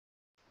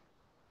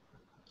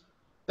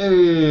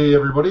Hey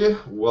everybody,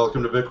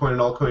 welcome to Bitcoin and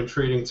Altcoin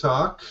Trading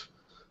Talk.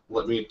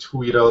 Let me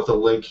tweet out the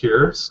link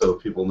here so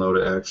people know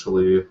to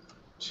actually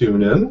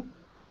tune in.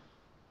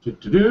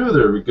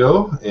 There we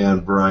go.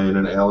 And Brian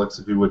and Alex,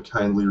 if you would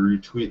kindly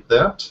retweet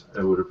that,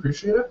 I would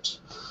appreciate it.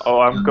 Oh,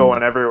 I'm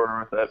going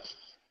everywhere with it.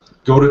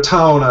 Go to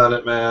town on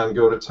it, man.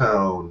 Go to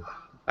town.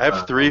 I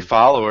have 3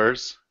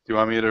 followers. Do you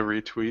want me to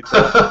retweet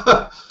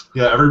that?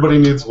 Yeah, everybody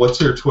needs.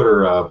 What's your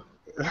Twitter, Rob?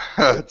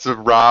 It's a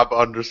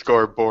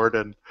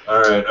Rob_Borden.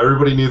 All right,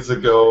 everybody needs to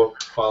go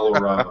follow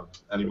Rob.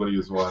 Anybody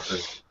who's watching.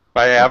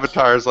 My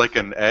avatar is like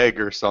an egg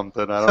or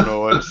something. I don't know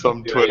what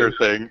some Twitter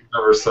thing.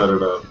 Never set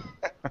it up.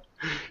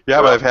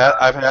 Yeah, but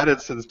I've had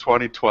it since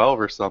 2012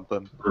 or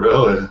something.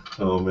 Really?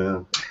 Oh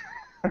man.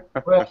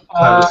 Well,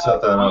 Time to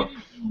set that up.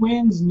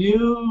 Wins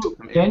new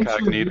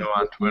Incognito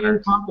on Twitter.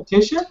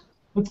 competition?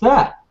 What's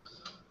that?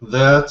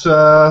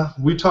 That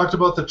we talked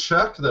about the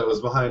check that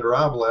was behind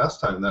Rob last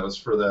time. That was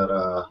for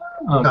that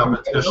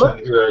competition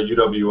here at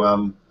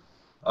UWM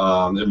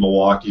in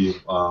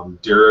Milwaukee.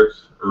 Derek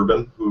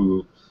Urban,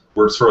 who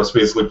works for us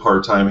basically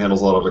part-time,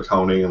 handles a lot of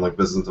accounting and like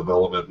business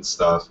development and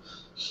stuff.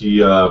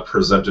 He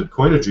presented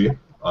Coinigy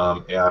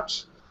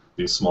at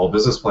the small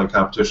business plan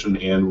competition,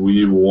 and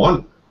we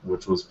won,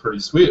 which was pretty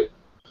sweet.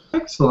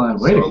 Excellent.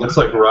 So it looks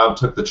like Rob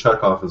took the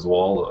check off his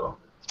wall, though.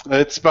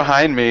 It's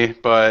behind me,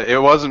 but it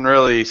wasn't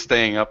really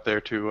staying up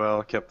there too well.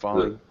 It kept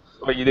falling.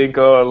 But you didn't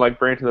go and like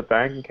bring it to the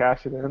bank and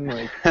cash it in,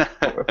 like.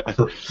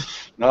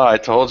 No, I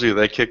told you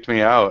they kicked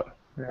me out.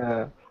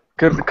 Yeah.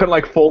 Couldn't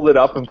like fold it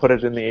up and put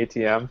it in the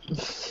ATM.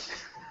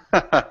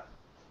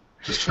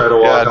 Just try to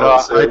walk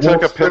out and say, I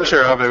took a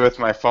picture of it with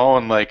my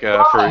phone, like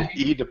for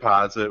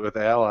e-deposit with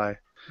Ally.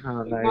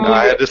 Oh, nice.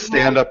 I had to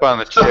stand up on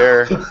the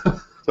chair,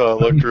 so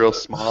it looked real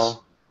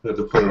small. Had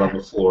to put it on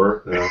the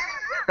floor. Yeah.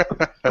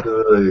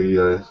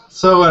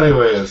 So,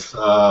 anyways,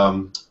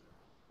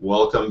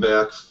 welcome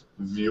back,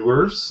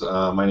 viewers.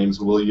 My name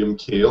is William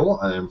Kale.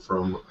 I am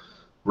from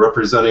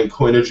representing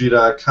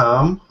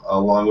Coinigy.com.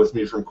 Along with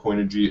me from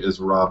Coinigy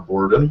is Rob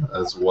Borden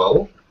as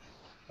well.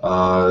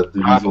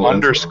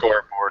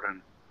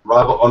 Rob_Borden.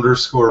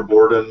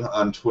 Rob_Borden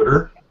on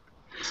Twitter.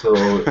 So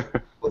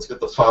let's get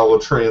the follow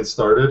train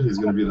started. He's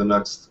going to be the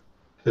next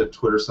hit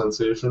Twitter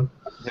sensation.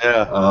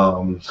 Yeah.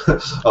 Along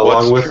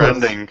What's with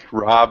trending?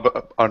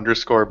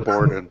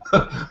 Rob_Borden.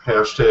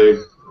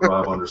 Hashtag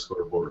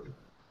Rob_Borden.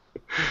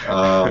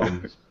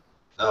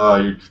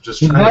 You're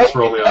just trying to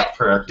throw me off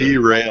track.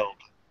 Derailed.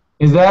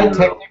 Is that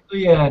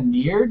technically a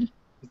neared?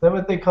 Is that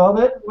what they called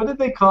it? What did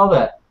they call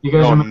that? You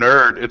guys? No,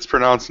 nerd. It's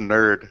pronounced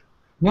nerd.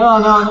 No.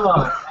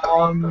 I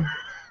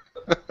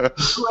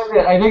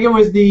think it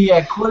was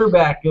the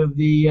quarterback of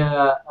the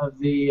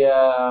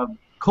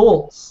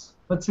Colts.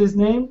 What's his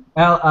name?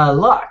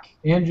 Luck.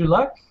 Andrew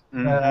Luck.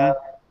 Mm-hmm.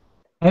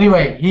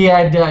 Anyway, he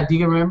had. Do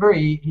you remember?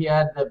 He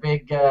had the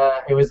big.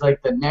 It was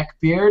like the neck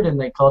beard, and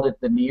they called it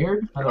the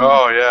neared.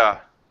 Oh yeah.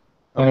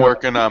 I'm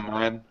working on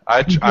mine.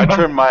 I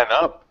trimmed mine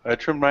up. I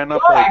trimmed mine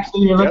up like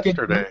actually, you're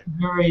yesterday.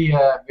 Looking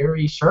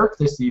very sharp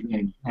this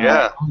evening.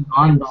 Yeah.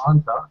 On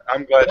top.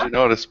 I'm glad you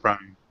noticed,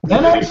 Brian.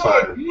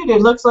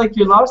 It looks like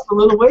you lost a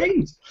little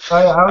weight.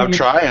 I'm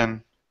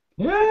trying.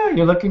 Yeah,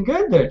 you're looking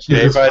good there, He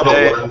Day by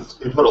day.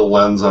 He put a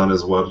lens on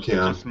his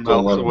webcam. Just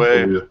melts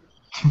away.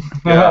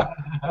 Yeah.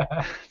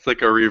 It's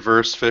like a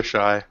reverse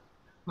fisheye.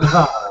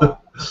 I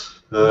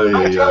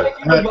try to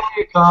give you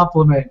a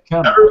compliment.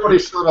 Come on. Everybody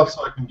shut up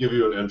so I can give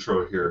you an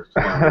intro here.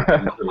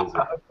 Come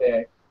on.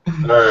 Okay.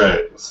 All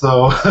right,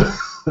 so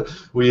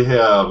we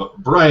have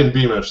Brian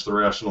Beamish, the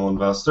Rational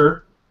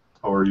Investor.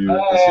 How are you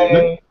this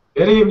evening?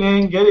 Good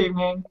evening. Good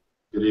evening.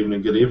 Good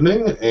evening, good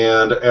evening.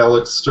 And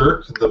Alex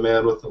Stirk, the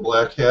man with the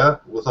black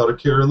hat, without a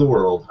care in the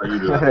world. How are you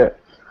doing?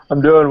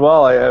 I'm doing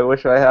well. I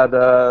wish I had,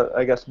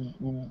 I guess,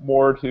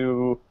 more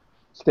to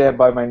stand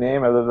by my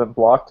name other than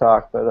Block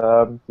Talk,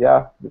 but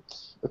yeah,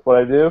 it's what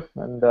I do,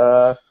 and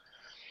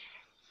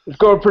it's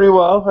going pretty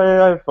well.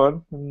 I have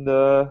fun, and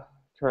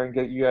try and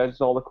get you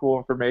guys all the cool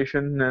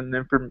information and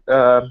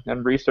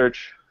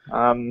research.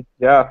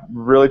 Yeah,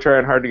 really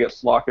trying hard to get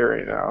Slocker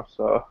right now.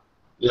 So.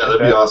 Yeah,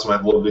 that'd be awesome.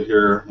 I'd love to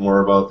hear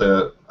more about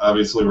that.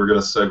 Obviously, we're going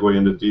to segue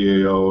into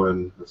DAO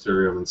and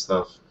Ethereum and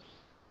stuff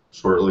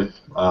shortly.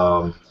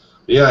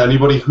 Yeah,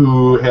 anybody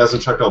who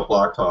hasn't checked out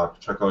Block Talk,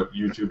 check out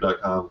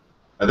YouTube.com.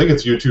 I think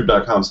it's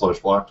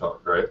youtube.com/blocktalk,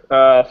 right?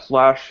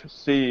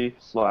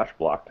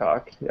 /C/Block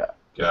Talk, yeah.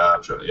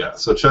 Gotcha, yeah.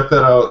 So check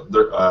that out.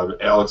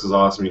 Alex is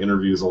awesome. He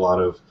interviews a lot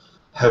of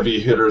heavy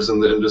hitters in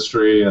the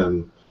industry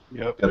and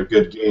got a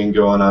good game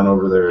going on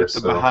over there. It's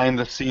the behind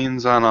the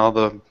scenes on all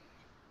the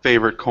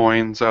favorite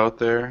coins out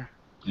there.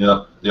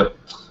 Yep.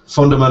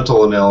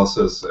 Fundamental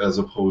analysis as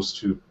opposed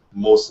to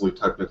mostly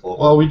technical.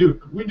 Well, we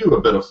do a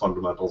bit of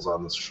fundamentals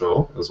on this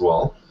show as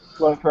well.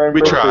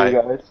 We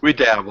try. We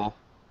dabble.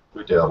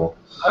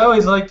 I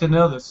always like to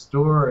know the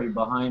story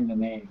behind the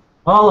name.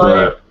 All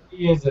I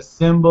see is a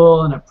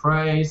symbol and a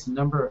price, a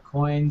number of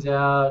coins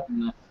out,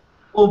 and a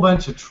whole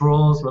bunch of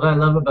trolls. What I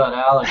love about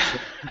Alex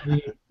is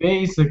he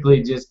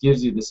basically just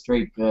gives you the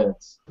straight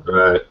goods.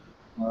 Right.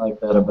 I like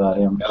that about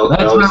him.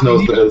 Alex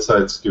knows the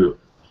inside scoop.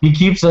 He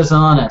keeps us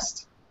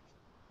honest.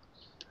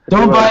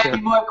 Don't buy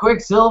any more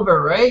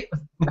Quicksilver, right?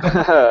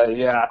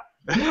 Yeah,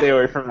 stay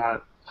away from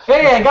that.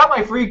 Hey, I got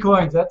my free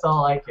coins. That's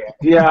all I care.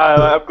 Yeah,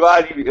 I'm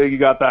glad you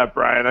got that,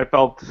 Brian. I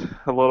felt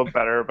a little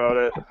better about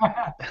it.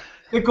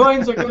 The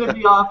coins are going to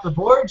be off the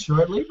board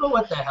shortly, but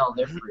what the hell,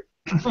 they're free.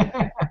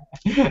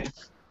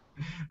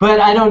 But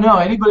I don't know.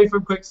 Anybody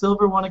from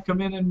Quicksilver want to come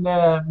in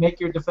and make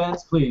your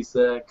defense? Please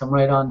come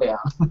right on down.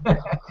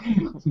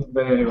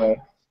 But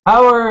anyway,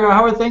 how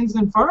are things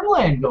in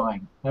farmland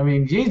going? I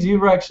mean, geez, you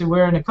were actually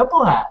wearing a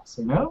couple hats,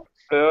 you know?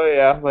 Oh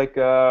yeah, like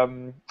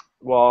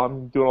well,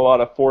 I'm doing a lot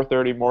of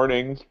 4:30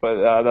 mornings,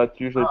 but that's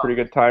usually a pretty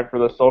good time for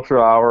the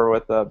social hour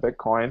with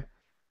Bitcoin.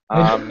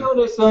 I did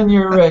notice on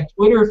your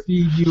Twitter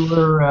feed you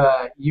were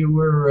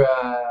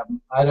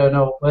I don't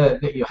know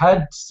that you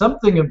had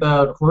something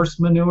about horse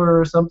manure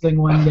or something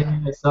one day.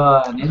 I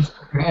saw on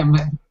Instagram.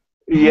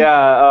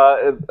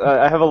 Yeah,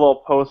 I have a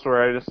little post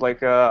where I just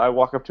like I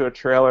walk up to a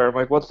trailer. I'm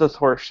like, "What's this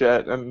horse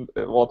shit?" And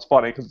well, it's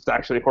funny because it's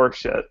actually horse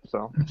shit.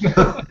 So.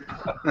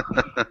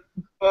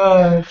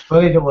 It's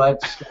funny to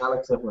watch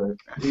Alex at work.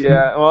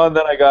 Yeah, well, and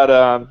then I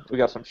got we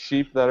got some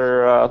sheep that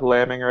are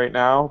lambing right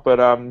now, but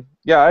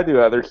yeah, I do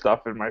other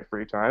stuff in my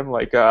free time.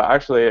 Like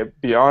actually,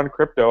 beyond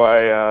crypto,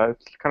 I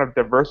kind of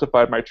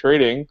diversified my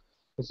trading.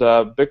 Because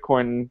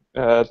Bitcoin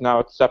is now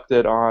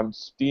accepted on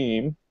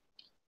Steam,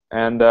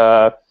 and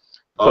oh,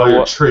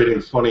 you're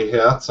trading funny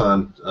hats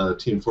on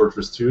Team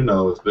Fortress 2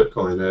 now with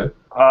Bitcoin, eh?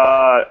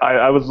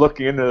 I was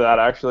looking into that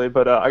actually,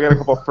 but I got a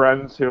couple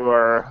friends who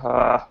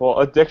are, well,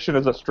 addiction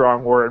is a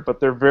strong word, but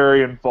they're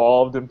very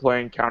involved in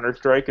playing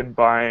Counter-Strike and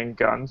buying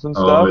guns and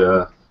stuff. Oh,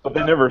 yeah. But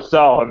they never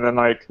sell, and then,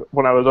 like,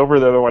 when I was over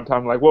there the one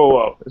time, I'm like,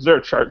 whoa, is there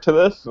a chart to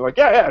this? I'm like,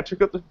 yeah,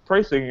 check out the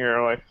pricing here.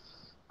 I'm like,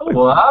 oh,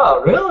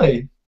 wow,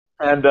 really?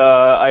 And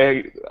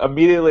I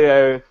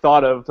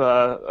thought of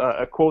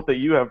a quote that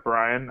you have,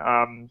 Brian.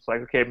 It's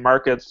like, okay,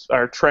 markets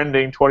are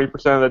trending 20%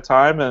 of the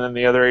time, and then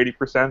the other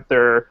 80%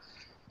 they're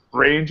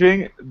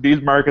ranging.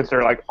 These markets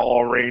are like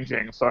all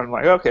ranging, so I'm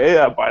like, okay,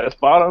 yeah, buy this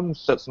bottom,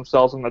 set some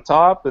sells on the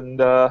top, and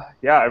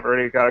yeah, I've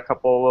already got a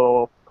couple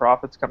little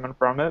profits coming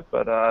from it.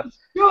 But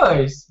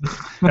nice.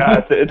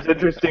 Yeah, it's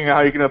interesting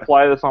how you can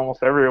apply this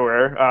almost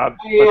everywhere. But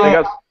they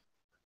got,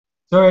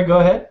 sorry,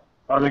 go ahead.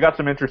 They got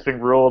some interesting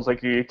rules,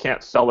 like you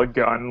can't sell a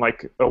gun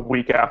like a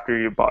week after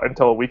you bought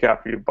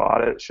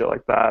it, shit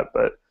like that.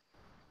 But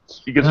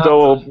you can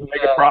still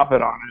make a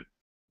profit on it.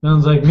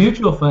 Sounds like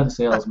mutual fund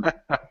salesman.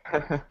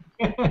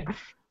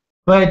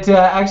 But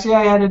actually,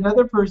 I had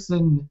another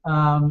person.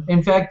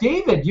 In fact,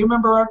 David, you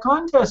remember our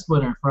contest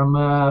winner from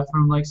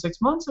like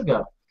 6 months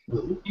ago?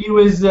 He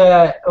was.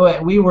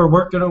 We were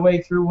working our way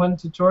through one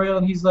tutorial,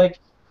 and he's like,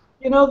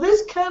 you know,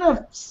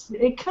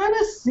 it kind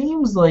of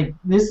seems like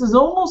this is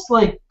almost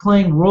like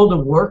playing World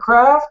of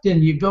Warcraft,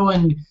 and you go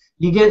and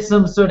you get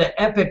some sort of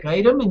epic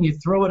item, and you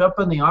throw it up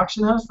on the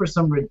auction house for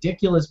some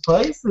ridiculous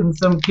price, and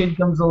some kid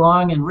comes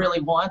along and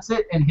really wants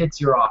it and hits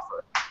your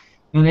offer.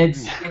 And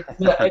it's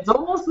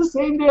almost the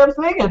same damn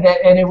thing,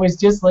 and it was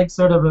just like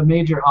sort of a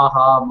major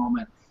aha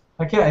moment.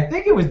 Okay, I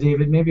think it was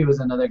David, maybe it was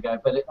another guy,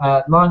 but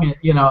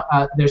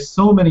there's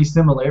so many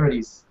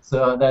similarities.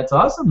 So that's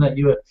awesome that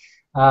you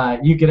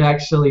could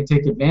actually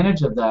take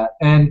advantage of that.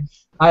 And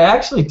I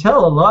actually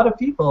tell a lot of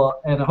people,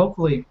 and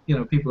hopefully,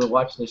 people that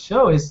watch this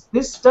show, is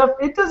this stuff,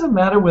 it doesn't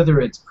matter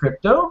whether it's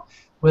crypto,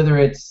 whether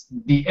it's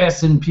the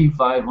S&P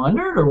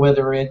 500, or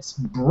whether it's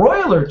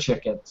broiler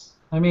chickens.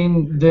 I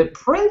mean, the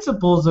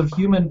principles of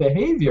human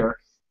behavior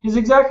is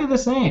exactly the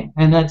same.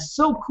 And that's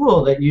so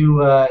cool that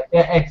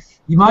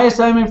my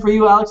assignment for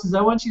you, Alex, is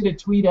I want you to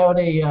tweet out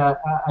a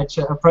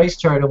price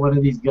chart of one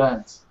of these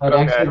guns. I'd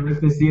actually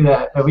like to see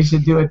that. And we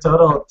should do a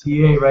total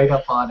TA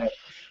write-up on it.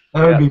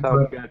 That would be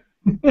fun. Good.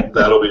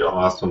 That'll be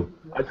awesome.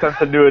 I sent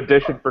a new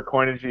edition for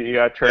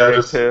Coinigy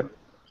trading too.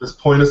 Just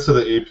point us to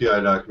the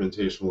API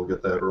documentation. We'll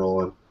get that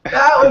rolling.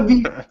 That would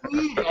be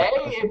sweet, eh?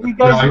 If you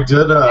guys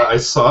I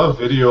saw a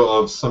video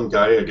of some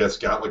guy, I guess,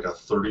 got like a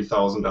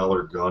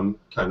 $30,000 gun,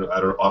 kind of,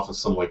 I don't know, off of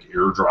some like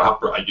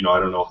airdrop, or I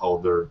don't know how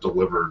they're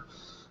delivered,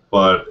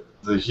 but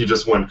he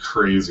just went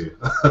crazy.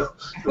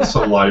 With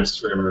some live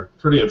streamer.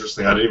 Pretty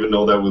interesting. I didn't even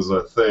know that was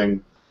a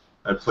thing.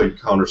 I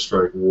played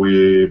Counter-Strike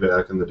way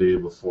back in the day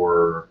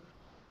before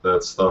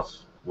that stuff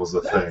was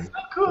a thing. That's so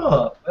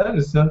cool. That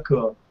is so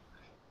cool.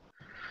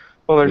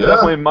 Well, there's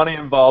definitely money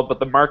involved, but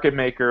the market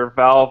maker,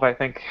 Valve, I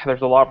think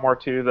there's a lot more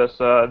to this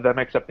them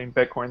accepting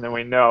Bitcoin than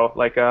we know.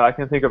 Like, I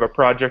can think of a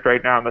project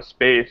right now in the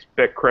space,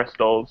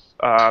 BitCrystals,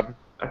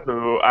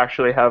 who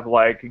actually have,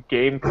 like,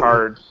 game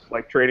cards,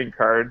 like trading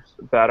cards,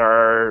 that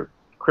are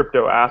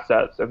crypto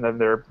assets, and then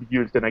they're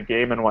used in a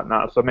game and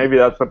whatnot. So maybe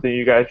that's something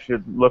you guys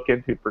should look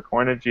into for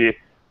Coinigy,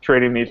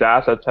 trading these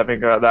assets, having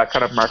that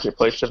kind of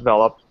marketplace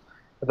developed.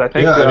 I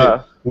think,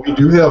 we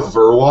do have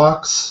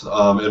Verwox,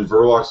 and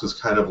Verwox is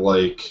kind of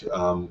like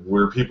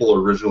where people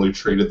originally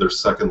traded their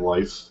Second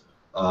Life,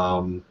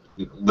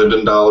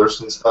 Linden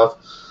dollars and stuff,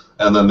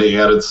 and then they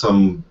added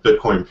some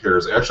Bitcoin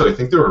pairs. Actually, I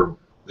think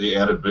they they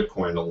added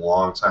Bitcoin a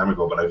long time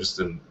ago, but I just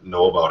didn't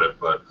know about it.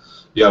 But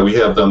yeah, we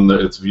have them.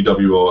 It's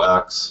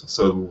VWOX,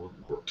 so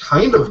we're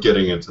kind of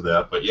getting into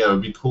that. But yeah, it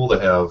would be cool to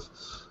have,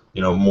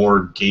 you know,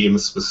 more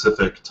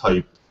game-specific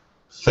type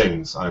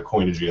things on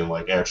Coinigy and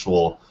like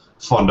actual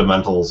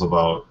fundamentals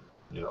about,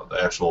 you know,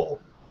 the actual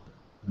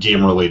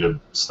game-related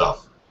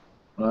stuff.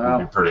 Wow.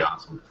 Would be pretty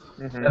awesome.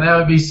 And that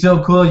would be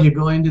so cool. You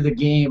go into the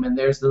game and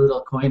there's the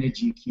little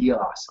Coinigy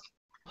kiosk.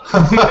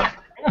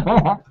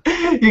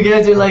 You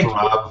guys are like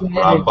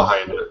Rob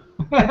behind it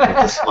with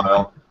a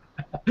smile.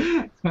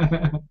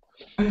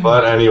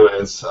 But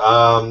anyways,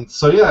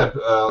 so yeah,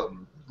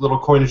 little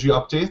Coinigy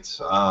update.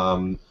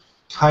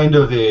 Kind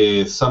of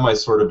a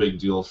sort of big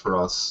deal for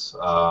us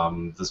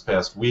this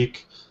past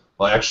week.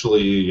 Well,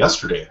 actually,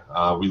 yesterday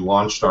we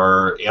launched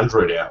our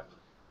Android app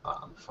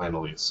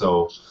finally.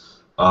 So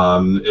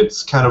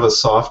it's kind of a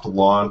soft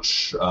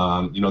launch.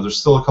 You know, there's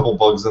still a couple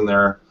bugs in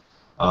there.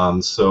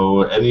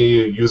 So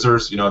any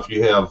users, you know, if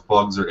you have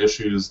bugs or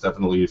issues,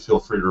 definitely feel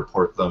free to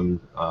report them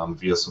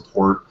via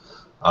support.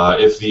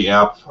 If the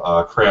app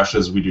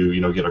crashes, we do, you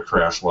know, get a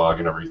crash log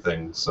and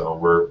everything. So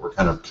we're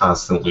kind of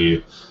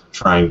constantly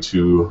trying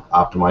to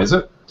optimize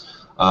it.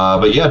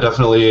 But yeah,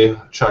 definitely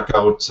check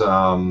out.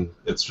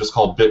 It's just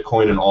called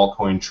Bitcoin and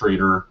Altcoin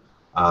Trader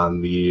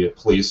on the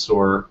Play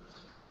Store.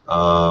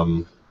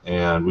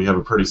 And we have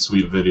a pretty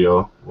sweet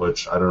video,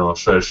 which I don't know.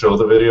 Should I show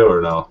the video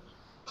or no?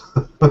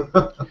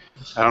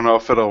 I don't know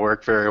if it'll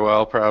work very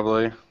well,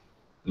 probably.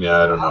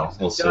 Yeah, I don't know.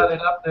 We'll see. Got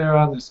it up there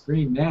on the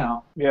screen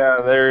now.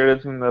 Yeah, there it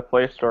is in the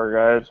Play Store,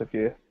 guys, if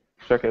you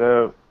check it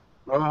out.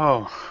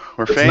 Oh,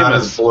 we're It's famous. not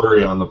as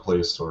blurry on the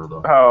Play Store,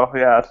 though. Oh,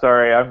 yeah,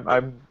 sorry.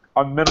 I'm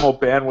on minimal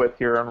bandwidth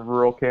here in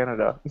rural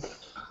Canada.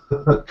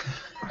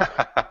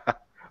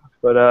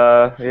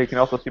 But you can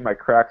also see my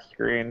cracked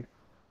screen.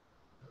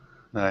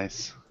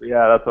 Nice.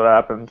 Yeah, that's what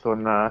happens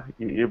when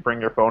you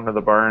bring your phone to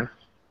the barn.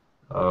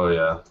 Oh,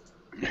 yeah.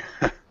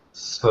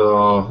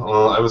 So,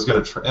 well, I was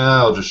going to try...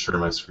 I'll just share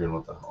my screen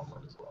with the home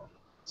as well.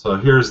 So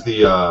here's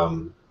the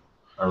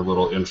our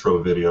little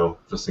intro video,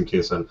 just in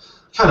case. I'm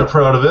kind of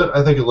proud of it.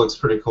 I think it looks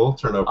pretty cool.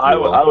 Turned out pretty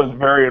well. I was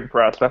very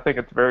impressed. I think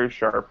it's very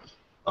sharp.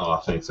 Oh,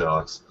 thanks,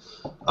 Alex.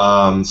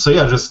 So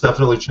yeah, just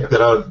definitely check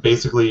that out.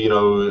 Basically, you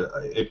know,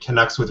 it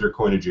connects with your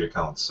Coinigy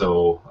account.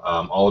 So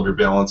all of your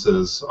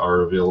balances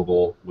are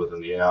available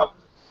within the app.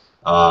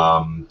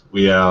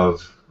 We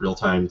have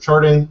real-time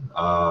charting.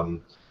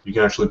 You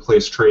can actually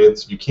place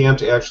trades. You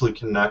can't actually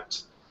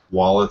connect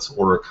wallets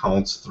or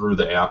accounts through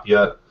the app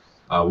yet.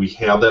 We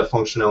have that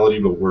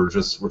functionality, but we're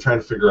trying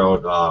to figure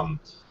out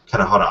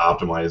kind of how to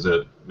optimize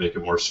it, make it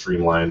more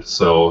streamlined.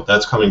 So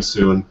that's coming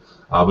soon.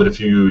 But if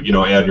you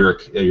add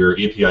your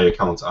API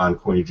accounts on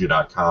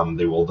Coinigy.com,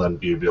 they will then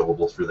be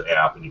available through the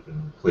app, and you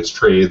can place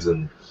trades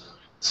and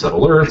set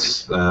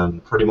alerts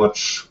and pretty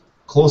much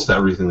close to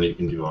everything that you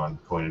can do on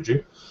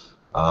Coinigy.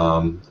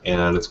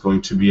 And it's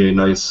going to be a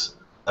nice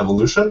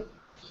evolution.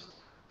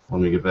 Let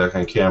me get back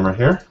on camera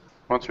here.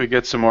 Once we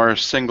get some more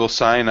single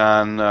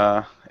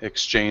sign-on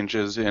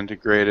exchanges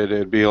integrated,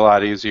 it'd be a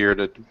lot easier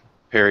to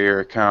pair your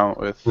account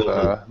with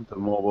the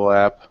mobile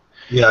app.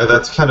 Yeah,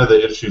 that's kind of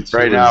the issue too.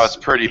 Right now, it's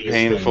pretty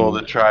painful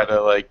to try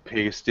to like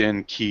paste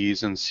in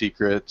keys and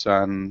secrets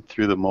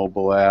through the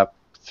mobile app,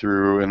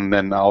 and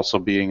then also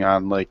being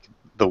on like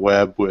the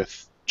web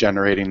with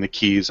generating the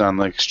keys on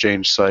the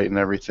exchange site and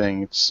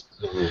everything. It's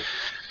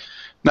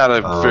not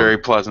a very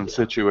pleasant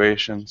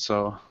situation.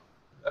 So.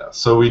 Yeah,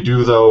 so we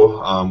do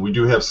though. We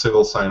do have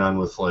single sign-on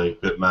with like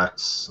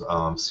BitMEX,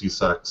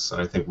 CSEX,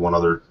 and I think one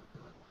other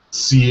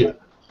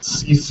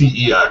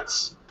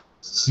CCEX.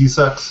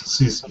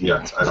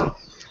 CCEX, I don't know.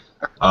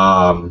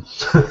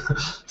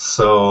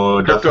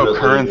 So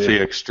cryptocurrency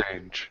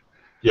exchange.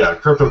 Yeah,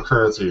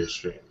 cryptocurrency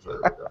exchange.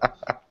 There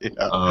we go.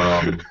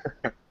 Yeah.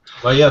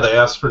 But yeah, the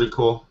app's pretty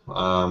cool.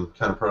 Kind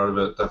of proud of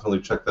it.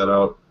 Definitely check that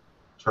out.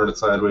 Turn it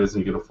sideways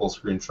and you get a full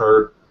screen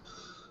chart.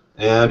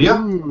 And yeah,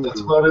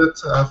 that's about it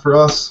for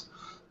us.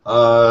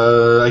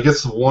 I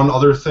guess one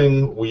other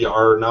thing, we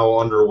are now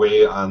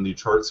underway on the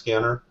chart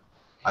scanner.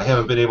 I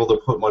haven't been able to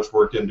put much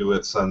work into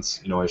it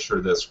since I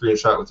shared that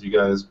screenshot with you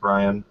guys,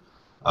 Brian.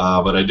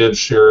 But I did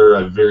share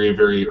a very,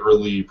 very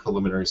early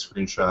preliminary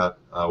screenshot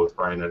with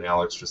Brian and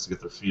Alex just to get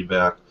their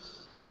feedback.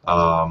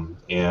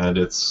 And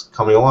it's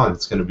coming along.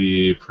 It's going to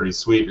be pretty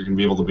sweet. You're going to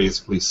be able to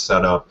basically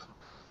set up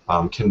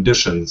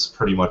conditions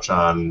pretty much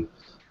on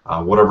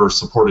whatever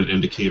supported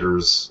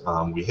indicators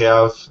we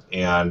have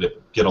and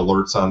get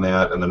alerts on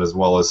that, and then as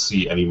well as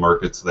see any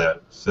markets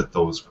that fit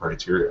those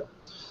criteria.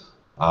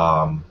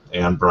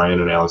 And Brian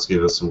and Alex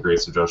gave us some great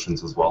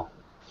suggestions as well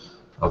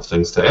of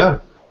things to add.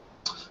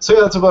 So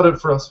yeah, that's about it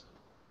for us.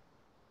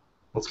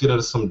 Let's get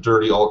into some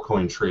dirty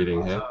altcoin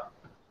trading, hey?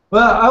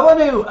 Well, I want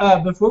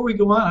to, before we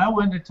go on, I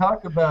wanted to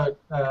talk about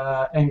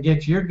and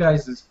get your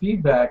guys'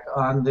 feedback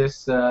on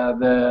this,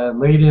 the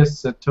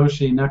latest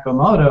Satoshi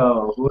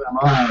Nakamoto, who am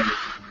I,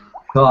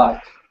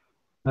 talk.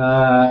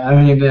 I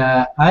mean,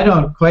 I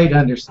don't quite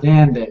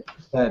understand it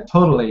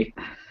totally.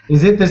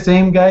 Is it the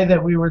same guy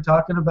that we were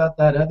talking about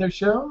that other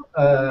show,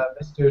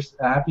 Mr.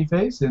 Happy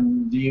Face?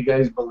 And do you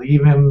guys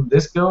believe him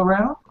this go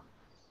around?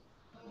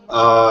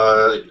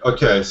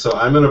 Okay, so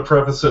I'm going to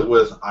preface it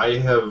with I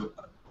have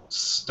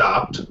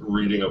stopped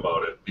reading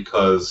about it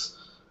because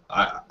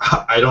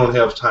I don't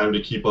have time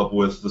to keep up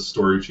with the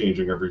story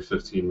changing every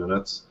 15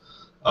 minutes.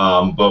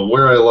 But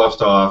where I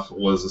left off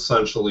was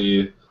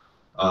essentially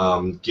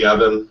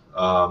Gavin,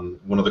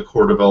 one of the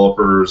core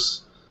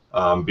developers,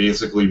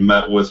 basically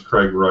met with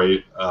Craig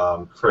Wright.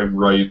 Craig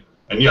Wright,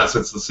 and yes,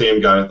 it's the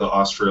same guy, the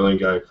Australian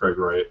guy, Craig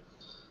Wright.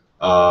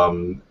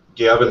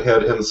 Gavin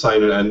had him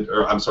sign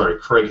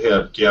Craig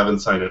had Gavin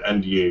sign an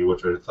NDA,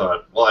 which I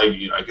thought, well,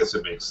 I guess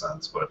it makes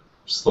sense, but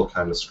still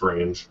kind of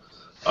strange.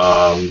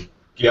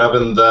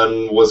 Gavin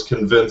then was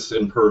convinced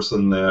in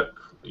person that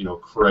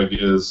Craig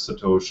is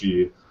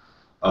Satoshi.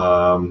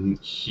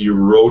 He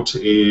wrote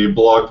a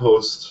blog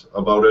post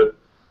about it.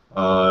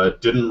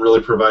 Didn't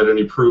really provide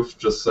any proof,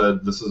 just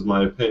said, this is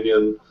my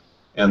opinion.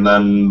 And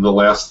then the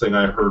last thing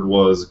I heard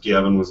was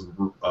Gavin was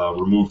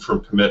removed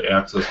from commit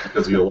access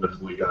because he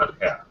allegedly got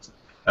hacked.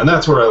 And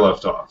that's where I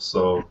left off.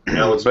 So,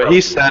 Alex, but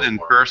he said in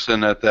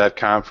person at that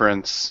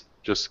conference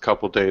just a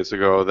couple days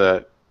ago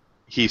that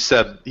he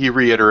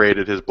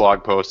reiterated his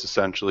blog post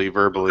essentially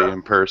verbally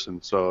in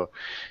person. So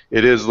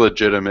it is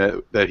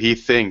legitimate that he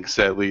thinks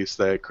at least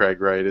that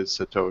Craig Wright is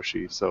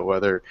Satoshi.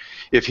 So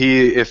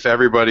if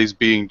everybody's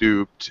being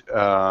duped,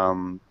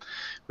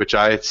 which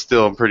I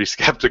still am pretty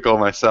skeptical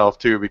myself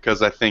too,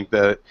 because I think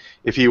that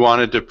if he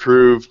wanted to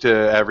prove to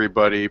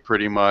everybody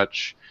pretty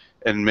much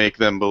and make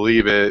them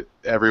believe it,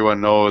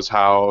 everyone knows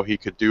how he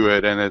could do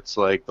it, and it's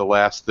like the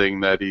last thing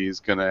that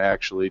he's going to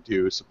actually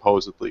do,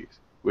 supposedly,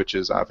 which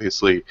is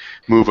obviously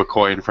move a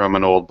coin from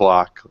an old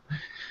block.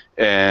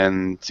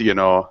 And,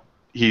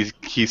 he's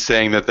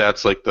saying that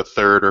that's like the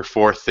third or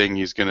fourth thing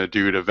he's going to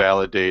do to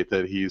validate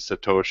that he's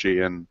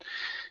Satoshi, and,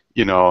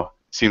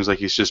 seems like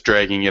he's just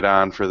dragging it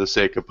on for the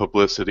sake of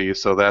publicity,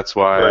 so that's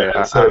why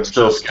I'm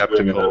still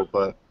skeptical,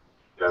 but...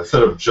 Yeah,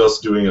 instead of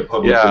just doing it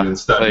publicly,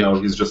 now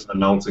he's just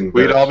announcing.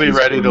 We'd all be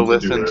ready to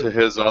listen to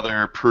his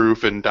other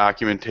proof and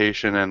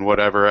documentation and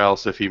whatever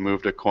else if he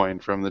moved a coin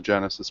from the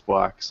Genesis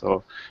block.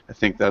 So I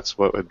think that's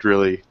what would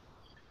really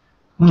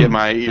get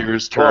my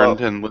ears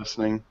turned and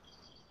listening.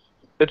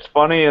 It's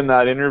funny in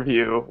that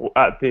interview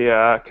at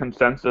the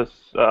consensus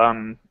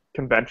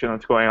convention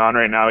that's going on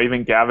right now.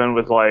 Even Gavin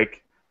was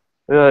like,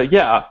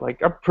 "Yeah,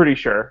 like I'm pretty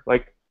sure,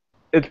 like."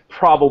 It's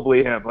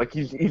probably him. Like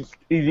he's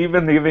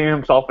even giving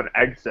himself an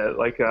exit,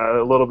 like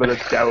a little bit of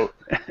doubt.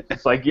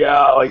 It's like,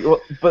 yeah, like,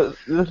 but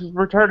this is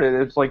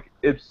retarded. It's like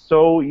it's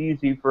so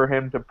easy for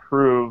him to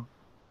prove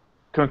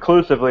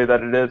conclusively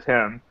that it is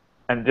him,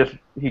 and just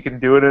he can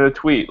do it in a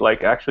tweet.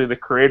 Like actually, the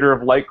creator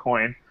of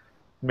Litecoin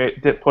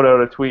did put out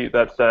a tweet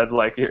that said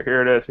like,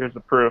 here it is, here's the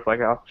proof.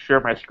 Like I'll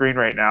share my screen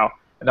right now,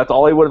 and that's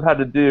all he would have had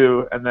to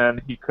do, and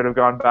then he could have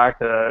gone back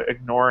to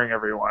ignoring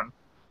everyone,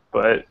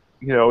 but.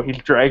 He's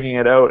dragging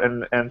it out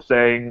and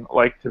saying,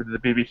 like, to the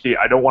BBC,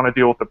 I don't want to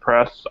deal with the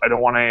press. I don't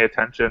want any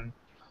attention.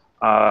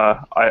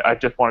 I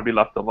just want to be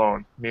left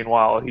alone.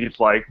 Meanwhile, he's,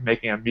 like,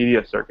 making a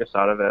media circus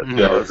out of it.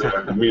 Yeah,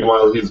 exactly.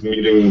 Meanwhile, he's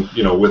meeting,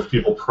 with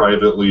people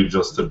privately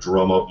just to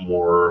drum up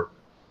more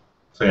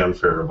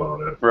fanfare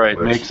about it. Right,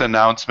 makes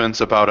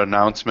announcements about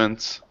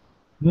announcements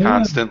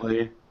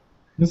constantly.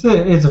 It's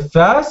a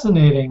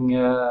fascinating,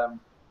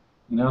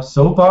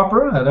 soap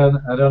opera.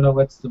 I don't know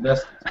what's the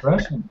best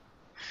expression.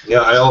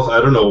 Yeah, I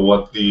don't know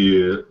what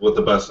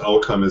the best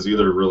outcome is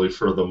either, really,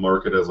 for the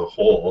market as a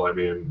whole. I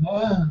mean,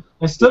 I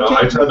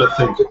tend to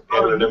think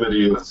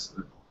anonymity is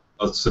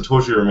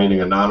Satoshi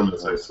remaining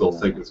anonymous. I still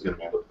think is going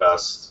to be the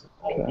best,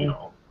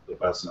 the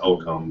best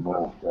outcome.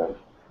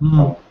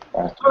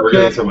 We're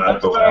getting some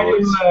echo,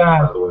 Alex,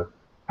 by the way.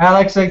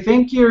 Alex, I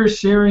think you're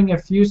sharing a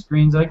few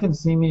screens. I can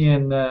see me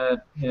in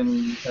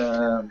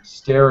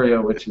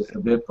stereo, which is a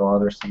bit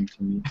bothersome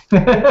to me.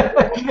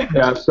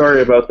 Yeah,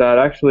 sorry about that.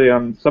 Actually,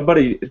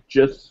 somebody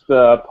just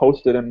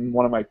posted in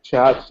one of my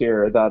chats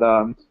here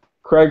that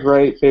Craig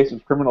Wright faces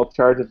criminal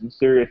charges and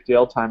serious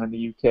jail time in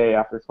the UK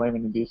after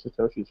claiming to be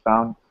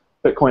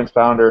Bitcoin's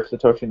founder,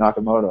 Satoshi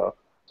Nakamoto.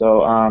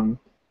 So,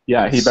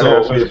 yeah, he better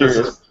have some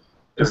serious...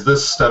 Is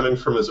this stemming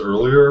from his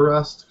earlier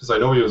arrest? Because I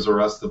know he was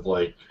arrested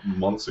like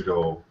months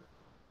ago.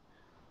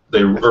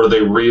 They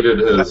raided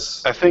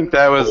his. I think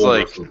that was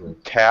like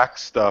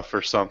tax stuff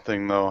or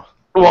something, though.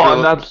 Well,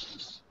 and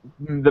that's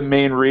the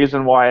main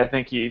reason why I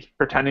think he's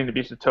pretending to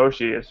be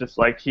Satoshi. It's just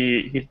like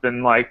he's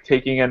been like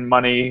taking in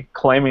money,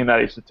 claiming that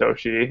he's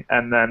Satoshi,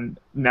 and then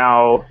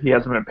now he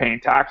hasn't been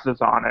paying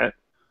taxes on it,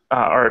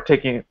 or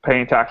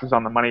paying taxes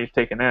on the money he's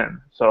taken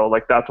in. So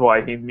like that's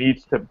why he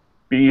needs to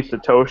be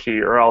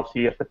Satoshi, or else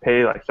he has to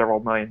pay like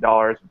several $1 million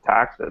in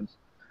taxes.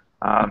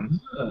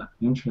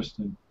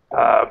 Interesting.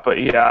 But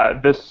yeah,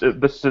 this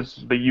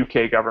is the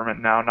UK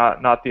government now,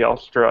 not the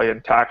Australian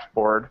tax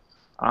board.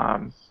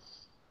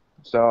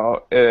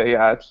 So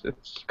yeah,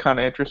 it's kind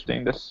of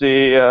interesting to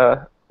see.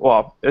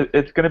 Well,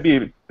 it's going to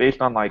be based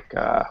on like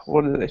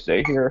what do they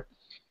say here?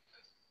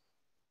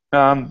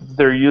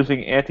 They're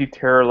using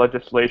anti-terror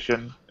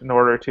legislation in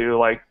order to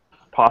like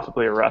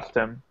possibly arrest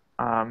him.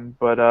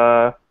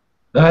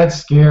 That's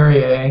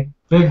scary, eh?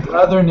 Big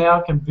Brother now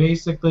can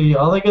basically,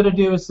 all they got to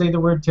do is say the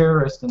word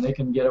terrorist and they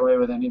can get away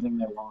with anything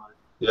they want.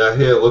 Yeah,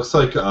 hey, it looks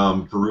like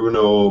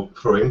Bruno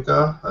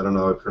Proenca, I don't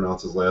know how to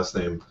pronounce his last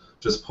name,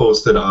 just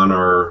posted on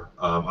our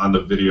on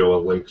the video a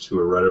link to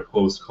a Reddit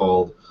post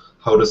called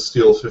 "How to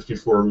Steal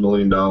 $54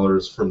 million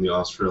from the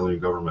Australian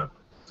Government."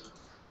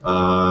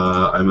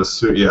 I'm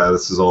assuming, yeah,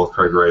 this is all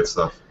Craig Wright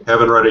stuff.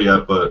 Haven't read it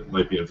yet, but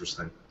might be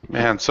interesting.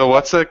 Man, so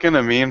what's it going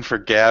to mean for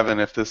Gavin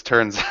if this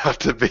turns out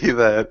to be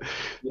that,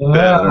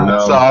 Yeah. I don't know.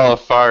 it's all a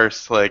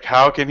farce? Like,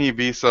 how can he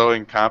be so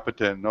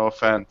incompetent? No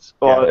offense.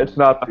 Well, Gavin. it's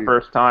not the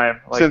first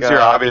time. Like, Since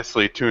you're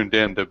obviously tuned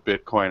in to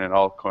Bitcoin and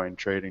altcoin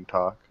trading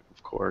talk,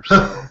 of course.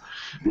 So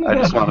I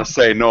just want to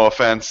say no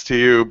offense to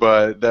you,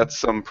 but that's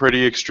some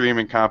pretty extreme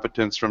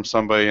incompetence from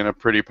somebody in a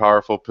pretty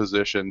powerful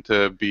position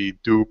to be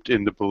duped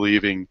into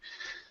believing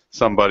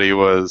somebody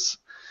was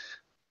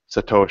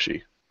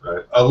Satoshi.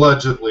 Right.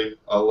 Allegedly.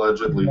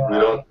 We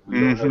don't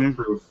have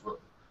proof.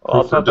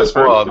 Well, it's not the first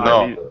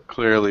time. No,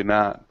 clearly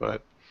not.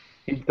 But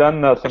he's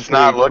done some. It's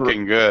not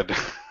looking good.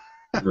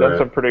 He's done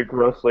some pretty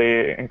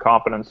grossly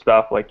incompetent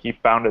stuff. Like he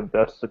founded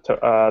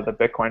the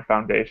Bitcoin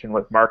Foundation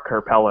with Mark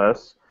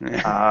Karpellis.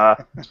 Yeah.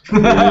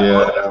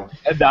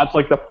 And that's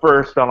like the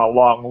first on a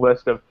long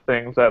list of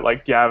things that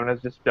like Gavin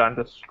has just done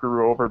to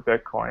screw over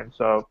Bitcoin.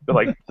 So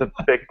like the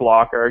big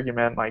block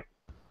argument, like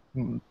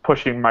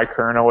pushing Mike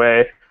Hearn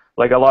away.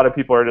 Like a lot of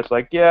people are just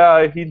like,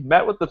 yeah, he's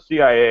met with the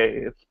CIA.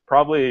 It's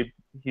probably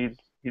he's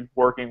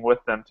working with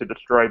them to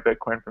destroy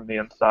Bitcoin from the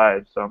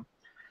inside. So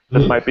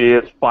this might be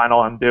his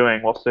final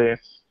undoing. We'll see.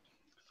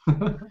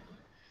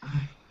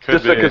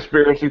 Just a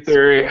conspiracy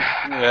theory.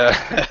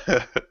 Yeah.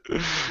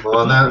 Well,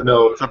 on that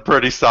note, it's a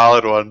pretty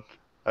solid one.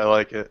 I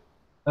like it.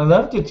 I'd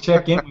love to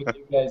check in with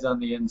you guys on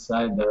the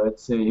inside, though.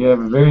 It's you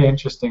have a very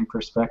interesting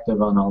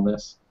perspective on all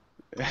this.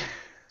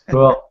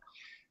 Cool.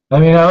 I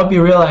mean, I hope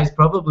you realize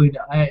probably,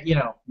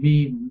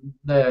 me,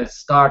 the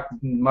stock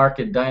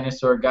market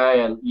dinosaur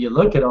guy, you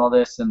look at all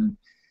this and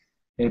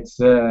it's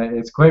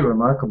quite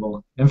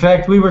remarkable. In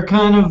fact, we were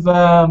kind of,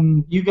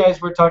 you guys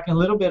were talking a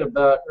little bit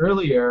about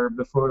earlier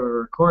before we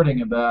were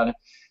recording about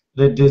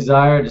the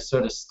desire to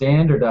sort of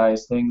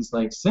standardize things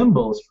like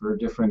symbols for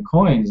different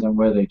coins and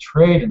where they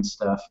trade and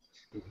stuff.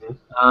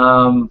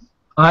 Mm-hmm.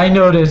 I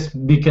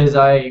noticed, because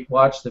I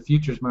watch the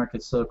futures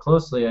market so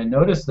closely, I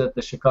noticed that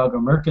the Chicago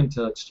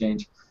Mercantile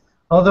Exchange,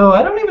 although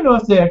I don't even know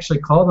if they actually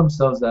call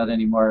themselves that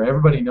anymore.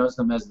 Everybody knows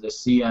them as the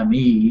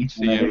CME.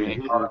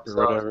 CME or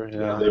whatever,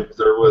 yeah.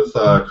 They're with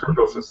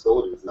crypto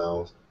facilities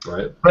now,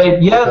 right?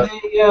 Right, yeah,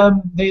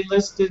 they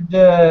listed,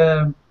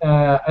 I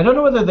don't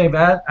know whether they've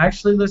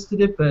actually listed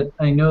it, but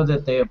I know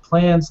that they have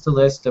plans to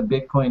list a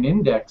Bitcoin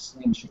index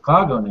in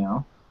Chicago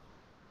now.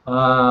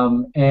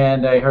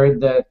 And I heard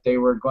that they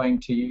were going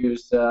to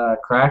use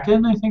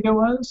Kraken, I think it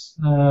was.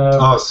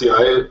 See,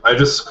 I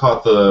just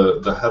caught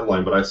the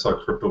headline, but I saw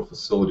crypto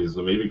facilities,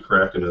 but maybe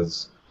Kraken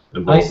is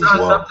involved as well. I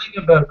saw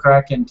something about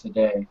Kraken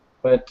today,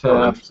 but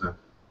interesting.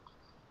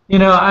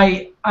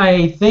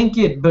 I think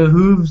it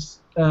behooves,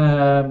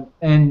 and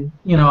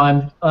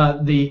I'm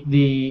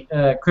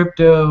the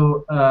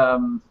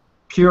crypto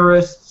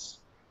purists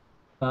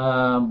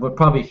would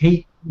probably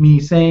hate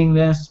me saying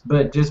this,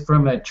 but just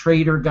from a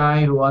trader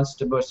guy who wants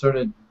to sort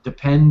of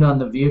depend on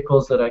the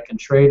vehicles that I can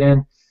trade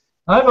in,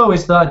 I've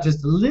always thought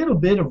just a little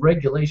bit of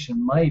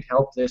regulation might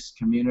help this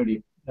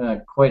community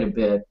quite a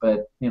bit,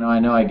 but I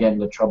know I get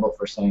into trouble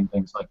for saying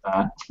things like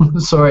that.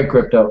 Sorry,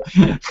 crypto.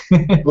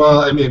 Well,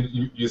 I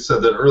mean, you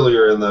said that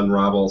earlier, and then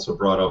Rob also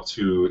brought up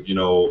too,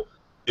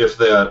 if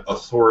that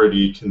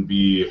authority can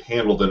be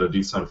handled in a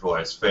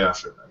decentralized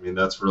fashion. I mean,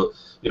 that's real.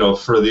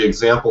 For the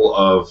example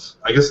of,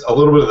 I guess a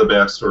little bit of the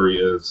backstory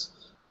is,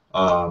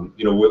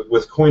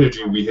 with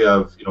Coinigy we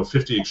have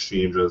 50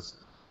 exchanges.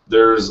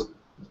 There's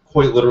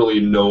quite literally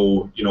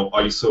no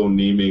ISO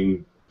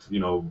naming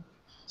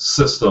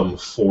system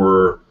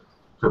for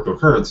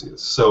cryptocurrencies.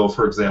 So,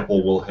 for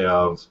example, we'll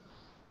have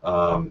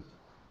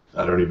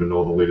I don't even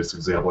know the latest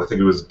example. I think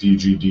it was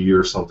DGD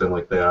or something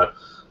like that.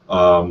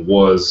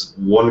 Was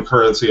one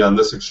currency on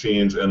this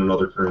exchange and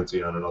another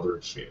currency on another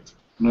exchange.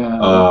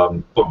 Yeah.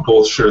 But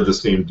both share the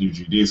same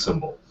DGD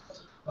symbol.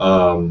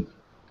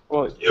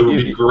 It would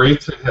be great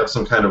to have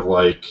some kind of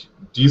like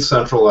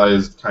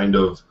decentralized kind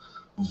of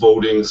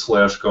voting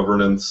 /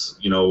 governance,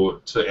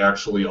 to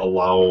actually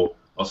allow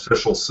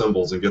official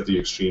symbols and get the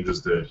exchanges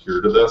to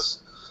adhere to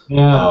this.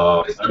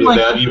 Yeah. I mean,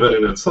 that even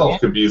in itself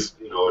could be,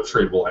 a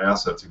tradable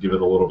asset to give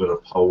it a little bit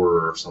of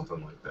power or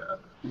something like that.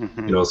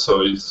 Mm-hmm.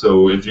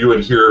 So if you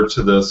adhere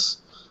to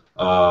this,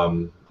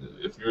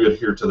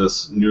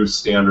 new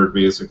standard,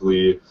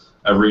 basically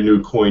every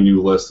new coin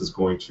you list is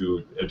going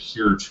to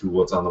adhere to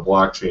what's on the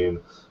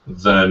blockchain.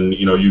 Then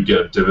you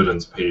get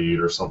dividends paid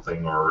or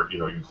something, or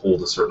you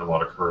hold a certain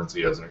amount of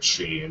currency as an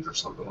exchange or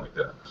something like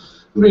that.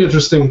 It'd be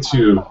interesting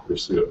to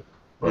pursue.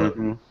 But,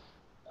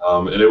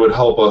 And it would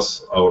help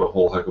us out a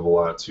whole heck of a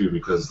lot too,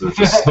 because there's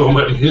just so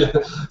many,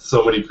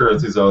 so many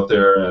currencies out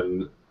there,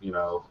 and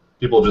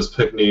people just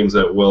pick names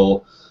at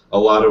will. A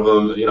lot of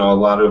them, a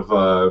lot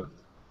of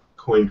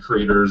coin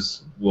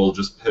creators will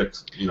just pick,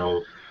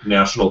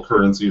 national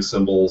currency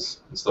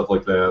symbols and stuff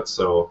like that.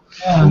 So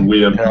when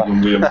we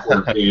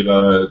import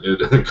data,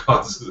 it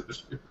causes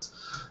issues.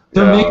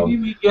 So maybe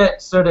we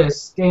get sort of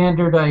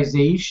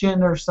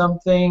standardization or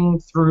something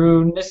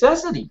through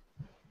necessity.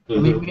 I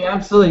mean, we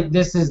absolutely,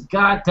 this has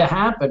got to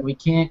happen. We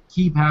can't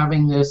keep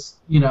having this,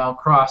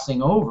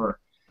 crossing over.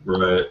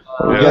 Right.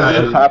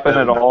 Does this happen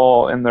at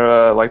all in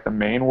the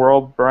main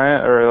world,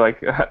 Brian, or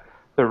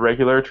the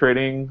regular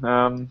trading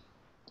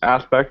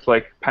aspects,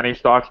 like penny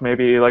stocks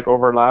maybe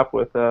overlap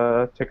with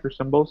ticker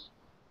symbols?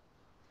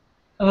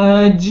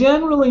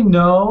 Generally,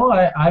 no.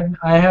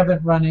 I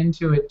haven't run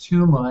into it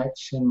too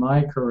much in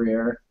my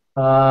career,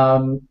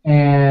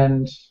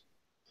 and.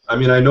 I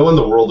mean, I know in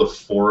the world of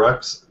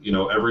Forex,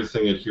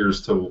 everything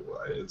adheres to,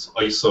 it's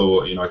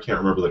ISO, I can't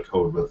remember the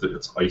code, but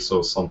it's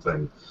ISO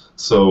something.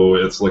 So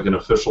it's like an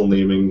official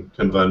naming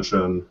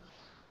convention.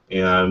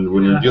 And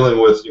when you're dealing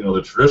with,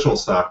 the traditional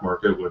stock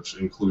market, which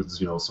includes,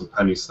 some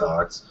penny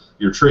stocks,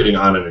 you're trading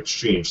on an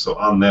exchange. So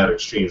on that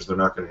exchange, they're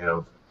not going to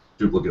have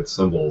duplicate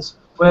symbols.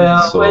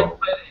 Well, what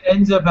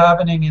ends up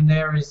happening in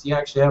there is you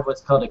actually have what's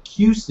called a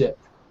QSIP.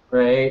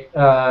 Right,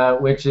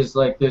 which is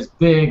like this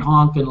big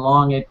honking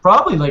long, it's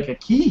probably like a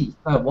key,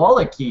 a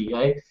wallet key,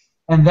 right?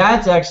 And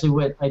that's actually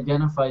what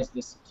identifies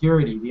the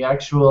security, the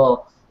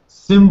actual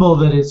symbol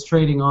that is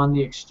trading on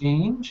the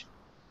exchange.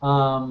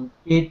 I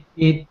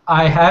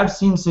have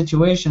seen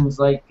situations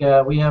like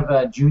we have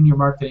a junior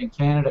market in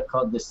Canada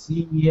called the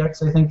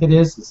CEX, I think it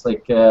is. It's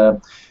like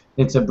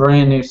it's a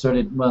brand new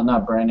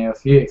not brand new, a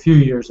few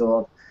years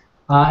old.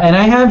 And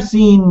I have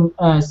seen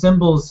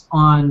symbols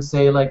on,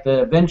 say, like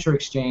the venture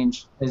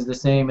exchange is the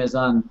same as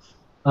on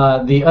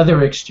the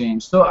other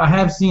exchange. So I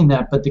have seen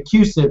that, but the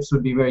QSIPs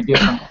would be very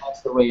different.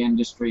 That's the way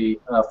industry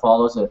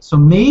follows it. So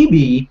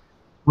maybe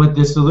what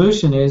the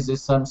solution is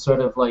some sort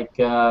of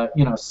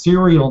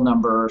serial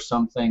number or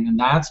something, and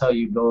that's how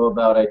you go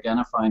about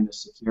identifying the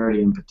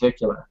security in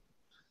particular.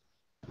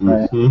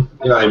 Right?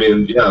 Yeah, I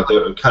mean,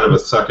 kind of a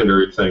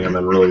secondary thing, and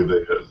then really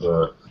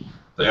the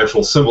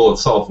actual symbol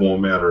itself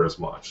won't matter as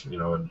much,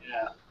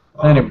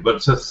 Anyway.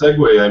 But to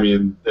segue, I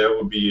mean, that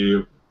would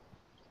be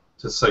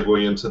to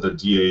segue into the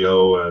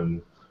DAO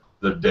and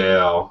the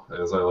DAO,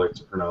 as I like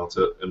to pronounce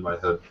it in my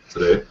head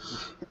today,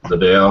 the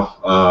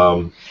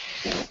DAO.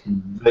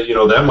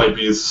 That might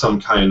be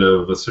some kind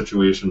of a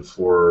situation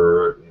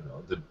for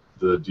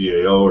the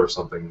DAO or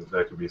something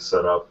that could be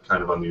set up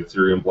kind of on the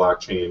Ethereum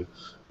blockchain,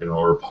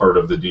 or part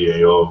of the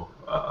DAO.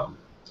 All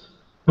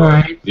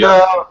right. Yeah.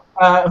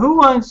 So, who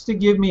wants to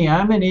give me?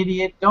 I'm an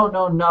idiot, don't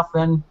know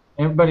nothing.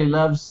 Everybody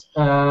loves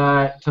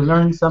to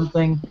learn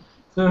something.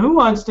 So, who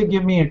wants to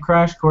give me a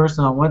crash course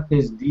on what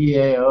this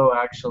DAO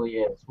actually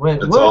is?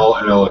 It's all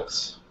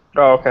Alex.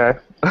 Oh, okay.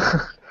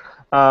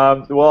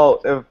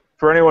 Well,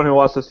 for anyone who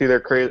wants to see their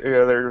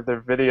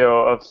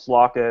video of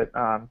Slockit,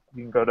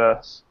 you can go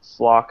to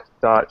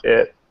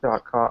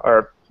slock.it.com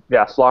or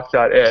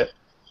slock.it.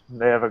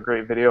 They have a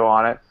great video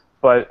on it.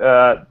 But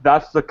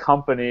that's the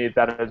company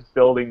that is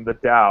building the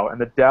DAO,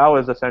 and the DAO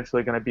is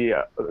essentially going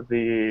to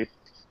be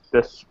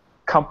this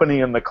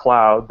company in the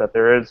cloud that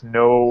there is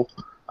no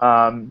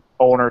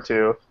owner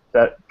to,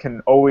 that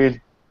can always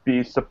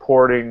be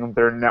supporting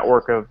their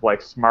network of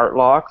smart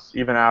locks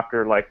even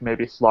after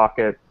maybe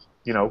Slockit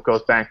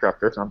goes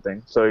bankrupt or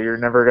something. So you're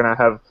never going to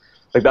have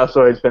that's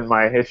always been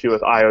my issue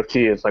with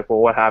IoT. It's well,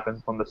 what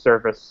happens when the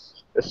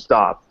service is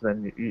stopped?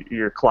 Then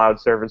your cloud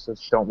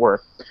services don't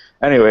work.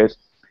 Anyways,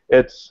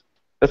 it's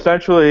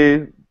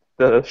essentially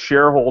the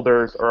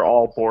shareholders are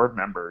all board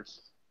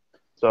members.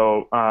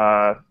 So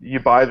you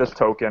buy this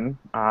token,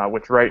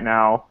 which right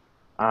now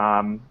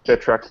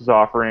Bittrex is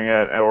offering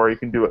it, or you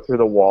can do it through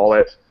the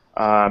wallet,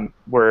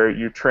 where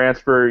you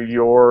transfer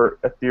your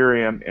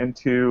Ethereum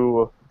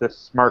into this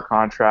smart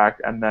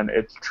contract, and then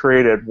it's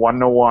traded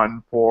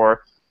one-to-one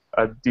for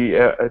a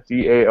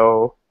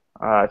DAO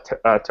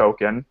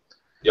token.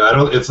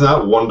 Yeah, it's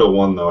not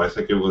one-to-one though. I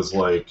think it was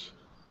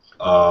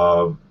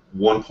 1.5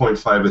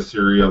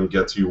 Ethereum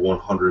gets you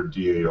 100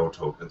 DAO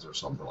tokens or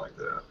something like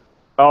that.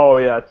 Oh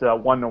yeah, it's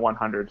 1 to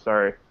 100.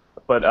 Sorry,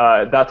 but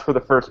that's for the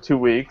first 2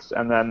 weeks,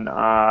 and then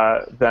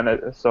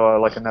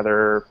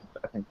another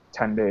I think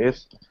 10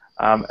 days,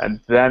 and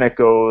then it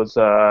goes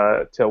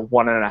to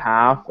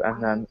 1.5,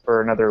 and then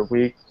for another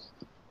week,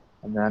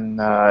 and then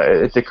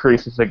it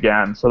decreases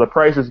again. So the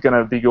price is going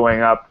to be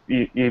going up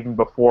even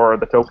before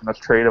the token is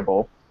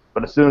tradable.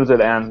 But as soon as it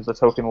ends, the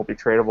token will be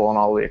tradable on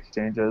all the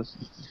exchanges.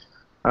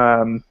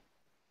 That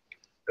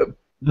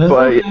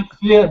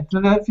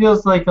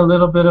feels like a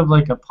little bit of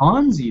a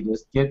Ponzi to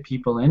get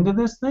people into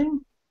this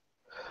thing.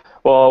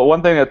 Well,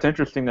 one thing that's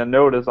interesting to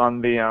note is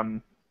on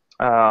the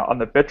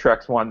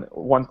Bittrex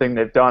one thing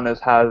they've done is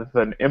have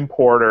an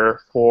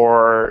importer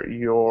for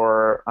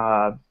your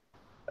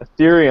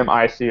Ethereum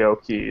ICO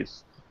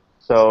keys.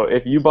 So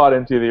if you bought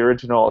into the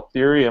original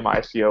Ethereum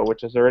ICO,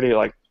 which is already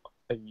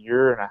a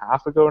year and a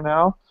half ago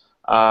now.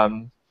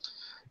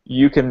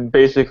 You can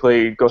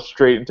basically go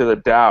straight into the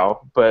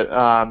DAO, but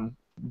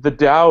the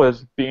DAO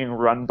is being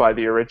run by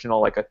the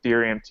original like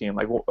Ethereum team,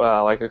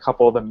 like a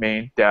couple of the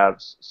main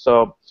devs.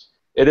 So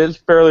it is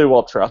fairly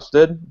well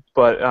trusted,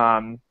 but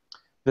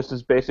this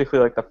is basically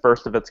like the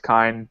first of its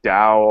kind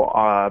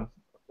DAO.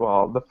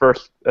 Well, the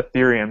first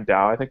Ethereum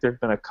DAO. I think there's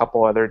been a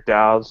couple other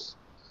DAOs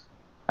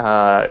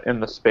in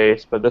the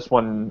space, but this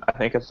one I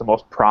think is the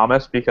most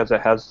promised because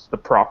it has the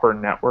proper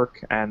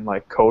network and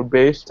like code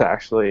base to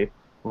actually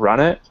run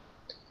it.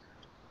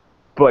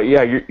 But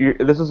yeah,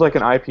 this is like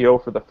an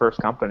IPO for the first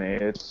company.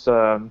 It's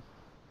a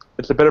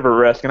bit of a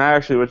risk, and I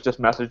actually was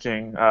just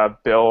messaging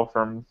Bill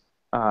from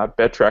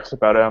Bittrex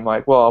about it. I'm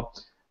like, well,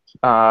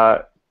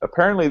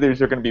 apparently they're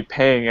going to be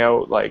paying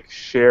out like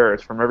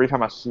shares from every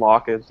time a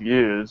slot is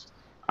used.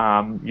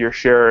 Your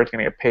share is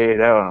going to get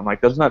paid out. And I'm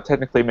like, doesn't that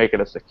technically make it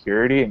a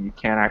security, and you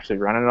can't actually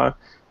run it on?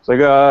 It's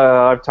like,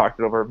 I've talked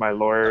it over with my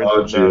lawyers.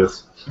 Oh,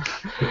 jeez.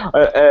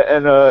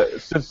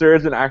 And since there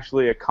isn't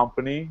actually a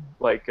company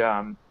like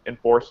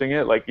enforcing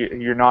it, like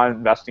you're not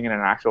investing in an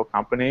actual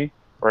company,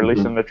 or at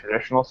least in the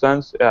traditional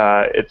sense,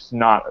 it's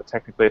not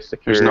technically a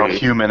security. There's no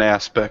human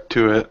aspect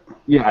to it.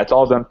 Yeah, it's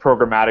all done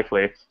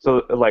programmatically.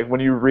 So, like,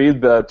 when you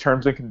read the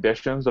terms and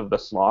conditions of the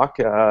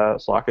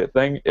Slockit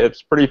thing,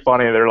 it's pretty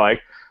funny. They're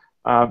like,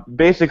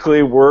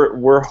 basically,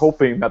 we're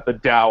hoping that the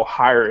DAO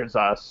hires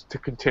us to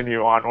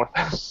continue on with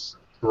this.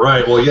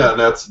 Right. Well, yeah, and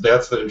that's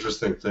the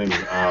interesting thing.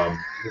 I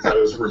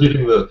was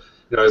reading what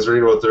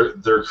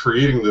they're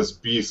creating this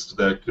beast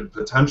that could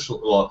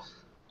potentially. Well,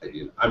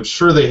 I'm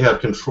sure they have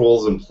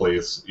controls in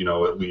place.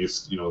 At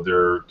least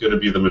they're going to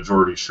be the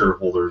majority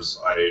shareholders.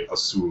 I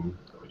assume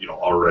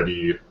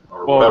already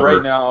or well, whatever.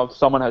 Right now,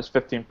 someone has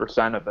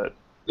 15% of it.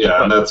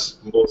 Yeah, and that's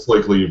most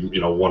likely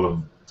one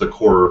of the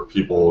core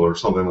people or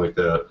something like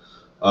that.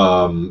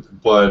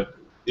 But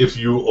if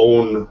you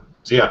own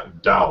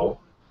DAO.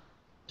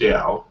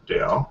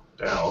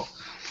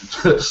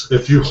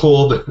 if you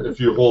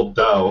hold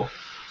DAO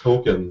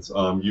tokens,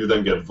 you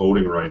then get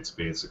voting rights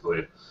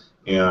basically,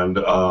 and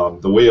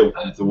the way it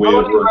works.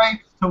 Voting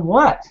rights to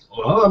what?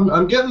 Well,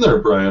 I'm getting there,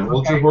 Brian.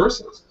 Hold your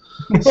horses.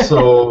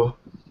 So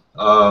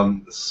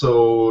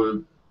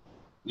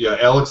yeah,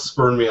 Alex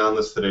spurred me on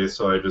this today,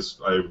 so I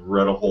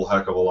read a whole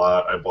heck of a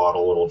lot. I bought a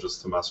little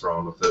just to mess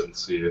around with it and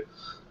see.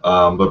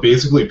 But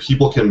basically,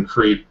 people can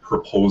create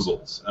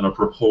proposals, and a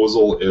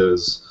proposal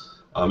is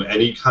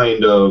any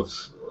kind of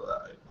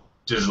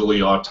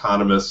digitally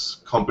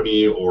autonomous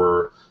company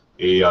or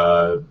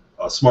a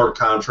smart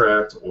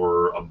contract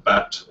or a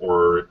bet,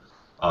 or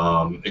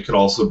it could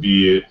also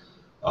be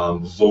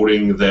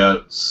voting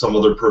that some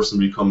other person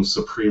becomes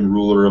supreme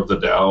ruler of the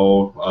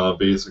DAO,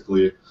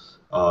 basically.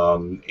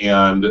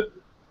 And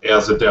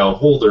as a DAO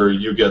holder,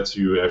 you get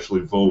to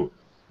actually vote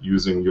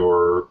using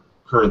your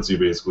currency,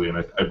 basically,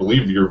 and I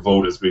believe your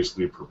vote is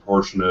basically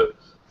proportionate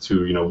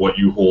to what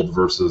you hold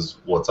versus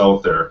what's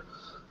out there.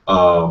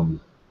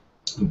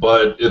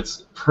 But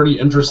it's pretty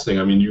interesting.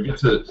 I mean, you get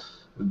to.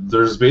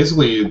 There's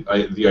basically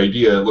the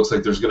idea. It looks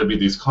like there's going to be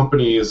these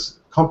companies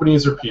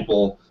or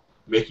people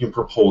making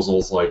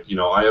proposals like,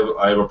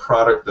 I have a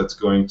product that's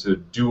going to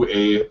do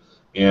A,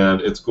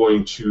 and it's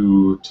going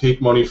to take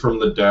money from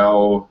the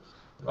DAO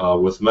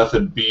with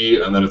method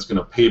B, and then it's going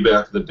to pay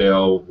back the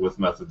DAO with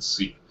method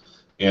C.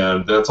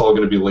 And that's all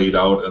going to be laid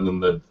out, and then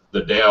the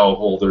DAO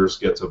holders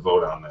get to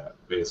vote on that,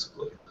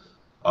 basically.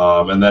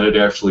 And then it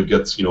actually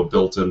gets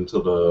built into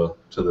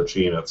the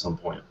chain at some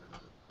point.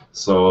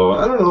 So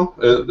I don't know.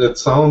 It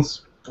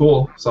sounds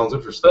cool. Sounds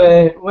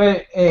interesting.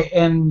 Wait,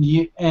 and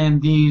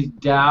these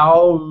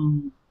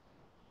DAO,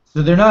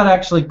 so they're not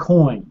actually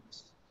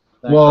coins.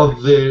 Well,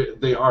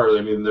 they are.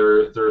 I mean,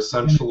 they're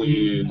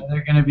essentially.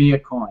 They're going to be a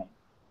coin.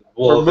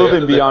 Well, we're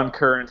moving beyond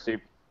currency.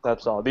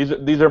 That's all. These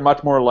are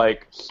much more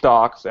like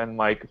stocks, and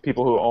like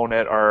people who own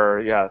it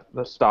are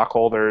the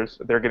stockholders.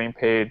 They're getting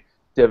paid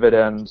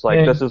dividends.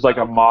 Like this is like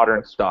a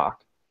modern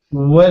stock.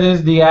 What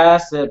is the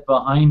asset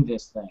behind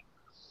this thing?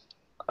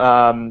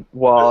 Well,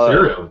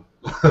 Ethereum.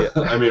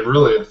 I mean,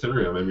 really,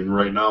 Ethereum. I mean,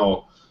 right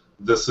now,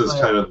 this is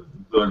kind of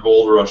the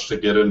gold rush to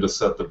get in to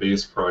set the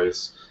base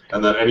price,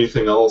 and then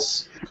anything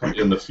else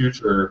in the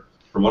future,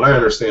 from what I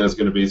understand, is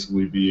going to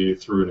basically be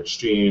through an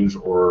exchange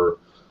or.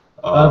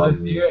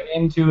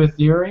 Into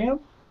Ethereum?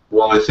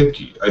 Well, I think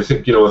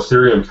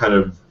Ethereum kind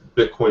of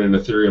Bitcoin and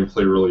Ethereum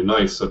play really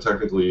nice. So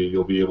technically,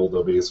 you'll be able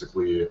to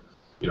basically,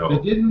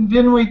 But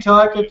didn't we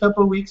talk a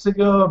couple weeks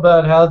ago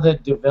about how the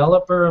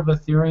developer of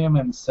Ethereum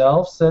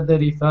himself said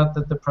that he thought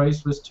that the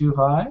price was too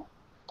high?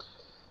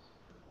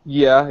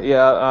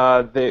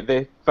 Yeah.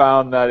 They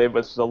found that it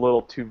was a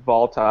little too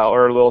volatile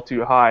or a little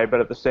too high,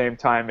 but at the same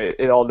time,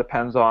 it all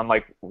depends on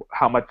like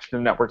how much the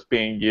network's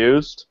being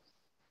used.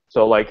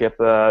 So like if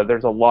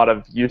there's a lot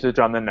of usage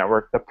on the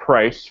network, the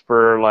price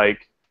for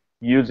like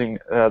using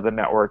the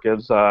network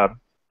is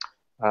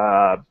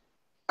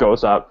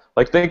goes up.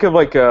 Like think of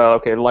like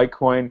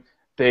Litecoin,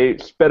 they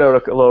spit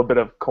out a little bit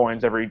of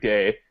coins every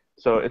day,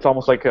 so it's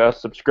almost like a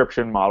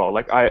subscription model.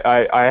 Like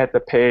I had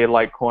to pay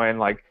Litecoin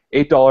like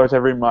 $8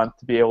 every month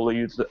to be able to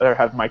use or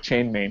have my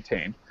chain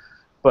maintained.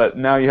 But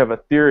now you have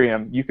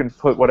Ethereum, you can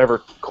put whatever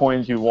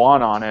coins you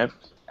want on it,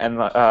 and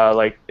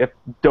like if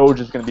Doge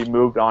is going to be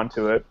moved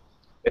onto it,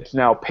 it's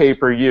now pay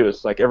per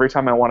use. Like every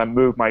time I want to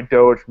move my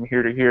Doge from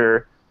here to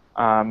here,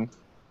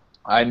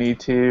 I need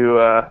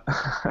to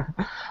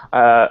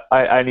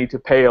I need to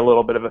pay a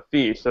little bit of a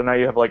fee. So now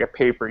you have like a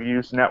pay per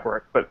use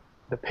network, but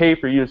the pay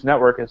per use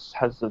network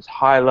has this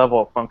high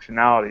level of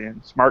functionality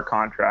in smart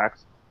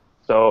contracts.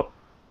 So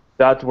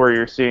that's where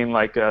you're seeing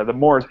like the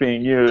more it's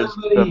being used.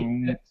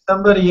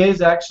 Somebody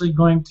is actually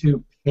going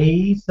to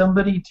pay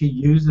somebody to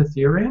use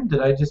Ethereum.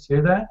 Did I just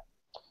hear that?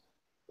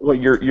 Well,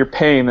 you're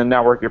paying the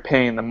network, you're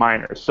paying the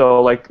miners.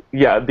 So like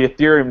yeah, the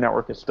Ethereum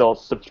network is still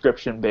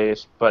subscription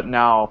based, but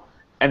now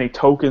any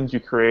tokens you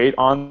create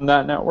on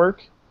that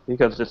network,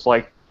 because it's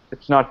like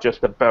it's not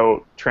just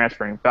about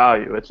transferring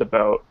value, it's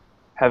about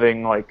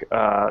having like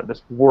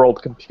this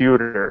world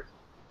computer,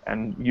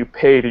 and you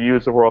pay to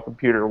use the world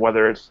computer,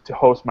 whether it's to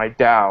host my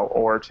DAO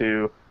or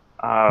to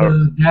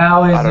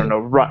DAO is I don't know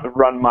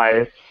run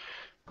my.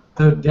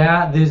 So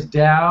this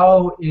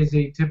DAO is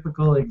a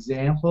typical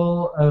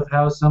example of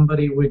how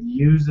somebody would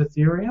use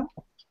Ethereum?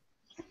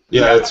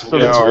 Yeah, it's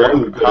one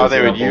good how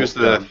they would example. use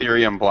the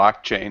Ethereum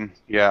blockchain.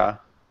 Yeah.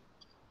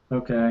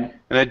 Okay.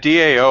 And a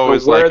DAO So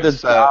is where like the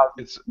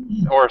a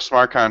set, or a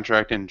smart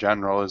contract in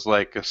general is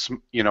like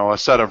a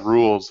set of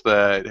rules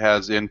that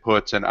has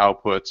inputs and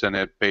outputs, and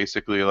it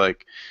basically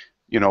like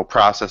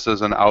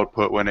processes an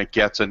output when it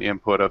gets an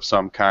input of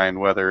some kind,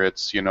 whether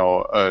it's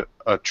a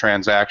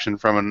transaction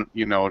from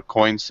a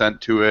coin sent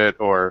to it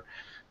or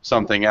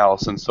something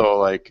else. And so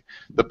like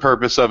the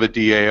purpose of a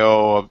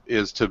DAO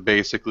is to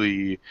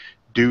basically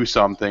do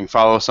something,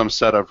 follow some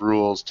set of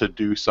rules to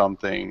do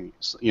something,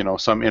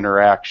 some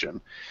interaction.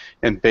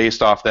 And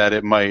based off that,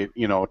 it might,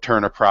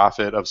 turn a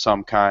profit of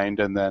some kind,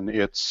 and then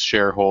its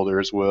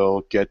shareholders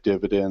will get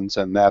dividends,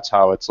 and that's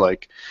how it's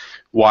like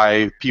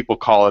why people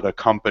call it a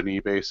company,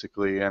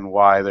 basically, and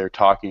why they're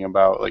talking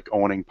about like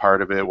owning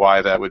part of it,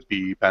 why that would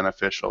be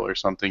beneficial or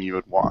something you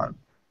would want.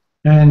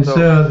 And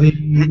so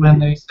when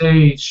they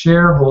say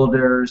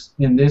shareholders,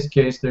 in this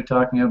case, they're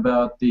talking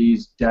about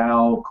these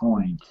DAO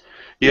coins.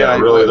 Yeah,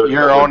 really,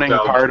 you're owning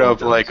like part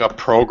of like a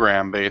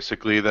program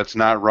basically that's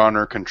not run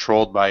or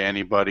controlled by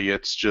anybody.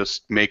 It's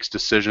just makes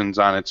decisions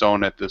on its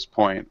own at this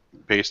point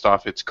based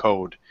off its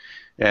code.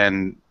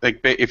 And like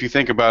if you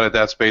think about it,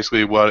 that's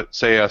basically what,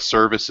 say, a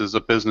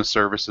business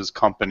services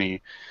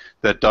company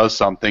that does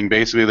something.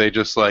 Basically, they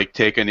just like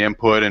take an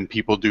input and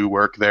people do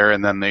work there,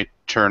 and then they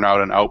churn out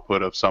an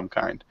output of some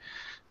kind.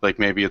 Like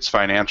maybe it's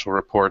financial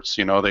reports.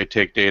 They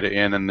take data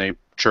in and they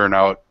churn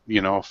out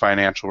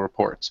financial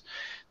reports.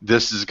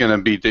 This is going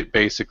to be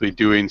basically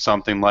doing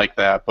something like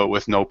that, but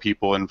with no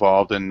people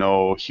involved and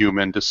no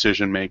human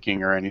decision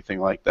making or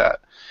anything like that.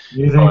 Do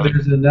you think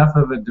there's enough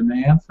of a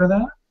demand for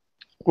that?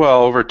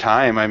 Well, over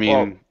time, I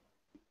mean,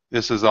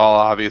 this is all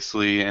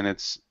obviously in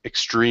its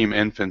extreme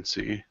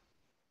infancy.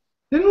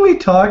 Didn't we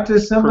talk to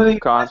somebody?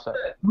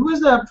 Who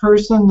was that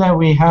person that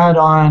we had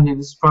on, and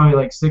this is probably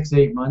like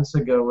 6-8 months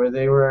ago, where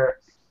they were,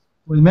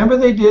 remember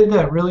they did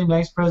that really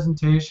nice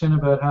presentation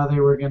about how they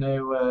were going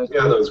to...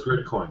 yeah, that was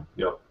Gridcoin,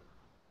 yep.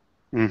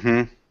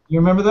 Mm-hmm. You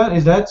remember that?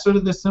 Is that sort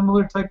of the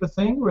similar type of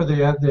thing where they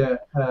had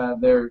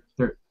their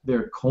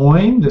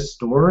coin, the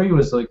story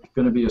was like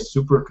going to be a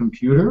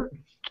supercomputer?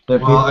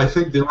 Well, I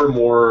think they were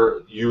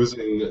more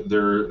using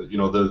their,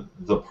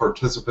 the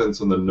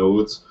participants and the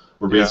nodes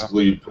were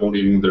basically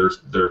donating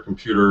their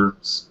computer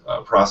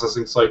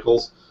processing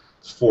cycles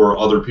for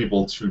other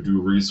people to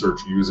do research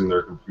using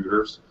their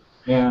computers.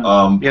 Yeah.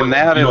 And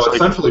that is like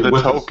essentially the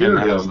with token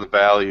Ethereum, has the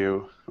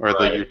value or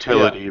the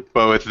utility,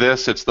 but with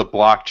this, it's the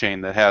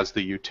blockchain that has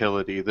the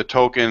utility. The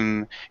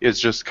token is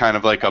just kind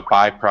of like a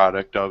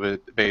byproduct of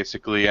it,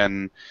 basically,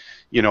 and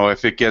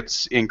if it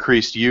gets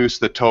increased use,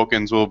 the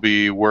tokens will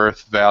be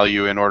worth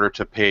value in order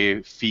to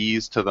pay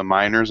fees to the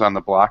miners on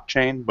the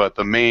blockchain, but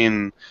the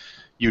main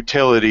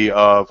utility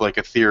of like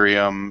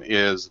Ethereum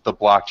is the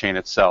blockchain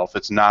itself.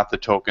 It's not the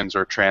tokens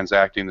or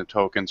transacting the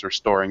tokens or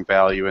storing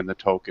value in the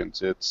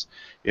tokens.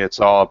 It's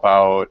all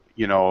about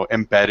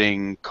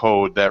embedding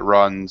code that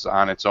runs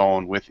on its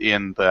own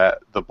within the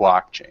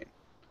blockchain.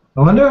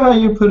 I wonder how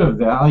you put a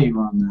value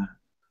on that.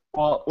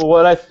 Well,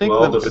 what I think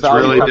it's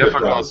really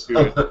difficult.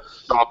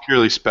 It's all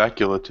purely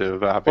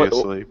speculative,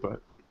 obviously,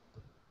 but.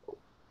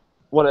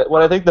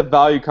 What I think the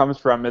value comes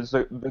from is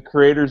the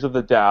creators of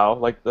the DAO,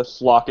 like the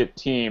Slockit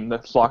team, the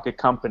Slockit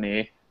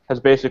company, has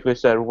basically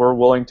said we're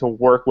willing to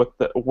work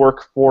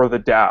for the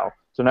DAO.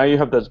 So now you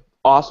have this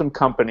awesome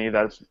company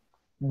that's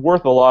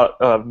worth a lot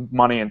of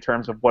money in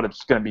terms of what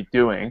it's going to be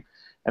doing,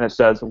 and it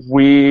says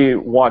we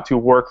want to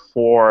work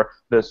for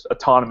this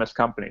autonomous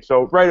company.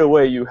 So right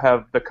away you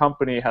have the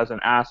company has an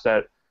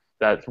asset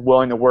that's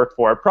willing to work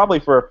for it, probably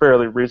for a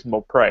fairly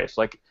reasonable price.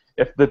 Like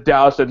if the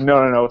DAO said,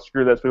 no,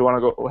 screw this, we want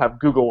to go have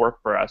Google work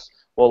for us,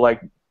 well,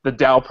 like the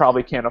DAO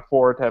probably can't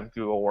afford to have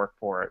Google work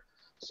for it.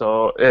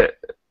 So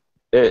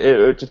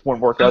it just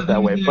won't work out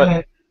that way.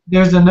 But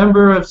there's a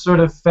number of sort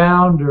of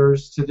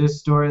founders to this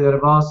story that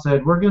have all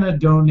said, we're going to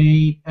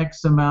donate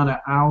X amount of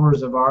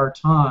hours of our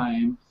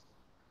time,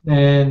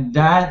 and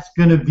that's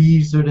going to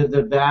be sort of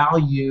the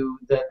value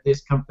that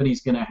this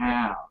company's going to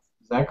have.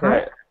 Is that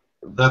correct?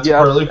 That's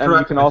partly correct. And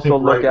you can also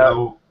look at.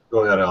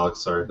 Go ahead,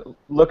 Alex. Sorry.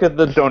 Look at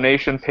the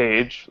donation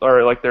page,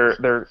 or like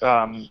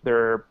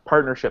their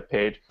partnership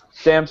page.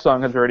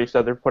 Samsung has already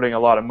said they're putting a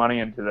lot of money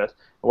into this.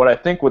 What I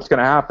think what's going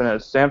to happen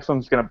is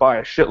Samsung's going to buy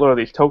a shitload of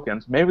these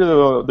tokens. Maybe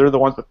they're the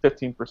ones with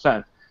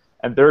 15%,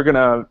 and they're going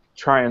to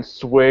try and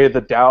sway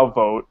the DAO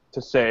vote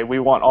to say we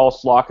want all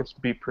Slockets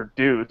to be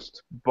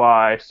produced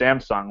by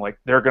Samsung. Like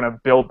they're going to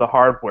build the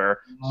hardware,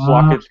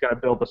 Slocket's going to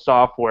build the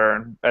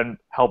software and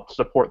help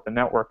support the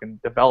network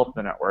and develop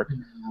the network.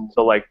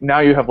 So like now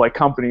you have like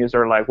companies that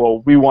are like,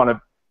 well, we want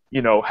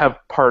to have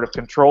part of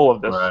control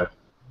of this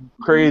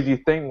crazy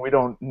thing. We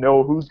don't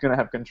know who's going to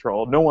have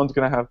control. No one's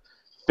going to have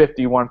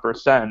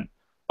 51%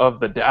 of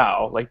the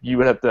DAO. Like you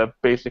would have to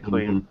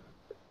basically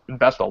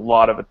invest a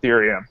lot of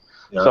Ethereum.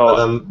 Yeah, so, and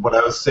then what I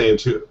was saying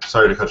too,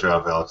 sorry to cut you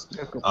off, Alex.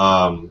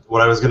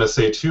 What I was going to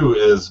say too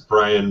is,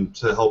 Brian,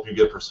 to help you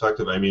get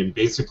perspective, I mean,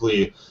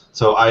 basically,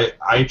 so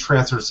I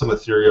transferred some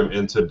Ethereum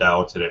into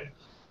DAO today.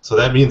 So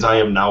that means I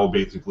am now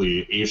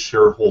basically a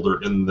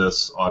shareholder in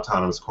this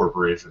autonomous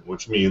corporation,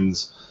 which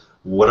means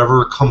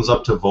whatever comes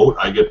up to vote,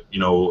 I get,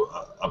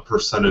 a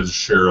percentage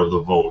share of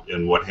the vote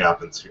in what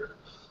happens here.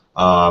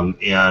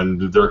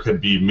 And there could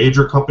be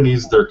major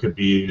companies, there could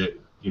be,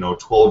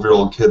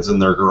 12-year-old kids in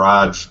their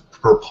garage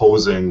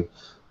proposing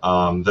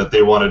that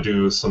they want to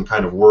do some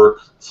kind of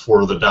work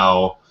for the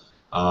DAO,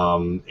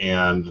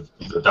 and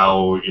the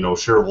DAO,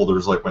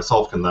 shareholders like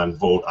myself can then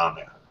vote on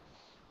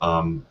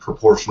that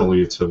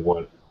proportionally to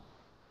what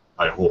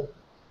I hold.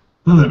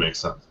 If that makes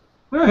sense.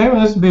 All right,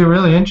 well, this would be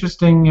really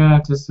interesting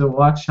to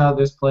watch how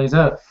this plays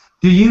out.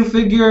 Do you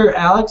figure,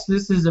 Alex,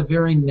 this is a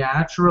very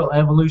natural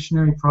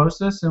evolutionary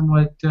process and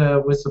what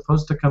was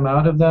supposed to come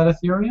out of that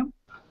Ethereum?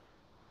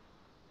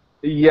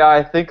 Yeah,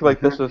 I think like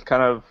this is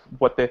kind of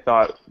what they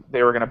thought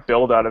they were going to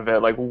build out of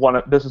it. Like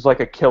this is like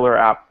a killer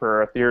app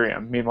for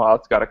Ethereum. Meanwhile,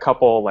 it's got a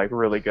couple like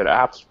really good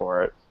apps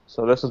for it.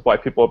 So this is why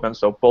people have been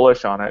so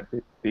bullish on it,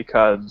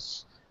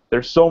 because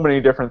there's so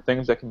many different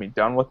things that can be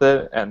done with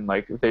it, and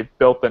like they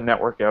built the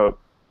network out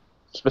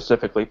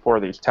specifically for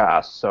these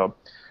tasks. So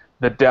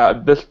the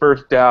DAO, this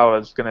first DAO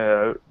is going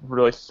to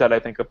really set, I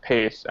think, a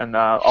pace. And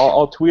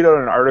I'll tweet out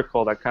an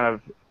article that kind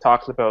of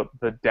talks about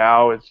the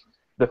DAO is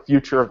the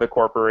future of the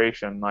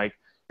corporation. Like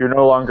you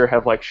no longer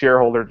have like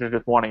shareholders who are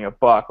just wanting a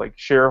buck. Like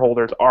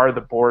shareholders are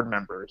the board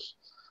members.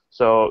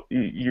 So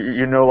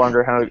you no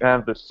longer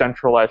have the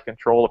centralized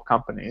control of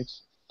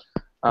companies.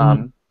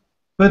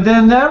 But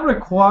then that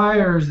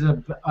requires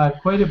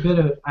quite a bit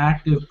of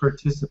active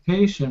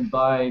participation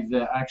by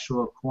the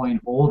actual coin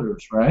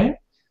holders, right?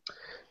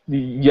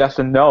 Yes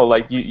and no.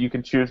 Like you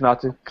can choose not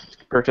to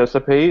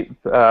participate,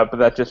 but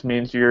that just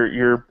means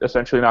you're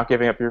essentially not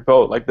giving up your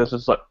vote. Like this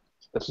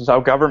is how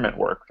government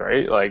works,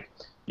 right? Like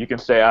you can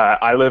say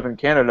I live in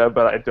Canada,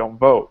 but I don't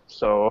vote,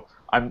 so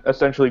I'm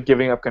essentially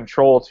giving up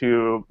control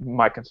to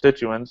my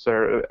constituents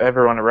or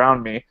everyone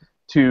around me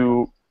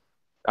to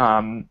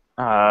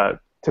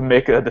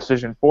make a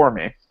decision for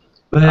me.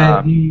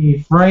 But the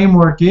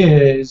framework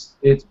is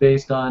it's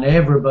based on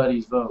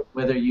everybody's vote.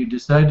 Whether you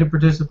decide to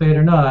participate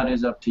or not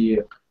is up to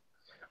you.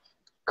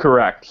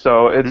 Correct.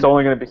 So it's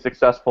only going to be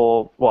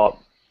successful.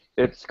 Well,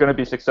 it's going to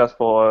be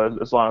successful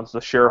as long as the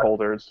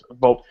shareholders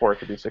vote for it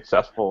to be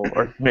successful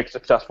or make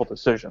successful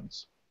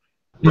decisions.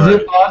 Is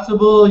it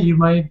possible you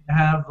might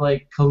have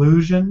like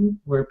collusion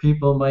where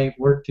people might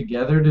work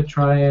together to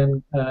try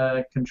and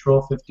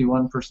control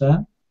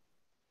 51%?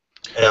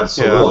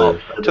 Absolutely.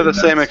 Yeah, to the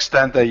same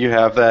extent that you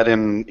have that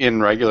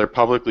in regular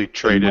publicly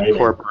traded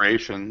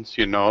corporations,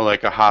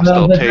 like a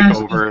hostile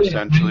takeover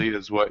essentially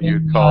is what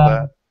you'd call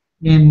that.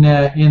 In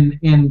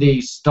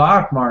the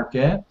stock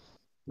market,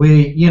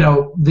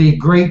 the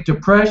Great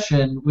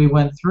Depression, we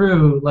went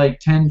through like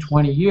 10,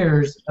 20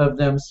 years of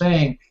them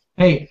saying,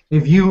 hey,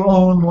 if you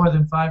own more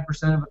than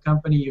 5% of a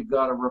company, you've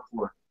got to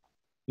report.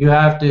 You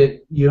have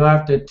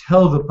to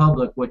tell the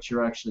public what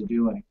you're actually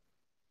doing.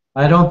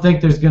 I don't think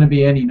there's going to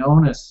be any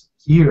onus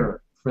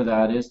here for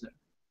that, is there?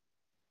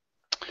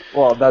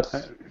 Well, that's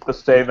the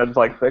same as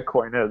like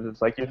Bitcoin is.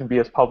 It's like you can be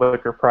as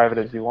public or private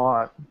as you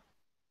want.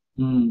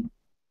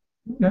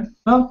 Okay.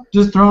 Well,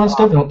 just throwing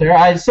stuff out there.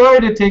 I'm sorry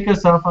to take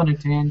us off on a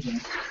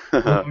tangent.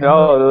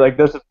 No, like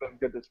this has been a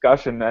good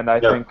discussion, and I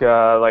think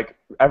like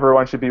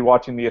everyone should be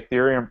watching the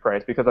Ethereum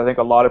price, because I think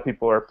a lot of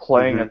people are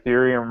playing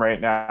Ethereum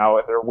right now,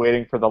 and they're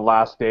waiting for the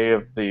last day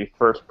of the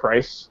first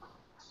price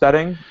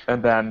setting,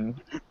 and then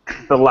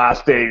the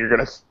last day you're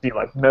going to see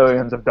like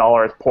millions of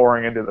dollars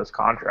pouring into this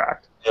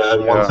contract. Yeah,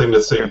 and one thing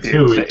to say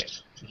too,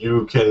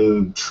 you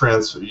can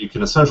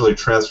essentially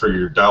transfer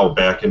your DAO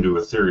back into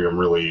Ethereum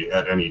really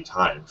at any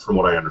time, from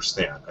what I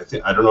understand.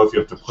 I don't know if you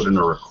have to put in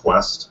a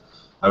request.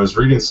 I was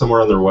reading somewhere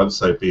on their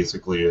website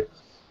basically.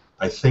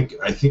 I think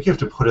you have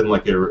to put in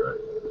like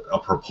a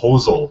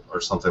proposal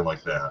or something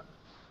like that.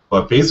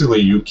 but basically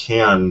you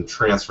can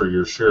transfer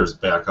your shares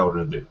back out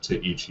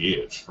to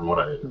ETH, from what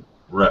I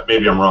read.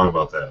 Maybe I'm wrong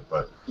about that,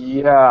 but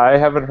Yeah, I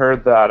haven't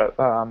heard that.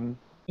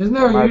 Isn't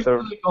there usually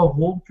like a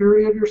hold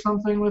period or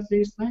something with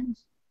these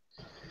things?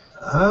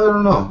 I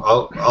don't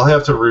know. I'll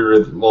have to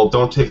reread. Well,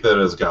 don't take that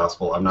as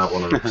gospel. I'm not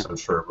 100%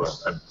 sure, but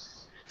I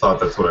thought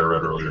that's what I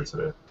read earlier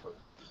today.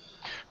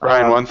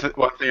 Brian, one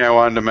thing I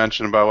wanted to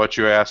mention about what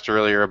you asked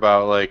earlier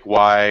about like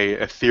why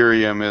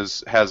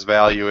Ethereum has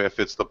value if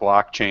it's the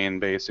blockchain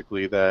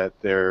basically that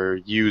they're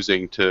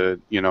using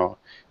to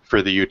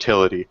for the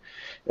utility,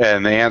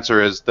 and the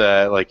answer is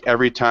that like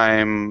every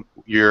time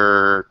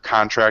your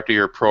contract or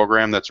your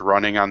program that's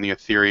running on the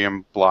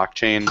Ethereum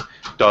blockchain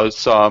does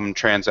some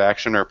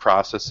transaction or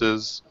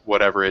processes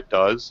whatever it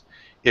does,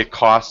 it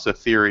costs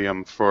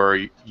Ethereum for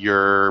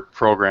your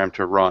program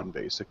to run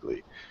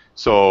basically.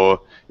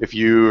 So if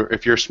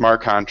your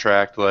smart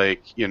contract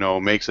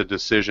makes a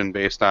decision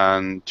based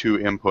on 2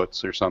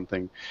 inputs or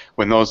something,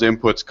 when those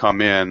inputs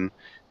come in,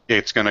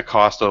 it's going to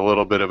cost a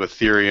little bit of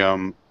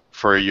Ethereum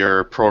for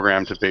your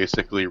program to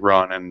basically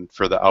run and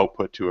for the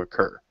output to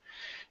occur.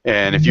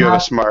 And if you have a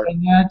smart,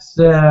 and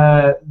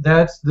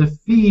that's the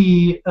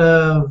fee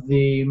of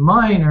the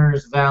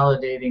miners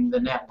validating the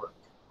network.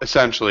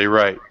 essentially,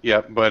 right?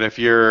 Yep. But if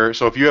you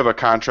have a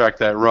contract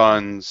that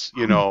runs,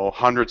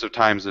 hundreds of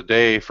times a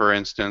day, for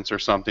instance, or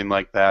something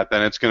like that,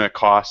 then it's going to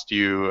cost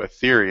you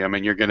Ethereum,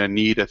 and you're going to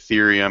need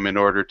Ethereum in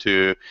order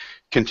to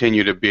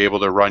continue to be able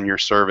to run your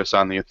service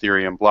on the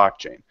Ethereum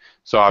blockchain.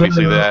 So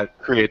obviously that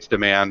creates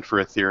demand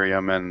for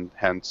Ethereum, and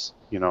hence,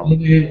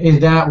 Is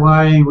that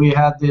why we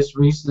had this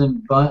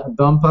recent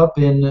bump up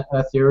in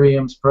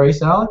Ethereum's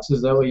price, Alex?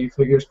 Is that what you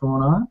figure is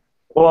going on?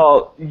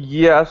 Well,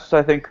 yes,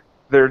 I think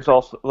there's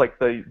also like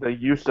the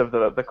use of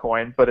the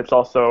coin, but it's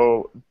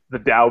also the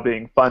DAO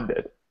being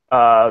funded.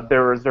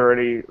 There was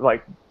already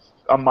like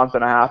a month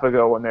and a half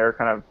ago when they were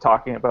kind of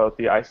talking about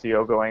the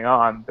ICO going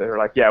on. They were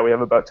like, yeah, we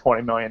have about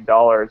 $20 million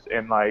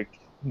in like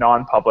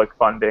non-public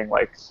funding,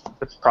 like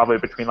it's probably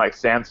between like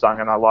Samsung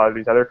and a lot of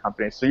these other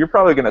companies. So you're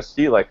probably going to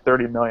see like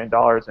 $30 million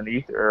in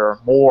Ether or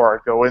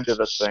more go into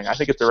this thing. I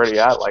think it's already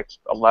at like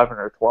 11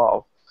 or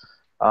 12.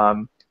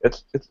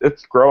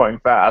 It's growing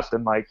fast,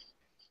 and like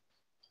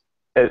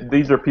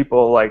these are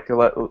people like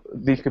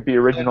these could be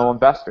original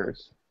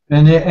investors.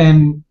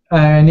 And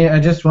I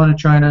just want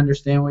to try and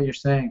understand what you're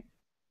saying.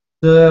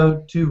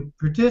 So to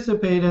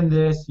participate in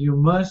this, you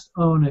must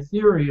own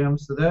Ethereum.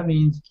 So that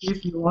means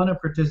if you want to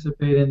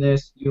participate in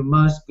this, you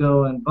must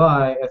go and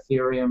buy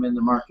Ethereum in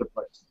the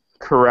marketplace.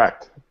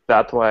 Correct.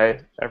 That's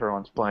why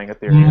everyone's playing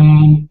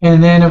Ethereum.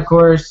 And then, of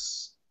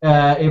course,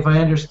 if I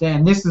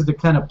understand, this is the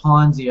kind of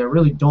Ponzi. I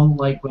really don't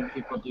like when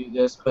people do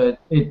this, but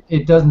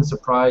it doesn't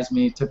surprise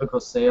me,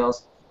 typical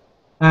sales.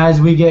 As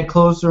we get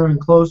closer and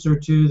closer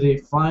to the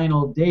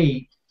final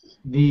date,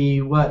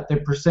 the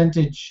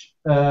percentage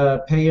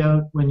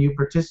payout when you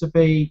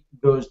participate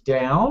goes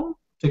down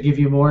to give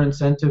you more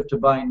incentive to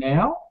buy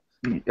now?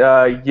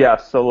 Yeah,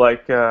 so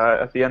like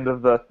at the end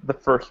of the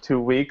first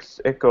 2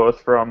 weeks, it goes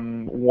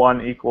from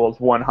 1 equals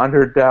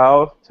 100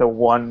 DAO to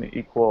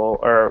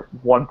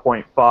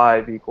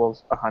 1.5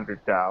 equals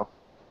 100 DAO.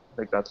 I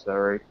think that's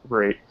the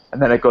rate.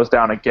 And then it goes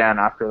down again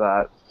after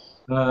that.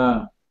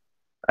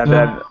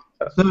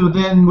 So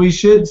then we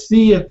should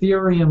see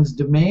Ethereum's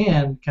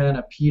demand kind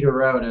of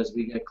peter out as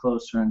we get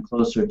closer and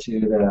closer to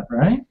that,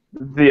 right?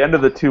 The end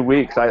of the 2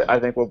 weeks, I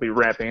think we'll be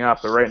ramping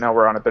up, but right now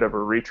we're on a bit of a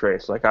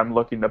retrace. Like I'm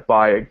looking to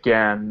buy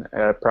again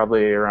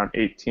probably around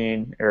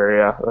 18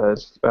 area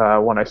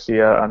when I see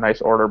a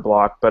nice order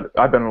block, but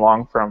I've been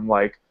long from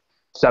like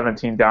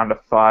 17 down to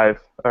 5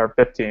 or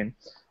 15.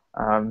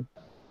 Yeah. On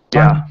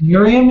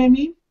Ethereum, you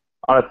mean?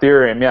 On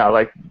Ethereum, yeah.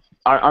 Like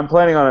I'm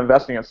planning on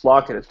investing in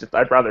Slockit. It's just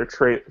I'd rather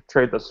trade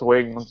the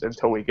swings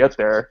until we get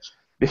there,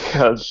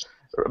 because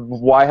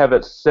why have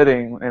it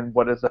sitting in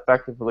what is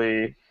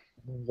effectively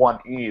 1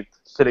 ETH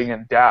sitting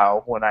in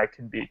DAO when I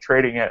can be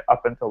trading it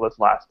up until this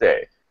last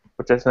day,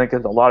 which I think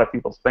is a lot of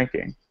people's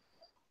thinking.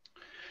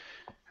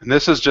 And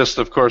this is just,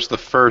 of course, the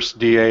first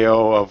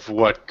DAO of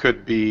what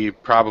could be,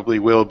 probably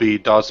will be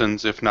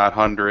dozens, if not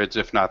hundreds,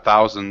 if not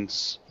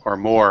thousands or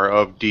more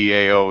of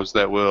DAOs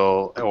that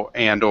will,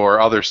 and or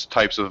other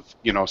types of,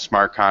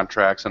 smart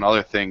contracts and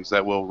other things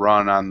that will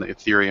run on the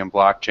Ethereum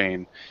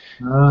blockchain,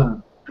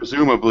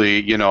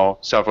 presumably,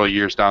 several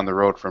years down the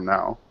road from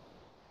now.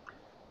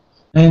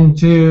 And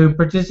to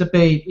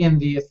participate in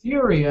the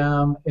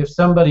Ethereum, if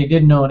somebody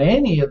didn't own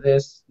any of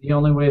this, the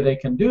only way they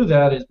can do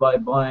that is by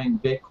buying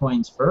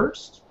Bitcoins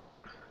first?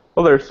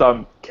 Well, there's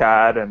some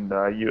CAD and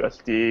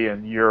USD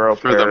and Euro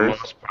for the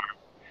most part.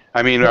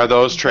 I mean, are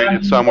those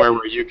traded somewhere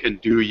where you can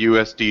do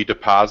USD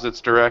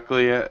deposits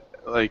directly?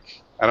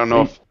 Like, I don't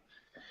know if,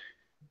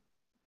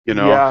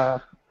 Yeah.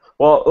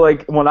 Well,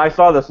 like, when I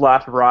saw this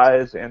last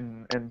rise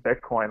in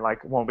Bitcoin,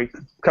 like, when we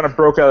kind of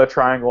broke out of the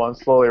triangle and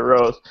slowly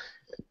rose,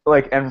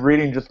 like, and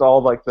reading just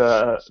all, like,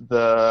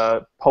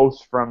 the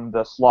posts from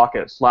the Slack,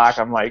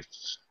 I'm like,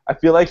 I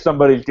feel like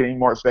somebody's getting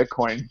more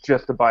Bitcoin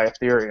just to buy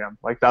Ethereum.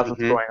 Like, that's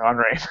what's going on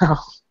right now.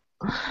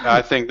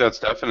 I think that's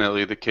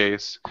definitely the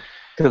case.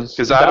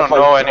 Because I don't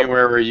know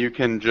anywhere where you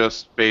can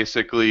just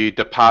basically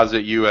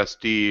deposit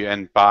USD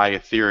and buy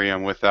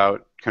Ethereum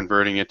without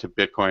converting it to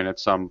Bitcoin at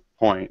some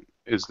point.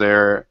 Is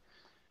there?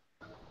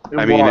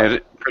 I mean,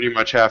 it pretty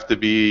much have to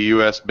be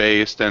U.S.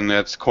 based, and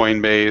it's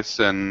Coinbase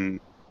and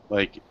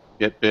like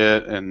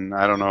BitBit, and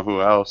I don't know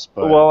who else.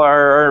 But well,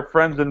 our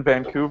friends in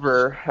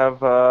Vancouver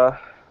have a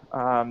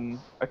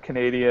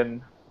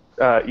Canadian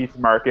ETH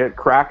market.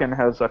 Kraken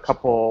has a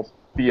couple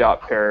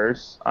fiat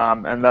pairs,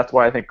 and that's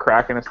why I think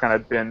Kraken has kind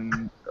of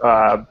been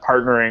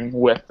partnering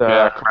with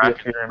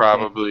Kraken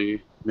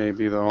probably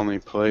maybe the only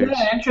place.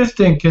 Yeah,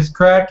 interesting, because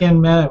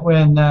Kraken met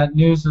when that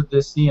news of the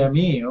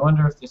CME. I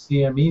wonder if the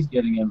CME is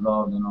getting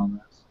involved in all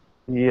this.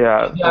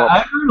 Yeah. Yeah,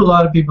 I've heard a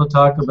lot of people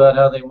talk about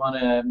how they want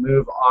to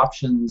move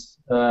options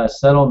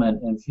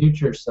settlement and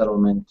future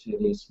settlement to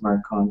these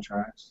smart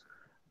contracts.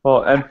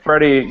 Well, and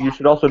Freddie, you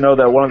should also know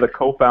that one of the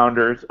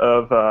co-founders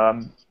of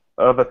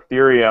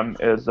Ethereum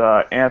is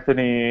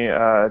Anthony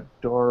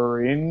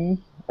Dorin,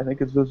 I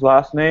think is his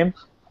last name.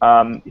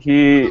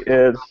 He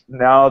is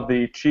now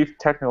the Chief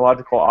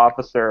Technological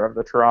Officer of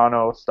the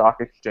Toronto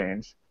Stock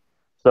Exchange.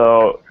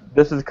 So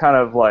this is kind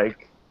of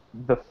like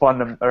the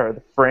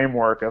the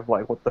framework of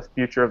like what the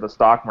future of the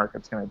stock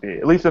market's going to be.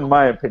 At least in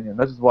my opinion,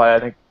 this is why I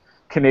think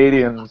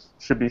Canadians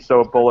should be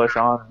so bullish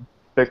on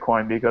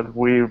Bitcoin, because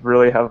we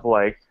really have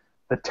like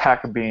the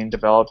tech being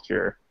developed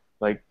here.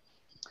 Like,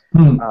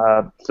 And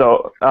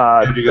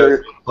you guys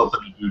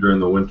something to do during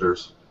the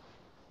winters.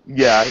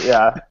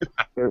 Yeah.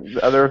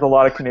 There's a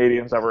lot of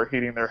Canadians that were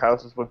heating their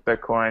houses with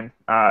Bitcoin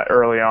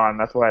early on.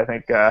 That's why I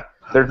think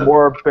there's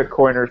more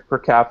Bitcoiners per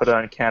capita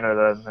in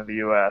Canada than in the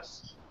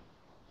U.S.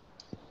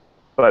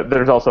 But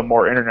there's also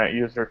more internet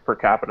users per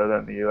capita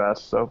than the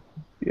U.S. So,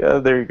 yeah,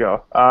 there you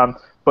go.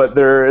 But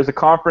there is a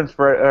conference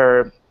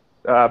for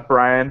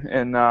Brian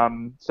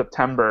in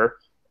September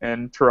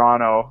in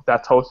Toronto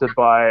that's hosted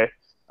by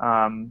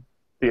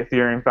the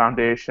Ethereum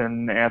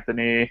Foundation,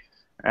 Anthony,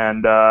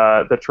 and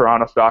the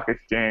Toronto Stock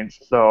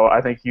Exchange. So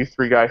I think you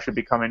three guys should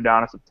be coming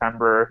down in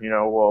September. You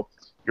know,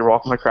 you're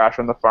welcome to crash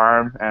on the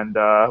farm, and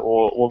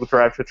we'll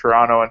drive to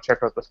Toronto and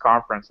check out this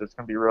conference. It's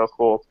gonna be real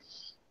cool.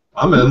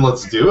 I'm in.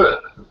 Let's do it.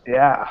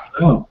 Yeah.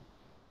 Oh.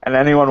 And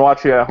anyone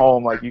watching at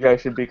home, like, you guys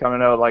should be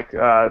coming out. Like,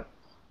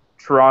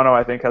 Toronto,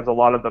 I think, has a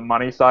lot of the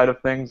money side of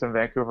things, and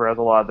Vancouver has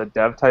a lot of the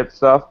dev type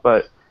stuff.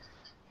 But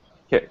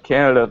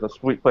Canada is a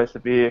sweet place to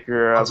be if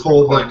you're. Let's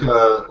hold like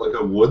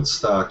a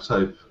Woodstock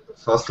type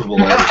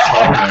festival at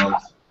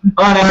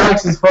on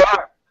Alex's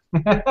farm.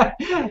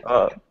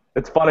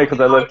 It's funny because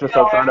I live just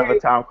outside of a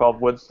town called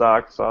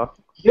Woodstock, so.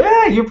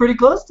 Yeah, you're pretty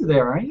close to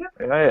there, aren't you?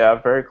 Yeah,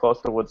 very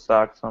close to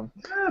Woodstock. So.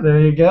 Yeah,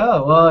 there you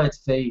go. Well, it's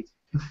fate.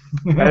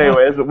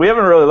 Anyways, we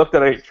haven't really looked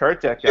at any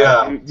chart yet, guys.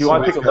 Yeah, Do you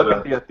want to take a look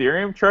at the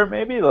Ethereum chart,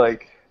 maybe?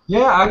 Like.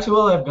 Yeah, actually,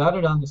 well, I've got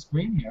it on the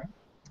screen here.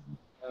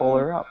 Pull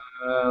her up.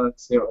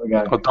 Let's see what we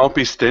got. Well, don't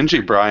be stingy,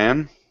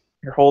 Brian.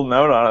 You're holding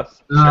out on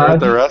us. Share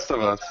with the rest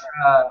of us.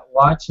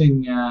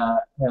 Watching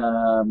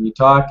you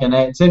talk, and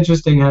it's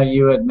interesting how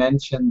you had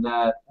mentioned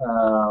that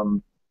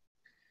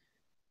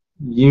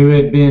you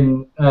had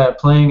been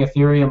playing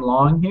Ethereum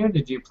long here.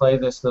 Did you play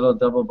this little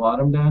double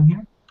bottom down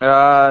here?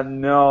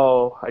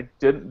 No, I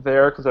didn't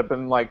there because I've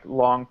been like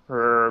long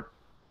for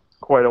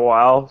quite a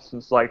while,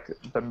 since like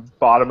the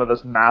bottom of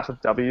this massive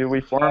W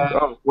we formed.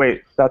 Oh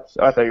wait, I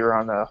thought you were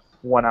on the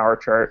 1 hour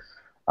chart.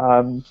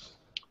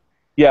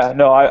 Yeah,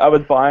 no, I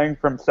was buying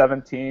from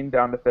 17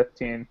 down to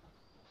 15.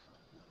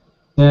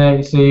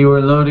 So you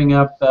were loading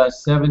up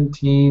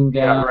 17 down.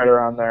 Yeah, right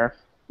around there.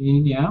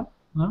 15, yeah,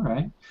 all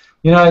right.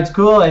 You know, it's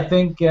cool. I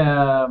think you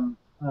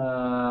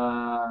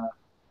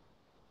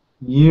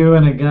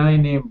and a guy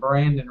named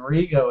Brandon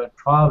Rigo would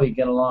probably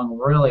get along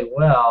really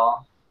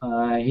well.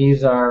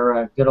 He's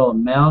our good old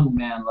mountain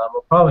man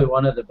level, probably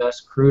one of the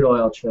best crude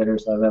oil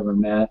traders I've ever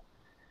met.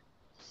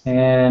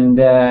 And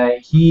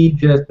he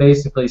just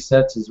basically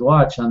sets his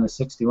watch on the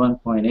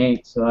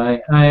 61.8. So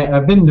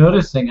I've been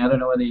noticing, I don't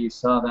know whether you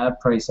saw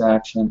that price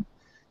action,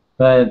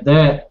 but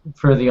that,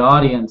 for the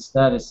audience,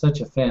 that is such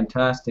a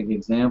fantastic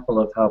example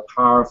of how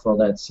powerful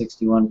that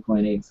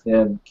 61.8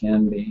 fib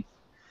can be.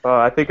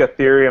 I think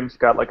Ethereum's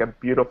got like a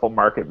beautiful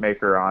market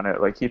maker on it.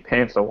 Like, he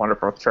paints a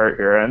wonderful chart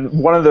here. And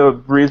one of the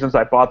reasons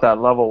I bought that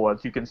level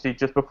was you can see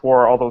just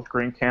before all those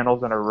green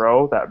candles in a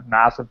row, that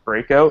massive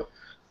breakout.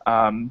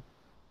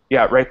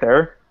 Yeah, right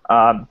there.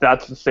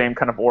 That's the same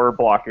kind of order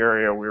block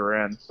area we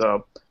were in.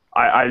 So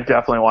I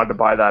definitely wanted to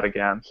buy that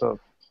again. So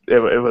it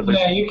was.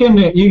 Yeah, you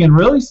can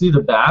really see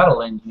the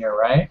battle in here,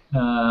 right?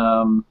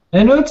 And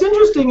what's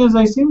interesting is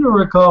I seem to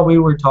recall we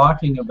were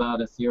talking about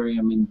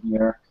Ethereum in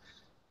here,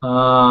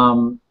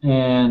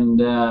 and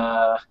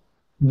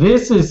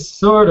this is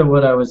sort of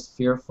what I was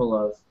fearful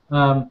of.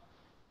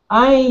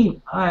 I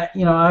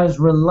was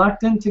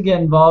reluctant to get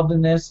involved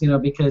in this,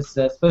 because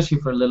especially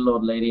for little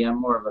old lady,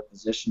 I'm more of a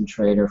position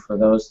trader for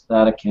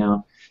that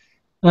account.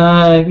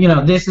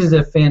 This is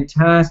a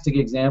fantastic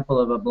example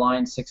of a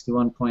blind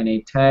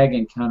 61.8 tag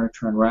and counter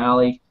trend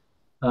rally.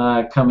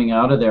 coming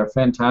out of there.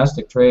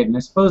 Fantastic trade. And I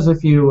suppose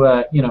if you,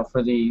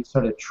 for the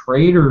sort of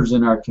traders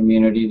in our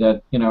community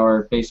that,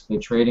 are basically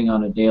trading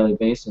on a daily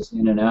basis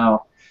in and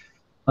out,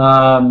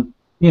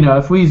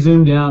 if we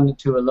zoom down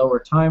to a lower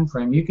time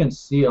frame, you can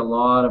see a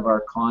lot of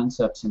our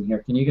concepts in here.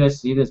 Can you guys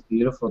see this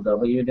beautiful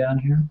W down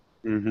here?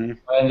 Mm-hmm.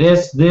 And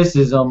this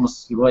is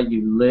almost what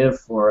you live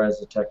for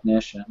as a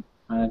technician.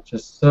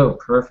 Just so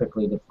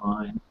perfectly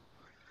defined.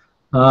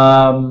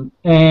 And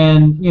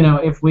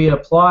if we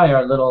apply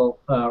our little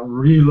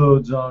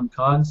reload zone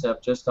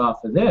concept just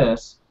off of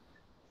this,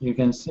 you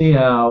can see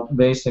how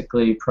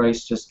basically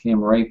price just came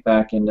right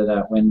back into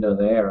that window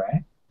there,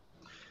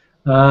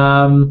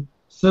 right?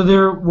 So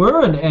there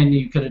were, and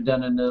you could have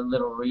done a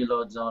little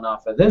reload zone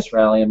off of this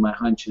rally, and my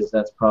hunch is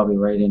that's probably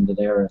right into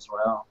there as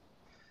well.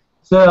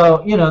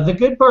 So, the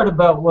good part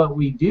about what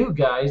we do,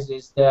 guys,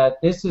 is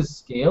that this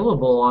is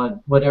scalable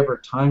on whatever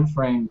time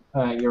frame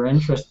you're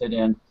interested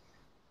in.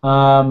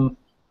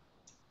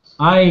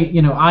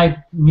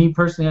 Me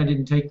personally, I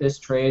didn't take this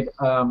trade.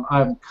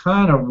 I'm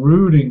kind of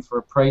rooting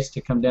for price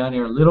to come down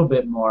here a little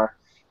bit more.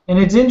 And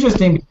it's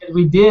interesting because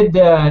we did,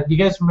 you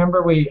guys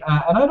remember and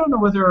I don't know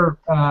whether,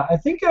 I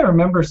think I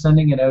remember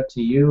sending it out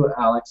to you,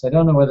 Alex. I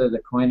don't know whether the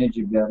coinage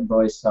you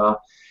boys saw.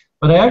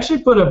 But I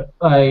actually put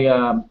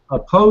a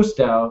post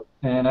out,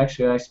 and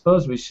actually I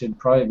suppose we should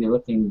probably be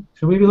looking,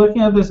 should we be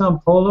looking at this on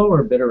Polo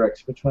or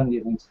Bitrex? Which one do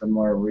you think is the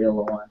more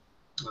real one?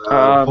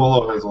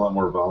 Polo has a lot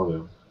more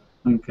volume.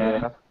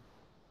 Okay.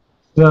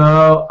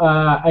 So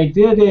I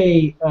did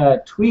a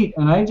tweet,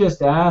 and I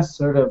just asked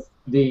sort of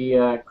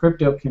the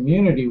crypto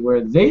community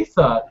where they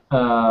thought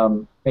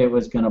it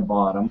was going to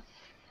bottom.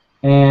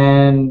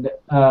 And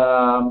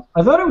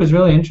I thought it was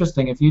really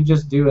interesting if you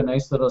just do a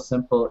nice little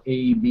simple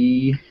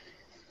AB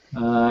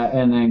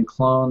and then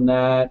clone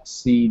that,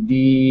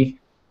 CD.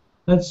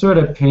 That sort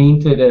of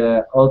painted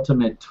an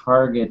ultimate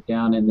target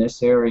down in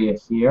this area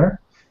here.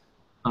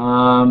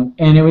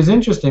 And it was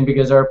interesting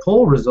because our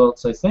poll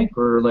results, I think,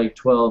 were like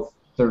 12,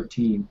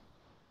 13.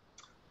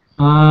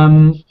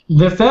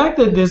 The fact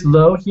that this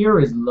low here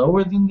is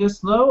lower than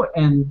this low,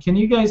 and can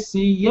you guys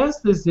see,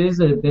 yes, this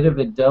is a bit of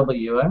a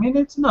W. I mean,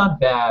 it's not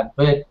bad,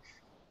 but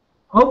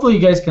hopefully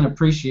you guys can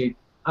appreciate,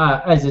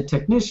 as a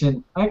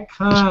technician, I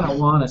kind of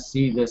want to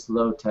see this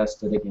low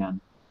tested again.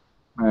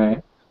 All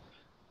right.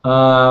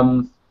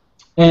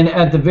 And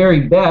at the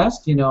very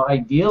best,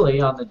 ideally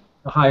on the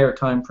higher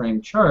time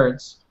frame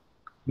charts,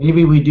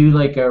 maybe we do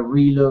like a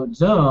reload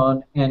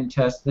zone and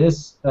test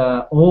this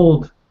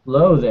old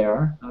low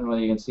there. I don't know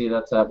whether you can see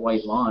that's that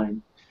white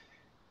line.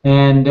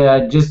 And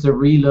just a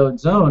reload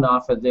zone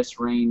off of this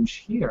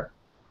range here.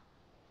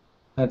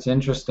 That's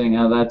interesting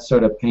how that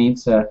sort of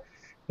paints a...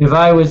 If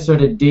I was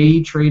sort of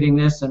day trading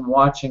this and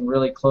watching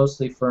really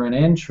closely for an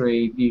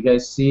entry, do you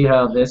guys see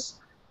how this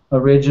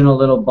original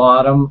little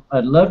bottom,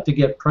 I'd love to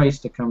get price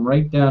to come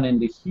right down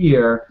into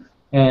here.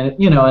 And,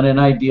 in an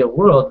ideal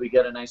world, we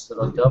get a nice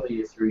little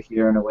W through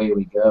here, and away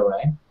we go,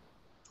 right?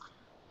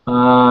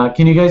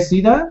 Can you guys see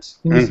that?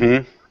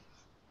 Mm-hmm.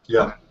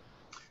 Yeah.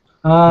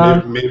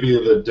 Maybe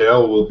the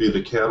Dow will be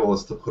the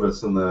catalyst to put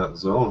us in that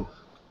zone.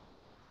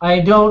 I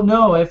don't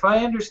know. If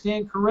I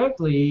understand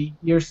correctly,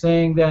 you're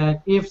saying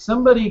that if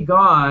somebody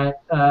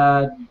got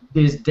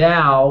this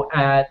Dow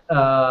at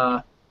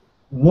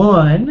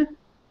 1,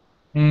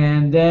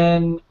 and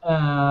then,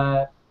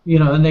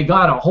 and they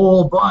got a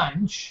whole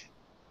bunch,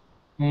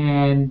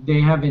 and they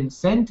have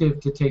incentive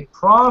to take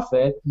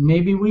profit,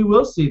 maybe we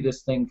will see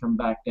this thing come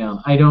back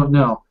down. I don't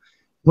know.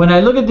 When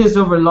I look at this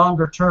over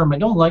longer term, I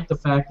don't like the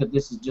fact that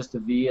this is just a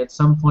V. At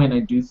some point,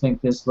 I do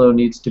think this low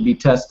needs to be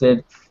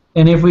tested.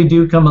 And if we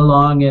do come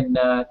along and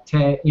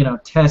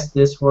test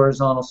this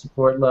horizontal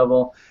support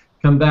level,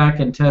 come back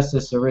and test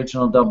this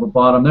original double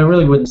bottom, that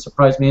really wouldn't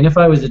surprise me. And if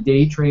I was a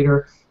day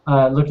trader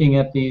looking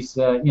at these,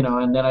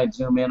 and then I'd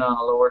zoom in on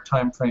a lower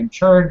time frame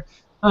chart,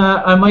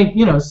 I might,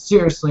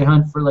 seriously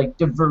hunt for like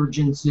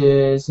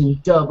divergences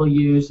and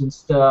W's and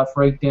stuff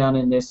right down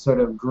in this sort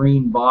of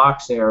green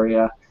box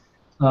area,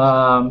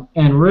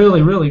 and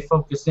really, really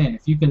focus in.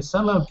 If you can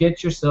somehow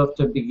get yourself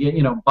to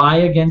begin, buy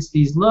against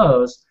these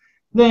lows,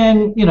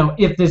 then,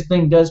 if this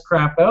thing does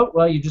crap out,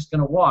 well, you're just going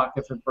to walk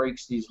if it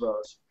breaks these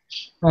lows.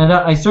 And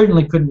I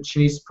certainly couldn't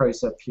chase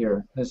price up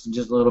here. This is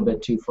just a little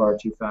bit too far,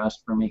 too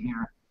fast for me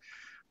here.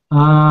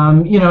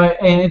 And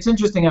it's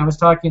interesting. I was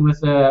talking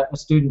with a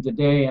student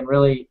today, and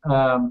really,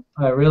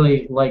 I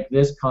really like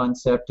this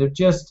concept of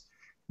just,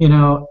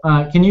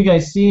 can you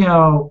guys see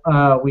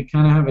how we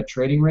kind of have a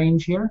trading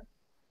range here?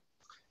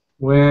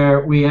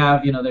 Where we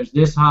have, there's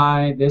this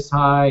high, this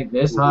high,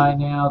 this high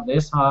now,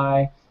 this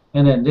high,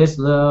 and then this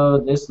low,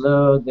 this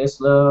low, this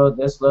low,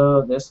 this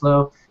low, this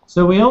low.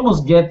 So we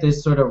almost get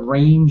this sort of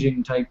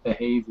ranging type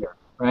behavior,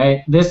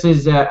 right? This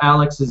is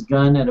Alex's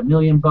gun at $1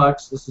 million.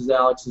 This is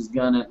Alex's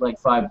gun at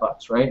like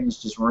 $5, right? And it's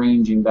just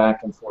ranging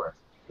back and forth.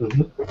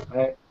 Mm-hmm.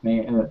 Right?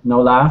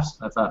 No laughs?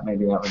 I thought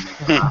maybe that would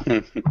make a laugh.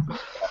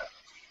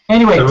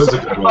 Anyway, so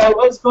I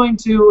was going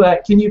to,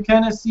 can you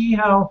kind of see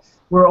how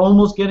we're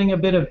almost getting a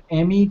bit of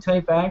Emmy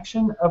type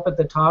action up at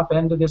the top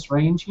end of this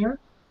range here?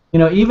 you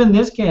know, even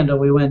this candle,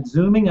 we went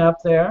zooming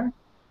up there,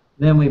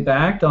 then we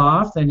backed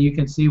off, then you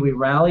can see we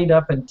rallied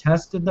up and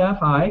tested that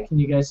high. Can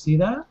you guys see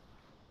that?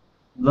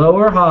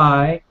 Lower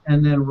high,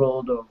 and then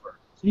rolled over.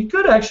 So you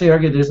could actually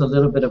argue there's a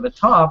little bit of a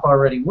top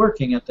already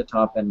working at the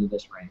top end of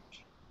this range.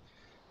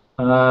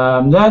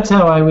 That's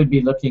how I would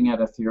be looking at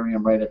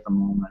Ethereum right at the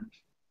moment.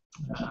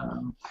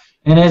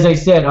 And as I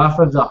said, off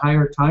of the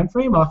higher time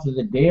frame, off of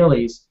the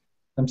dailies,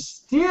 I'm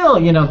still,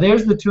 you know,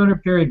 there's the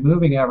 200-period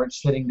moving average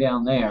sitting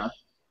down there.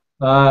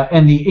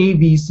 And the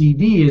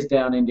ABCD is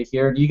down into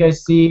here. Do you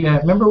guys see,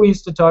 remember we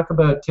used to talk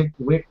about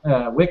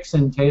wicks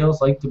and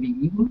tails like to be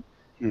eaten?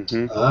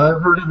 Mm-hmm.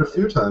 I've heard it a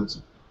few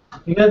times.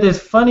 You got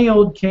this funny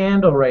old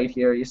candle right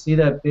here. You see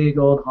that big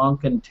old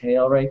honking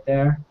tail right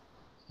there?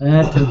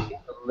 That to me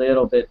is a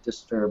little bit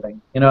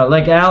disturbing. You know,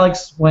 like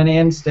Alex went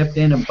in, stepped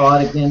in, and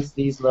bought against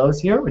these lows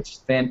here, which is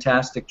a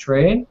fantastic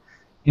trade.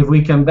 If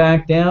we come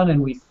back down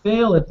and we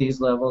fail at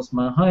these levels,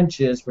 my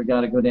hunch is we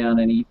got to go down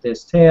and eat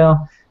this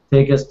tail,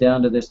 take us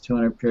down to this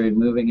 200-period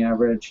moving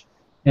average.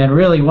 And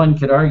really, one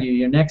could argue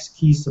your next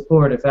key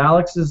support, if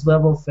Alex's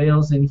level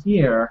fails in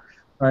here,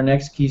 our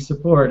next key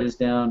support is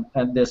down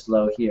at this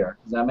low here.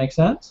 Does that make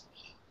sense?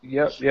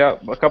 Yep.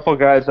 A couple of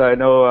guys I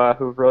know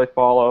who really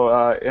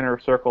follow Inner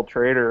Circle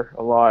Trader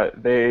a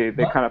lot, they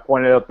kind of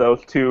pointed out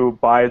those two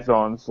buy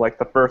zones, like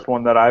the first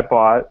one that I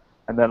bought,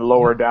 and then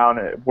lower down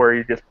where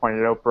you just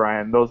pointed out,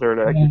 Brian. Those are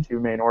the two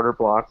main order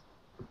blocks.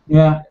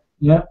 Yeah.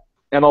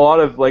 And a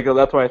lot of, like,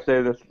 that's why I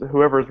say this,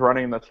 whoever's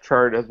running this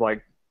chart is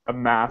like a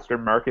master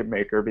market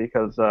maker,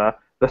 because the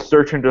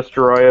search and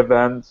destroy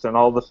events and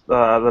all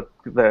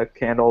the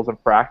candles and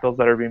fractals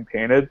that are being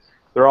painted,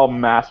 they're all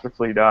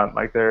masterfully done.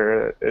 Like,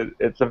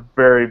 it's a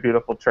very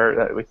beautiful chart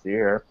that we see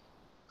here.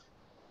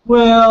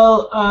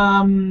 Well,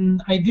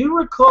 I do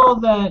recall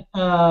that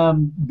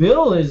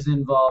Bill is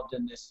involved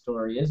in this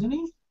story, isn't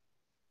he?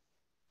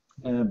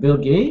 Bill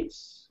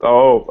Gates?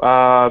 Oh,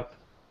 all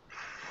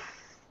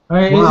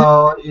right,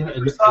 well,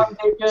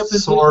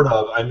 sort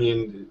of. I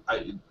mean,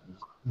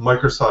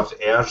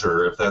 Microsoft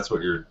Azure, if that's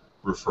what you're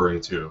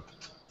referring to.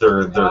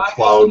 Their cloud. I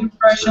get the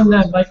impression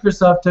that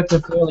Microsoft took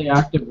a fairly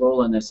active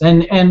role in this,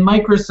 and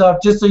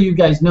Microsoft, just so you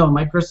guys know,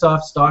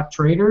 Microsoft stock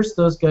traders,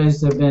 those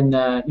guys have been,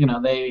 you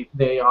know,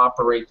 they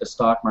operate the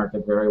stock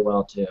market very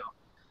well too.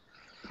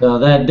 So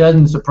that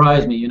doesn't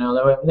surprise me, you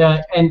know.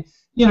 And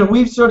you know,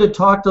 we've sort of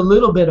talked a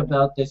little bit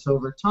about this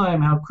over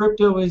time, how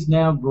crypto is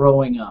now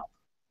growing up.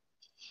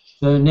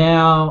 So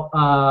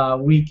now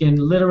we can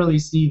literally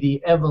see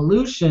the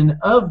evolution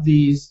of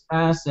these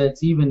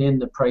assets even in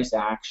the price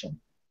action.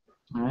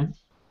 All right.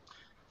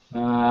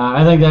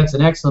 I think that's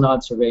an excellent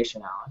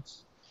observation,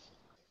 Alex.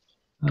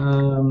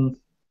 All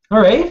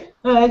right.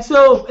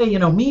 So, you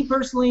know, me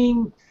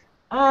personally,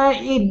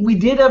 we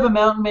did have a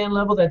mountain man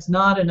level. That's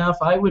not enough.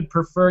 I would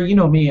prefer, you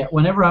know me,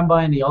 whenever I'm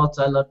buying the alts,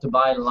 I love to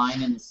buy a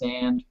line in the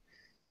sand.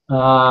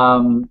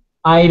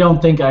 I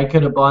don't think I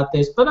could have bought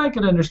this, but I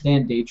could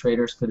understand day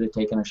traders could have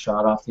taken a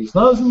shot off these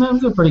lows, and that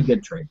was a pretty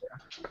good trade there.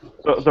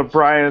 So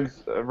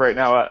Brian's right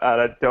now at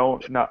a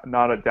don't,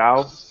 not a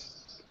Dow?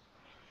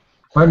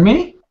 Pardon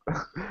me?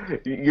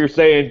 You're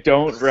saying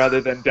don't rather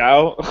than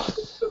Dow?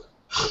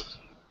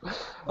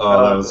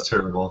 Oh, that was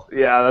terrible.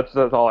 Yeah,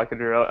 that's all I can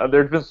do.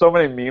 There's been so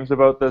many memes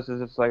about this.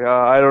 It's just like,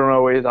 I don't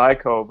know ways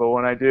ICO, but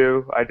when I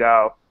do, I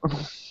Dow.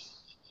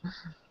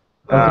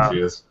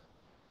 Jeez.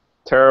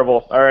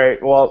 Terrible. All right,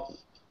 well,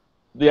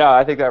 yeah,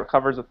 I think that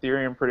covers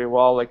Ethereum pretty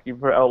well. Like,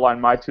 you've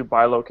outlined my two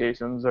buy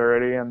locations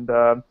already, and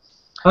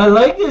I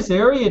like this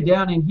area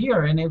down in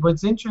here, and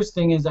what's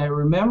interesting is I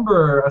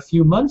remember a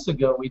few months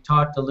ago we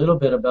talked a little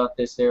bit about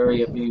this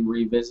area being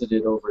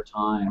revisited over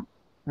time.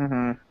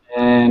 Mm-hmm.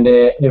 And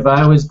if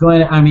I was going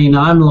to, I mean,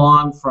 I'm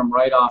long from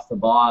right off the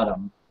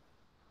bottom,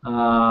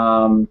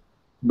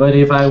 but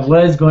if I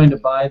was going to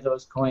buy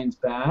those coins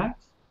back,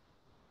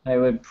 I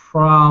would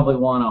probably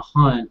want to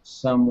hunt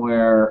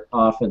somewhere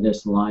off of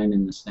this line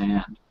in the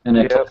sand and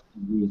attack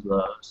these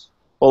lows.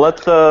 Well,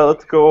 let's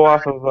go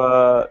off of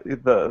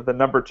the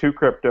number 2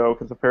 crypto,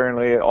 because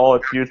apparently all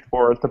it's used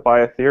for is to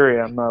buy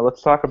Ethereum.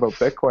 Let's talk about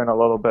Bitcoin a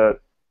little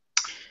bit.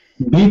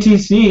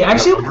 BTC.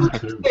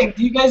 Actually,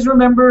 do you guys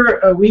remember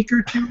a week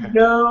or two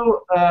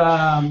ago?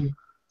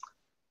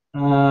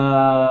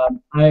 I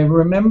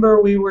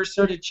remember we were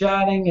sort of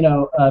chatting. You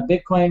know,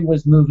 Bitcoin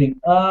was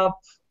moving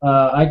up.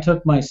 I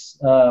took my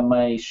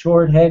my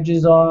short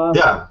hedges off.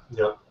 Yeah.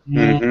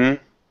 And,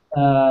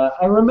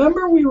 I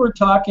remember we were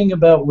talking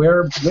about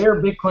where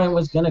Bitcoin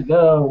was going to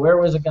go, where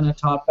was it going to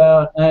top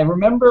out. And I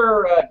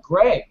remember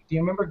Greg. Do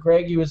you remember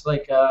Greg? He was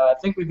like, I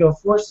think we go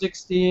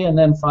 460 and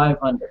then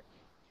 500.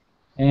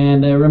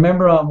 And I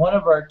remember on one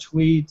of our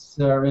tweets,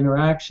 our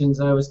interactions,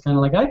 I was kind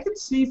of like, I could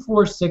see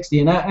 460.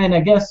 And I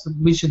guess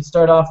we should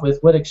start off with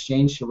what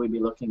exchange should we be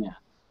looking at?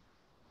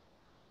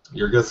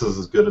 Your guess is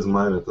as good as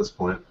mine at this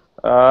point.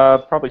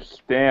 Probably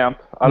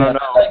Stamp. I don't know.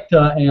 I like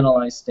to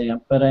analyze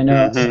Stamp, but I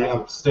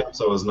know Stamp's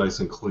always nice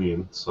and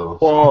clean. So.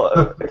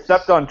 Well,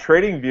 except on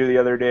TradingView the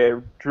other day,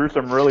 I drew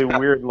some really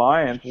weird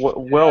lines.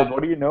 Will,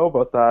 what do you know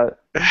about that?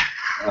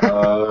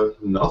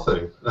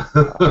 Nothing.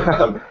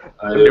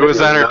 It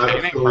was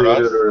entertaining for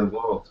us. Or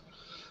involved.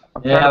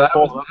 Yeah, that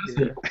was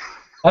massive.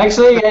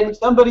 Actually, and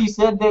somebody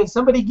said that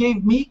somebody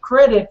gave me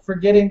credit for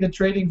getting the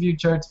TradingView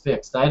charts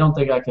fixed. I don't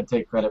think I could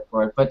take credit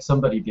for it, but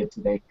somebody did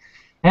today.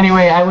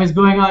 Anyway, I was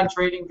going on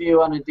TradingView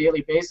on a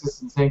daily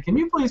basis and saying, "Can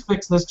you please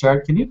fix this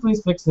chart? Can you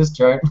please fix this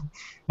chart?"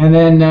 And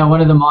then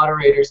one of the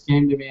moderators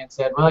came to me and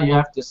said, "Well, you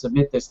have to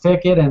submit this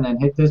ticket and then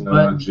hit this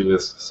button."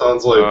 Jeez,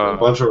 sounds like a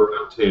bunch of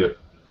red tape.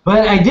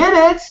 But I did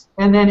it,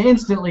 and then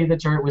instantly the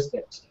chart was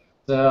fixed.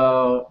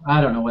 So I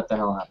don't know what the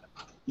hell happened.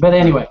 But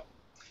anyway.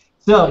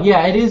 So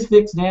yeah, it is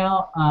fixed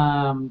now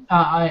on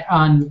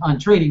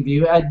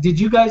TradingView. Did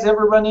you guys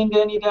ever run into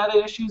any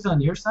data issues on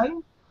your site?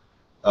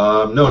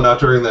 No, not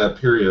during that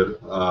period.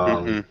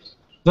 So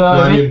no,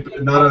 I mean,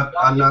 not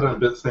on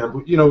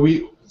Bitstamp. You know,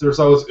 there's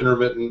always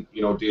intermittent,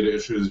 data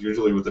issues,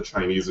 usually with the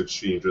Chinese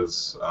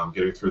exchanges,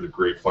 getting through the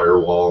Great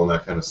Firewall and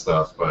that kind of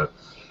stuff. But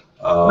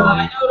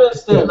I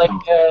noticed that, like,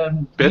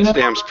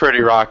 Bitstamp's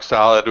pretty rock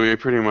solid. We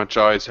pretty much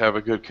always have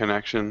a good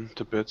connection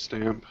to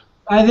Bitstamp.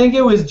 I think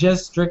it was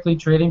just strictly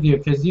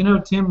TradingView because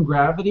Tim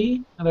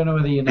Gravity. I don't know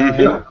whether you know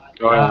him.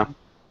 Oh yeah.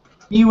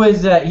 He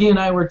and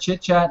I were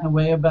chit-chatting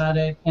away about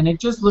it, and it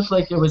just looked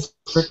like it was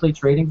strictly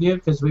TradingView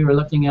because we were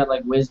looking at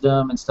like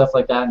Wisdom and stuff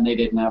like that, and they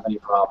didn't have any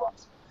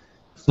problems.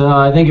 So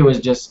I think it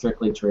was just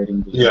strictly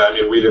TradingView. Yeah, I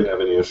mean we didn't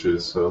have any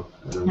issues, so.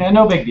 Yeah,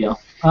 no big deal.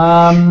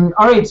 All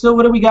right, so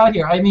what do we got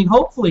here? I mean,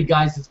 hopefully,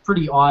 guys, it's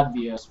pretty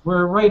obvious.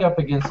 We're right up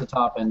against the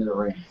top end of the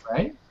range,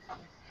 right?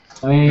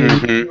 I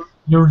mean,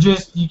 you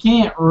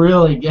can't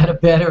really get a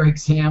better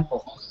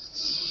example.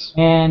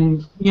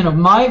 And,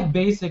 my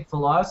basic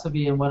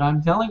philosophy and what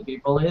I'm telling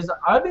people is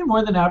I'd be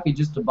more than happy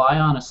just to buy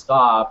on a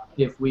stop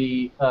if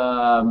we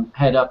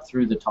head up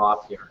through the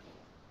top here.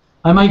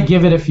 I might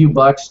give it a few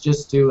bucks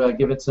just to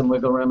give it some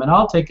wiggle room, and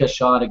I'll take a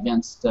shot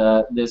against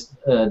this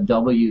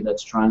W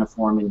that's trying to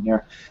form in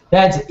here.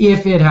 That's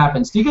if it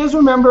happens. Do you guys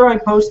remember I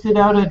posted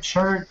out a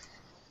chart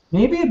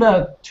maybe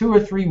about 2 or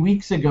 3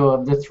 weeks ago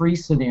of the 3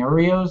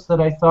 scenarios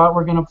that I thought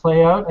were going to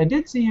play out? I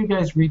did see you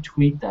guys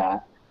retweet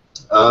that.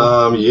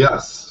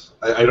 Yes.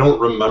 I don't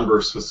remember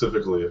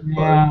specifically.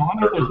 Yeah,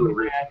 I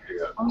remember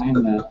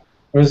that.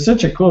 It was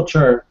such a cool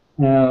chart.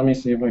 Let me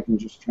see if I can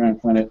just try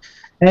and find it.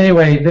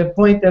 Anyway, the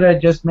point that I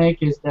just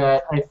make is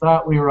that I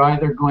thought we were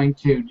either going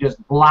to just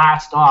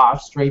blast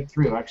off straight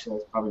through. Actually,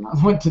 that's probably not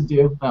what to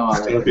do.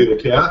 Stampy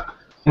the cat?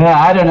 Yeah,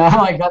 I don't know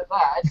how I got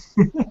that.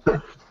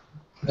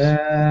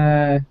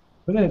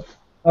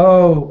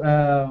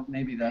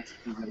 Maybe that's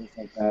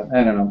like that.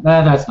 I don't know.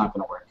 That's not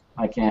going to work.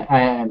 I can't.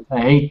 I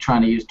hate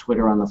trying to use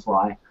Twitter on the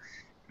fly.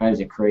 Drives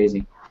you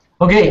crazy.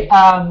 Okay.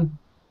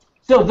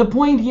 So the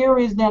point here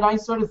is that I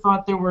sort of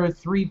thought there were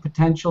 3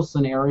 potential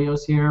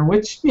scenarios here,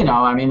 which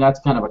I mean that's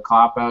kind of a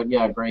cop out.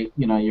 Yeah, great.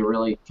 You're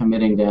really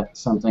committing to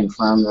something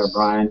firm there,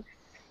 Brian.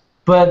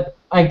 But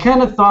I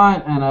kind of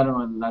thought, and I don't know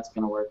whether that's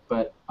going to work,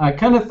 but I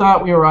kind of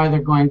thought we were either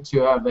going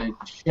to have a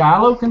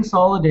shallow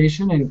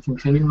consolidation and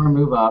continue our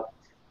move up.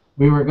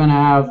 We were going to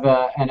have,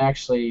 and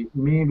actually,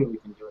 maybe we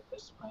can do it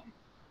this way.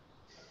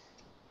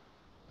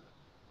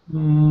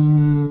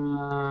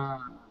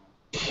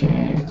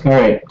 Okay. All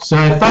right. So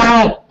I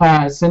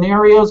thought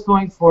scenarios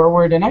going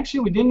forward, and actually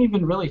we didn't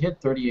even really hit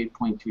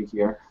 38.2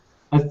 here.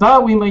 I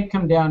thought we might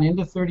come down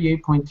into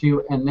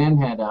 38.2 and then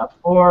head up,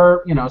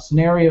 or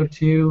scenario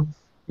 2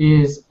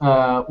 is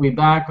we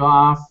back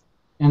off,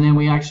 and then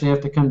we actually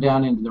have to come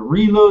down into the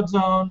reload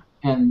zone,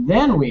 and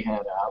then we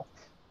head up,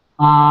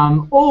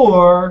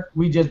 or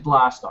we just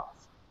blast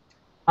off.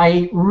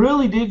 I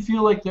really did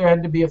feel like there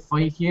had to be a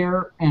fight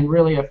here, and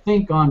really I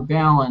think on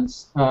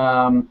balance,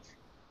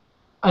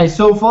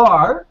 so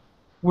far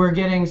we're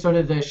getting sort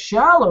of the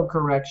shallow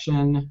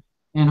correction,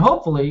 and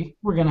hopefully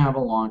we're going to have a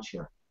launch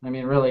here. I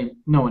mean, really,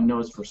 no one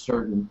knows for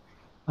certain.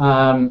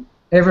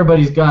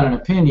 Everybody's got an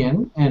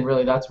opinion, and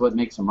really that's what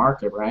makes a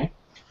market, right?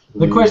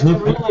 The question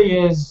really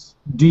is,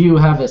 do you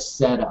have a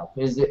setup?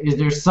 Is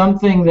there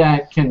something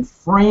that can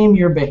frame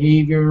your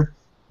behavior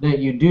that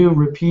you do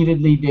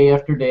repeatedly day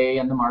after day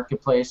in the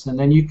marketplace, and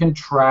then you can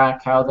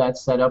track how that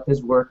setup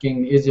is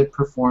working? Is it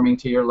performing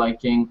to your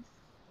liking?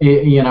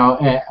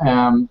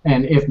 And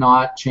if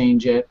not,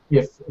 change it.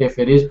 If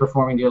it is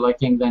performing to your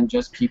liking, then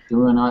just keep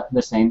doing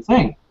the same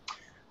thing.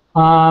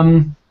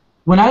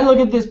 When I look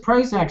at this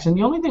price action,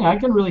 the only thing I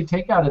can really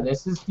take out of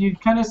this is you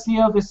kind of see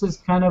how this is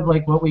kind of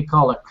like what we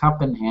call a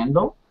cup and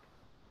handle.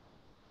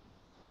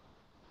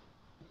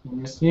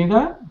 Can you see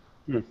that?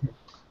 Mm-hmm.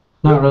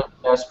 Not really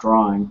the best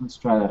drawing. Let's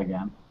try that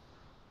again.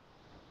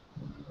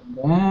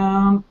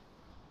 Down,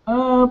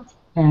 up,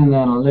 and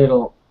then a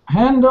little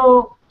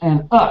handle,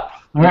 and up.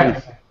 All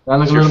right.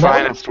 That's your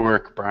finest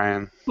work,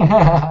 Brian.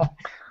 So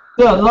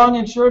long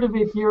and short of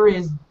it here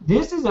is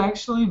this is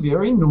actually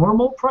very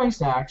normal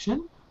price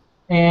action.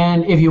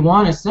 And if you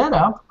want to set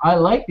up, I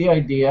like the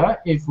idea.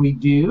 If we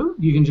do,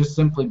 you can just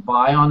simply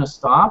buy on a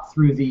stop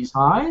through these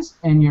highs,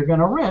 and you're going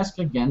to risk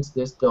against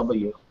this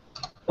W.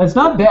 That's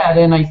not bad,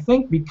 and I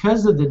think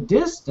because of the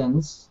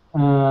distance,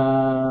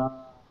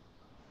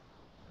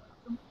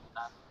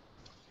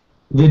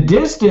 The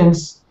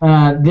distance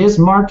this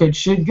market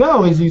should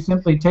go is you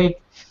simply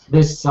take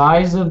the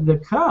size of the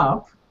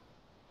cup,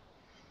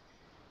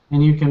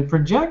 and you can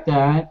project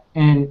that,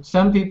 and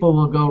some people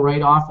will go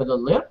right off of the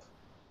lip,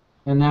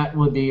 and that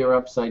would be your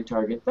upside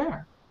target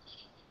there.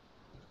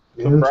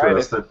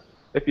 Interesting.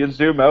 If you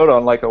zoom out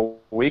on like a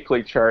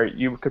weekly chart,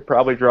 you could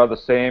probably draw the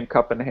same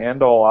cup and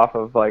handle off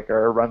of like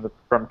our run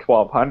from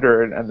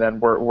 1200, and then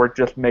we're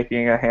just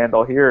making a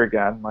handle here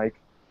again, like.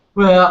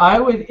 Well, I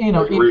would,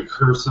 Like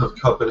recursive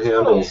cup and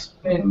handles,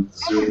 and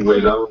zoom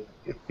way down.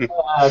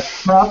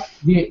 Cup,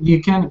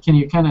 can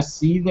you kind of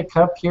see the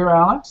cup here,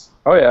 Alex?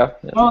 Oh yeah.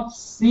 I don't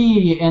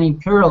see any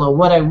parallel.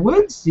 What I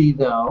would see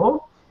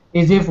though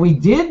is if we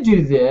did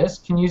do this,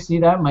 can you see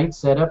that might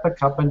set up a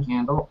cup and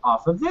handle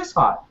off of this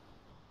high?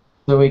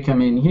 So we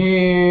come in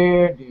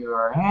here, do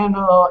our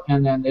handle,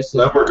 and then this is.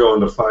 Then we're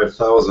going to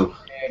 5,000.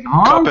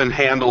 Cup and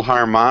handle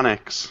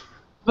harmonics.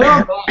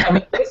 Well, I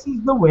mean, this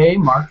is the way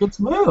markets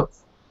move.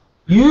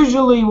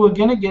 Usually we're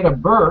going to get a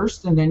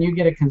burst, and then you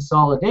get a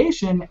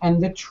consolidation,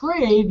 and the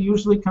trade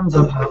usually comes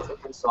up with a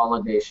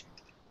consolidation.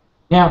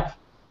 Now,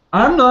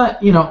 I'm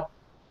not,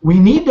 we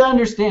need to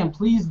understand,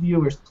 please,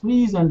 viewers,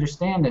 please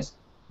understand this.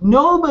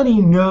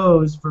 Nobody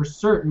knows for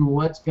certain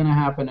what's going to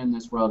happen in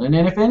this world. And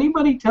then if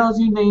anybody tells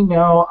you they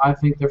know, I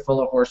think they're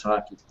full of horse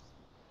hockey.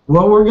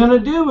 What we're going to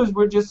do is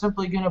we're just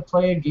simply going to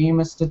play a game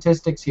of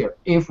statistics here.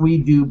 If we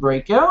do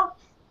break out,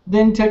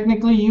 then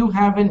technically you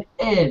have an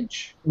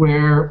edge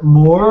where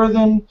more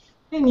than,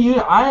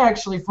 I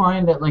actually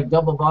find that like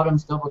double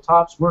bottoms, double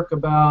tops work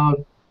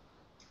about,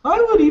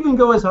 I would even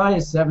go as high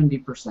as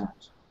 70%.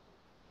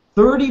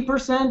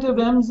 30% of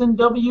M's and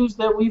W's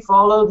that we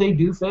follow, they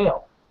do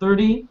fail.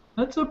 30,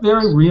 that's a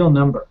very real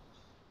number.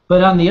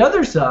 But on the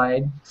other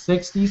side,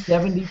 60,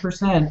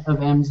 70%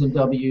 of M's and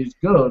W's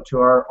go to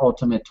our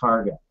ultimate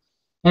target.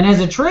 And as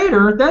a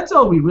trader, that's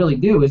all we really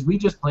do is we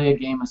just play a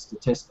game of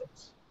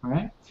statistics, all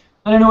right?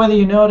 I don't know whether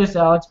you noticed,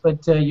 Alex,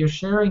 but you're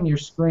sharing your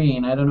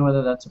screen. I don't know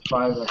whether that's a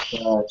private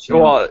channel.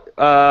 Well,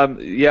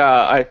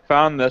 yeah, I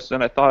found this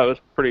and I thought it was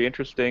pretty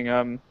interesting.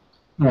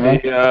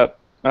 Right.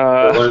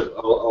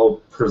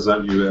 I'll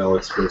present you,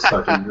 Alex, for a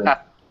second.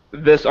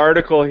 This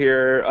article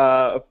here,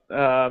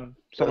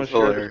 someone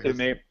shared this to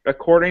me.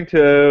 According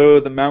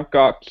to the Mt.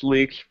 Gox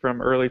leaks from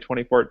early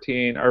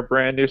 2014, our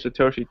brand new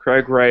Satoshi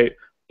Craig Wright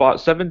bought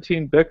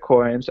 17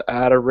 bitcoins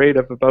at a rate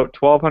of about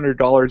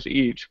 $1,200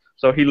 each.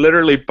 So he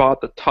literally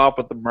bought the top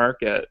of the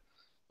market.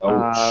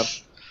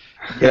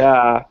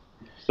 Yeah.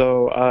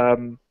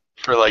 So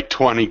for like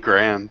 20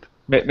 grand.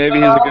 Maybe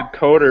he's a good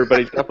coder, but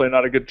he's definitely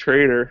not a good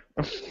trader.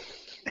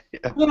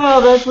 Yeah,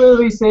 that's where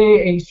we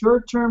say a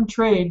short-term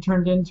trade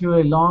turned into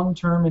a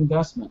long-term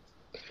investment.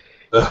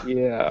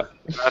 Yeah.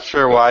 Not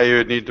sure why you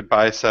would need to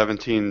buy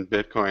 17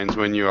 bitcoins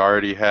when you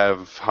already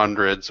have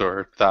hundreds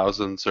or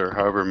thousands or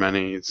however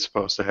many it's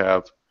supposed to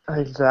have.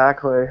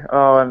 Exactly.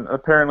 Oh, and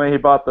apparently he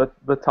bought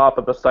the top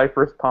of the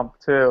Cypress pump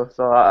too.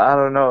 So I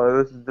don't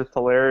know. This is just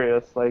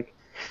hilarious. Like.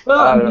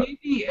 Well,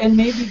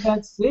 maybe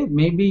that's it.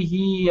 Maybe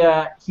he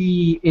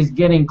is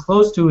getting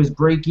close to his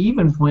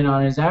break-even point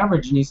on his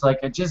average, and he's like,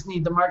 I just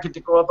need the market to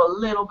go up a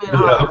little bit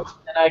higher,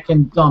 and I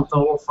can dump the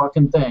whole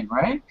fucking thing,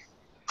 right?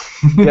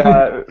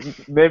 Yeah,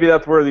 maybe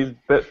that's where these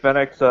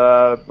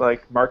Bitfinex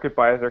like market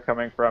buys are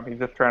coming from. He's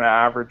just trying to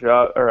average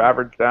up or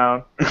average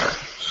down.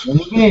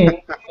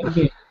 Maybe.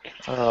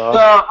 So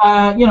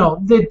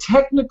the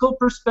technical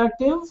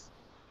perspective.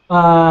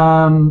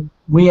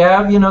 We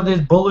have, this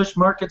bullish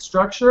market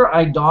structure.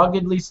 I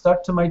doggedly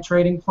stuck to my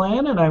trading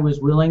plan, and I was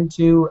willing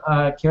to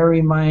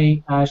carry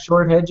my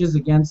short hedges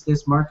against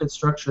this market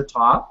structure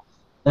top.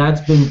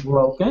 That's been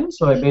broken,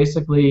 so I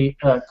basically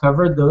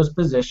covered those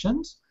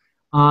positions.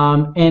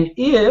 And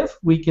if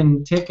we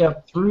can tick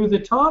up through the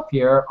top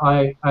here,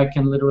 I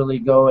can literally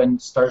go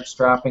and start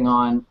strapping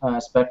on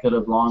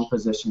speculative long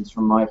positions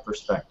from my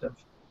perspective.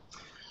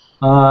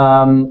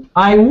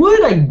 I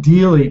would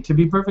ideally, to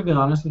be perfectly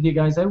honest with you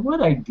guys, I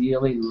would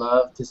ideally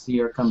love to see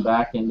her come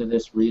back into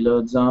this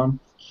reload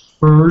zone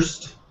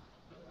first.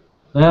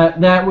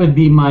 That would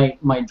be my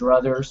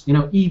druthers.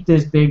 Eat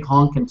this big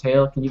honking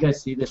tail. Can you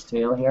guys see this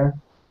tail here?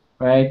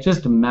 Right,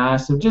 just a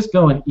massive. Just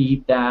go and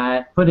eat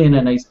that. Put in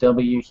a nice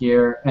W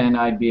here, and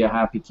I'd be a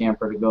happy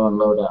camper to go and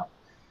load up.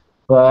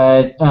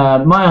 But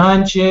my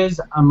hunch is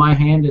my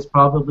hand is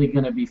probably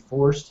going to be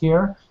forced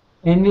here.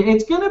 And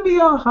it's going to be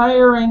a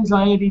higher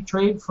anxiety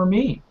trade for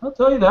me. I'll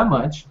tell you that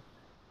much.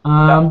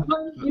 But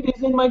it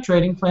is in my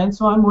trading plan,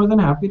 so I'm more than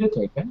happy to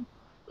take it.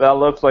 That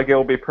looks like it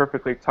will be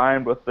perfectly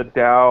timed with the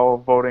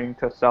Dow voting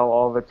to sell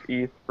all of its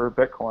ETH for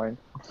Bitcoin.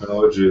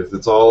 Oh, geez.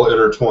 It's all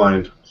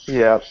intertwined.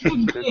 Yeah.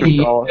 It'd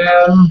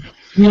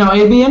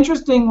be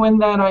interesting when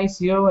that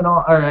ICO and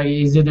all, or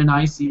is it an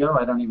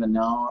ICO? I don't even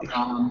know.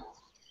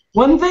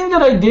 One thing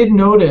that I did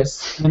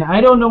notice, and I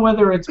don't know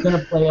whether it's going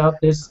to play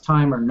out this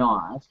time or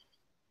not,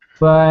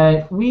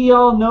 but we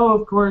all know,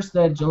 of course,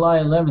 that July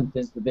 11th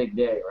is the big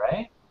day,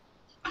 right?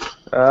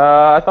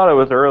 I thought it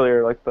was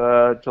earlier, like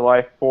the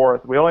July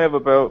 4th. We only have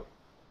about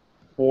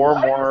four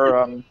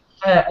more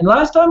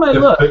last time I If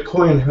looked.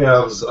 Bitcoin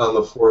halves on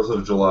the 4th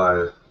of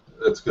July,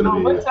 it's going to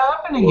be What's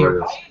happening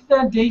glorious. here? Why is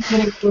that date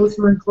getting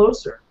closer and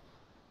closer?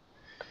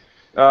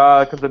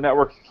 Because the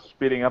network's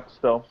speeding up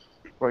still.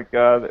 Like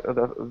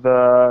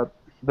the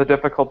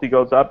difficulty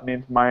goes up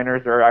means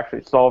miners are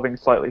actually solving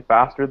slightly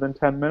faster than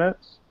 10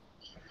 minutes.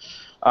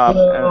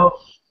 So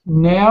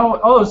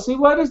now, see,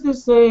 why does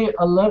this say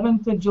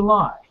 11th of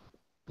July?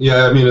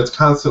 Yeah, I mean, it's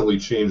constantly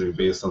changing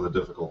based on the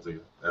difficulty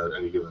at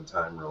any given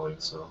time, really.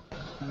 So.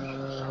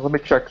 Let me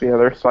check the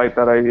other site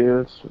that I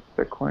use,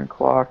 Bitcoin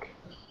Clock.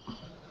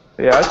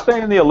 Yeah, it's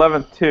saying the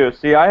 11th too.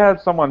 See, I had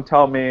someone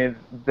tell me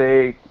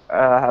they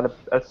had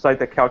a site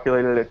that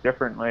calculated it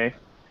differently,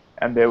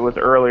 and it was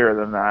earlier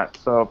than that.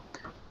 So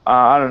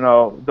I don't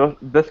know.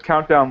 This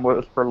countdown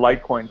was for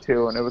Litecoin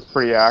too, and it was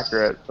pretty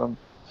accurate. So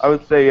I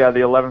would say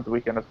the 11th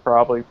weekend is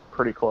probably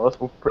pretty close.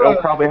 It'll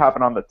probably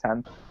happen on the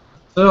 10th.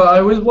 So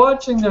I was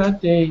watching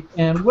that date,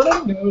 and what I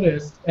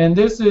noticed, and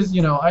this is,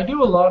 I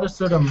do a lot of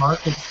sort of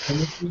market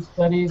symmetry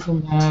studies,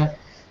 and that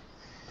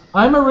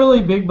I'm a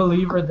really big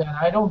believer that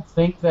I don't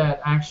think that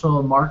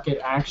actual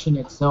market action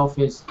itself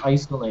is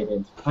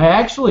isolated. I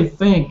actually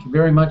think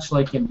very much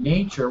like in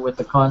nature with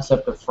the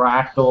concept of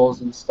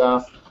fractals and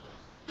stuff.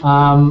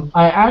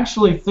 I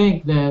actually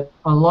think that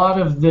a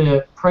lot of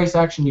the price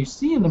action you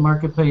see in the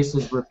marketplace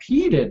is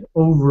repeated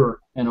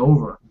over and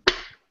over.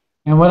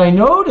 And what I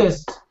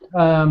noticed,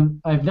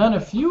 I've done a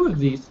few of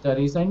these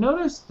studies, I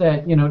noticed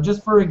that,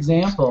 just for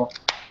example,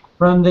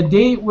 from the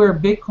date where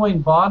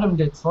Bitcoin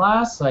bottomed its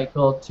last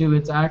cycle to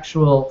its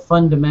actual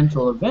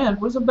fundamental event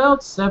was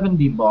about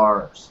 70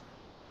 bars.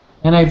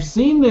 And I've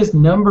seen this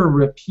number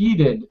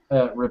repeated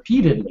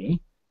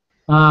repeatedly.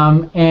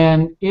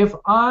 And if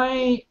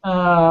I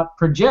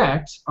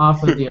project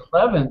off of the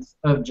 11th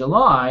of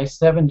July,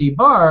 70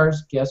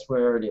 bars, guess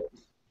where it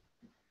is?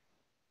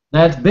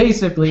 That's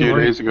basically... A few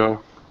days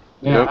ago.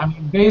 Yeah, yep. I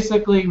mean,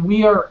 basically,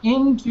 we are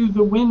into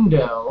the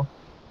window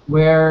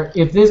where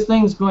if this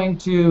thing's going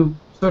to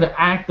sort of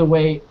act the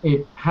way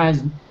it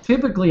has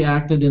typically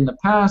acted in the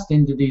past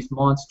into these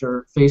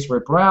monster face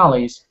rip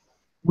rallies,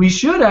 we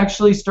should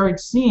actually start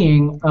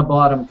seeing a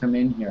bottom come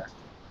in here.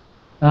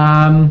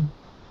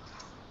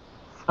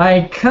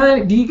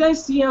 Do you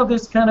guys see how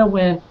this kind of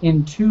went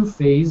in two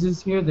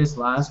phases here, this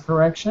last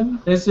correction?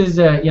 This is,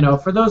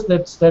 for those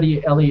that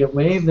study Elliott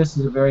wave, this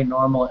is a very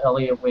normal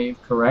Elliott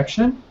wave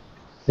correction.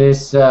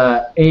 This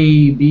A,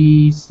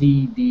 B,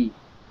 C, D,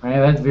 right?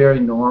 That's very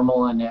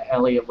normal in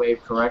Elliott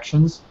wave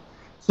corrections.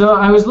 So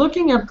I was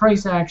looking at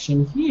price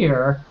action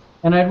here,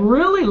 and I'd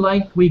really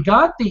like, we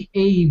got the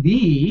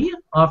AB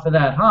off of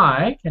that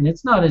high, and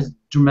it's not as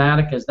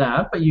dramatic as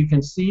that, but you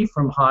can see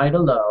from high to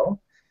low.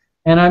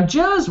 And I'm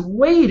just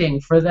waiting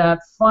for that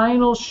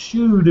final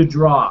shoe to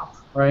drop,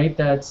 right?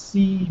 That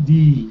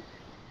CD.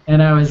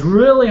 And I was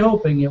really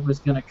hoping it was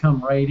going to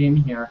come right in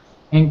here.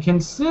 And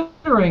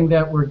considering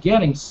that we're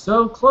getting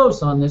so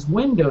close on this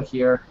window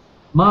here,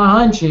 my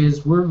hunch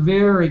is we're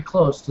very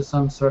close to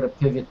some sort of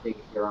pivot date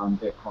here on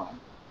Bitcoin.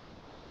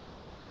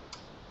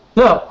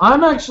 So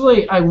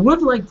I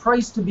would like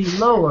price to be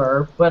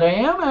lower, but I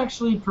am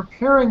actually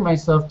preparing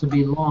myself to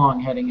be long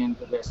heading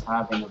into this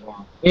halving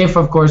event. If,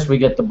 of course, we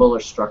get the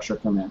bullish structure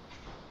come in.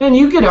 And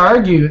you could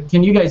argue,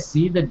 can you guys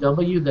see the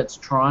W that's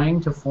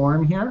trying to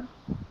form here?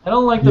 I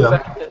don't like the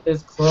fact that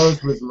this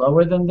close was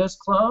lower than this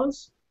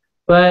close,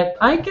 but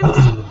I can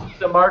see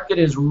the market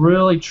is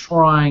really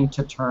trying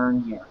to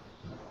turn here.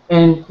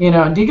 And,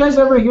 do you guys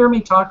ever hear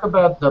me talk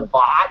about the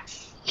bot?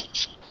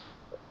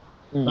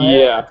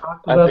 Yeah,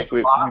 I think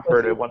we've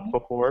heard it once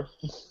before.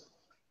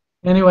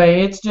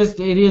 Anyway, it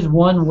is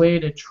one way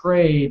to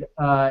trade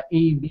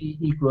AB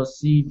equals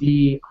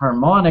CD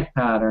harmonic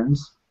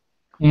patterns.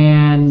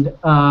 And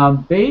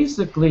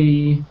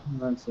basically,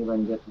 let's see if I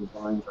can get these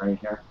lines right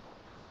here.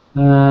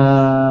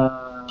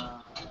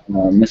 No,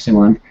 I'm missing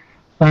one.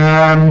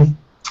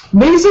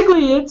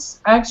 Basically,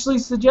 it's actually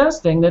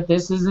suggesting that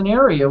this is an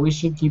area we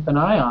should keep an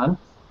eye on,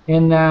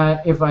 in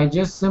that if I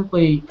just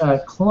simply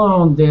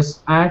clone this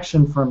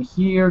action from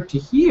here to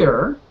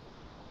here,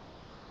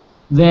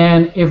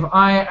 then if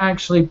I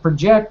actually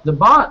project the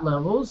bot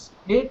levels,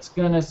 it's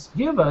going to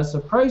give us a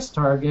price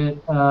target,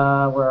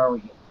 where are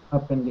we?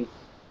 Up in the,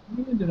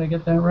 did I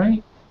get that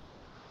right?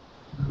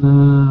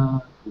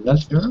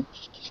 That's here?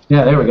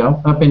 Yeah, there we go,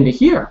 up into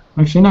here.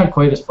 Actually, not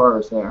quite as far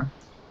as there.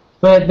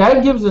 But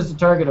that gives us a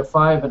target of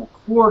 5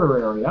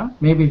 1/4 area.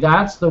 Maybe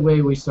that's the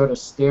way we sort of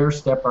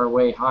stair-step our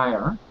way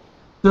higher.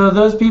 So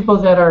those people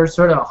that are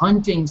sort of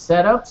hunting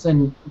setups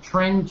and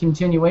trend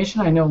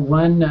continuation, I know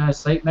one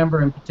site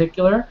member in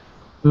particular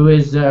who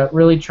is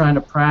really trying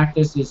to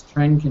practice his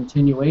trend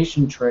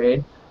continuation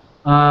trade.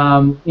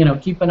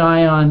 Keep an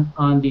eye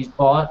on these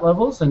bot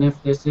levels, and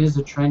if this is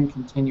a trend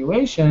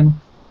continuation,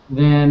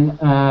 then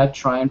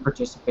try and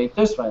participate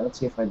this way. Let's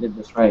see if I did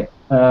this right.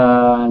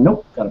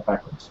 Nope, got it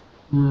backwards.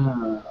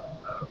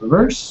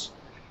 Reverse.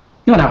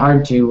 Kind of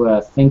hard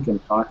to think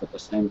and talk at the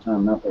same time.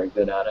 I'm not very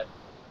good at it.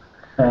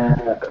 All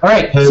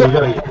right. Hey,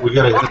 we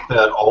gotta hit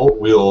that alt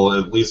wheel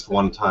at least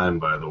one time,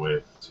 by the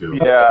way, too.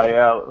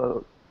 Yeah.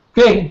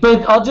 Okay,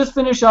 but I'll just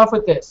finish off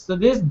with this. So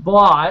this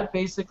bot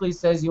basically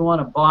says you want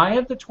to buy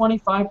at the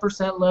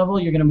 25% level.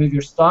 You're going to move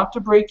your stop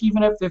to break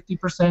even at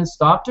 50%,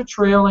 stop to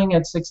trailing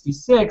at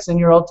 66, and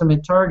your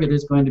ultimate target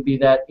is going to be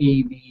that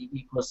AB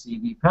equals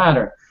CV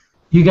pattern.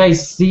 You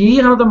guys see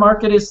how the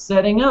market is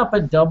setting up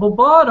a double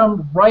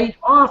bottom right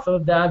off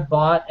of that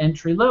bot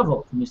entry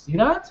level. Can you see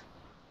that?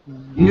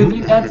 Do you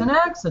think that's an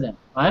accident?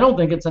 I don't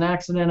think it's an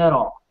accident at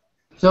all.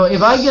 So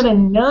if I get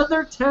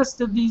another test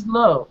of these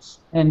lows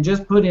and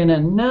just put in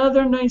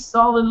another nice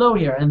solid low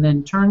here and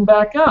then turn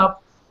back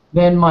up,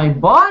 then my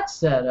bot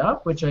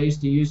setup, which I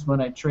used to use when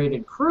I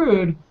traded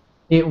crude,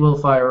 it will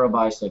fire a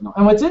buy signal.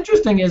 And what's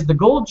interesting is the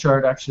gold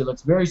chart actually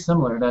looks very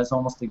similar. It has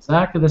almost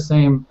exactly the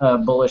same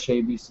bullish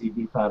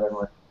ABCD pattern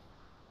work.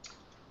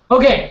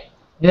 Okay,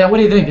 yeah, what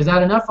do you think? Is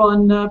that enough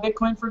on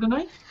Bitcoin for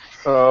tonight?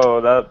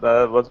 Oh, that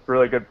was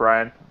really good,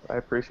 Brian. I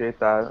appreciate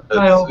that.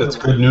 It's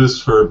good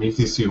news for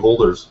BTC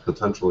holders,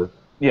 potentially.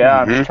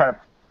 Yeah, I'm just trying to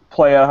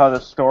play out how the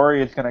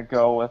story is going to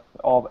go with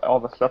all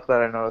the stuff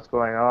that I know is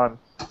going on.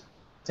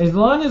 As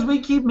long as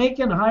we keep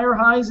making higher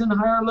highs and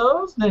higher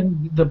lows,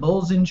 then the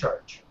bull's in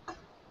charge.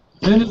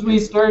 As soon as we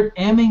start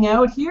emming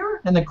out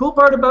here, and the cool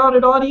part about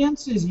it,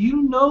 audience, is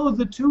you know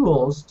the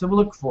tools to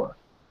look for.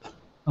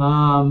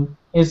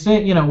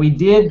 We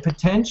did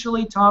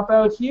potentially top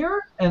out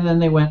here, and then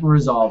they went and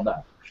resolved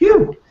that.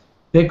 Phew!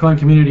 Bitcoin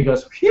community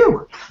goes,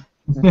 phew!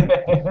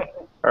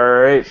 All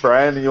right,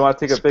 Brian, you want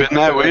to take a big spin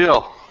that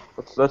wheel?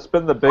 Let's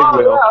spin the big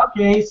wheel. Yeah,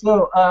 okay,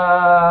 so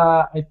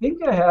I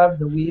think I have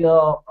the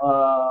wheel.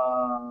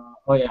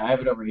 Oh yeah, I have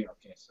it over here.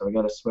 Okay, so I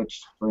got to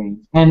switch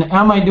screens. And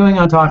how am I doing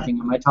on talking?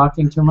 Am I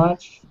talking too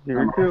much?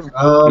 You're good.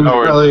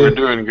 No, we're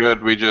doing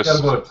good. We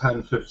just got about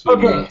 10, 15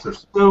 minutes or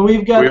so. So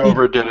we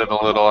overdid it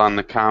a little on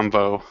the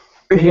combo.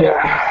 Yeah.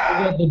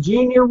 We got the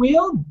junior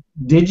wheel,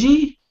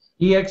 Digi,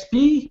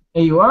 EXP,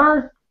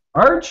 AUR,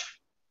 Arch,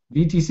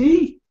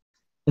 VTC,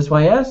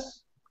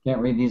 SYS.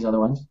 Can't read these other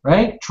ones,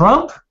 right?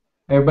 Trump.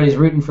 Everybody's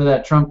rooting for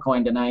that Trump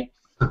coin tonight.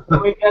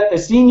 We got the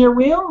senior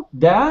wheel,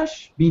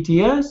 Dash,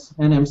 BTS,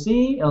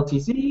 NMC,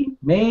 LTC,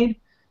 MAID,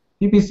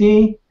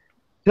 PPC,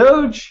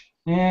 Doge,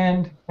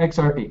 and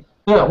XRP.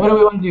 So what do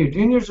we want to do,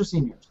 juniors or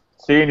seniors?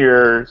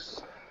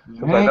 Seniors.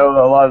 Because I know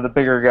a lot of the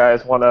bigger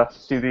guys want to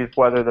see these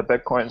weather the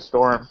Bitcoin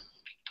storm.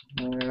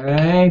 All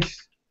right.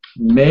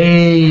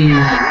 MAID.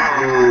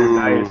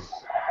 Nice.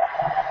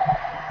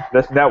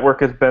 This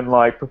network has been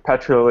like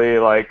perpetually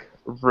like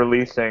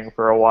releasing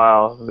for a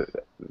while.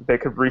 They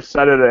could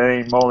reset it at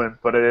any moment,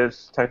 but it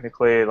is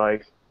technically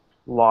like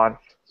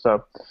launched.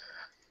 So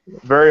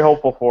very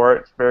hopeful for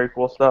it. It's very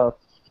cool stuff.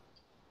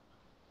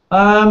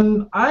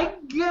 I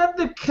get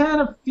the kind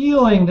of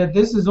feeling that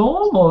this is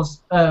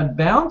almost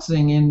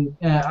bouncing, and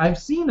I've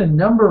seen a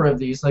number of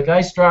these. Like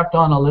I strapped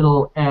on a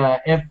little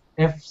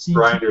FC.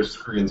 Brian, your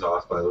screen's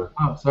off, by the way.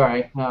 Oh,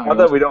 sorry. Not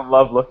that we don't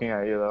love looking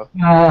at you, though.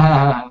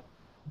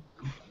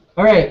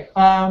 All right.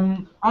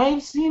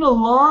 I've seen a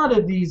lot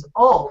of these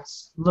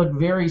alts look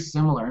very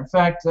similar. In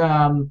fact,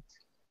 I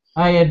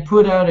had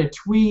put out a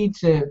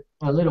tweet a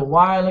little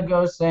while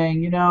ago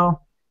saying,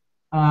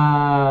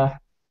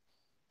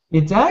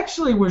 it's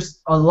actually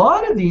a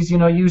lot of these,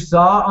 you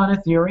saw on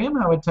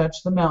Ethereum how it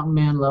touched the mountain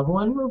man level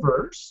and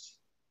reversed.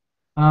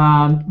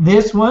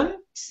 This one,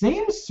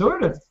 same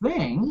sort of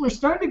thing. We're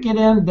starting to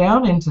get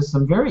down into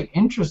some very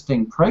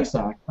interesting price,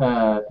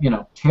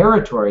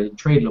 territory,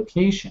 trade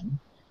location.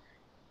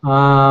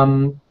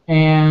 And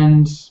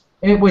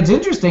what's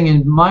interesting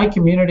in my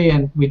community,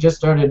 and we just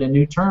started a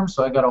new term,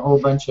 so I got a whole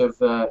bunch of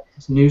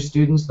new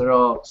students that are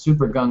all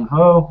super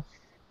gung-ho.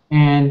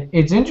 And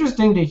it's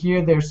interesting to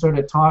hear their sort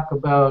of talk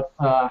about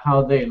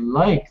how they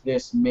like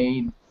this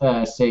MAID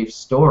safe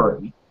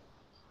story.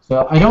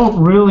 So I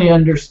don't really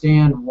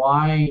understand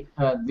why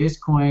this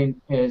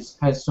coin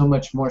has so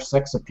much more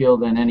sex appeal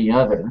than any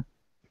other.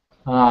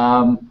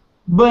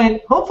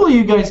 But hopefully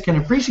you guys can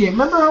appreciate.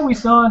 Remember how we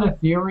saw on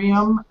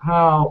Ethereum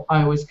how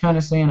I was kind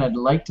of saying I'd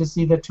like to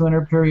see the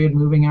 200 period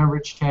moving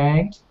average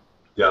tagged?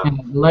 Yeah. And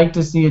I'd like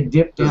to see a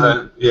dip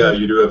down. Yeah,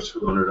 you do have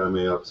 200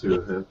 MA up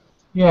too.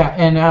 Yeah,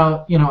 and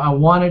now I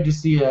wanted to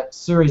see a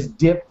serious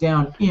dip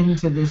down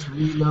into this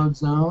reload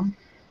zone.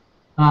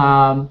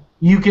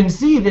 You can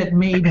see that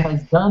MAID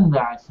has done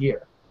that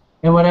here.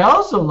 And what I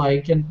also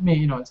like, and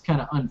it's kind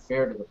of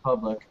unfair to the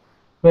public,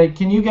 but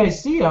can you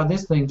guys see how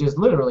this thing just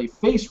literally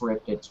face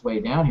ripped its way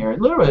down here? It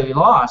literally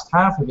lost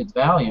half of its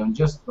value in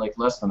just like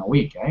less than a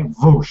week, eh?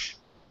 Whoosh.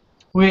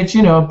 Which,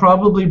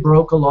 probably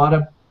broke a lot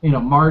of,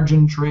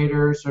 margin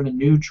traders, sort of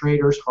new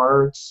traders'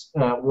 hearts,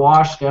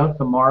 washed out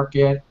the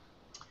market.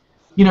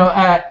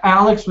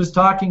 Alex was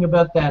talking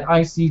about that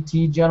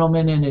ICT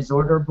gentleman and his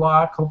order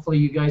block. Hopefully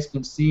you guys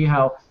can see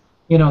how,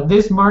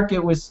 this market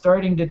was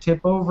starting to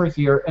tip over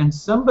here, and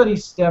somebody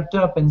stepped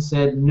up and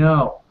said,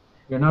 no,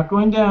 you're not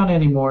going down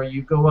anymore,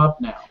 you go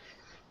up now.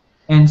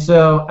 And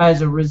so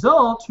as a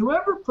result,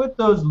 whoever put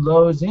those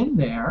lows in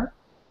there,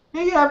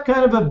 they have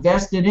kind of a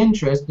vested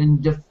interest in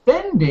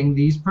defending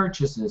these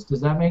purchases. Does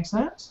that make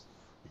sense?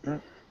 All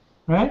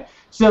right?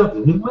 So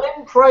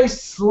when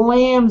price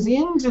slams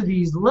into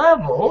these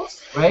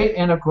levels, right,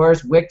 and of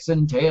course wicks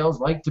and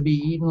tails like to be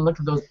eaten. Look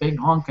at those big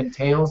honking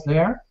tails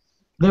there.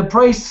 The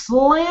price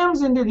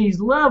slams into these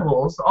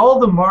levels. All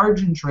the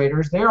margin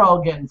traders, they're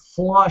all getting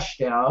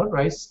flushed out,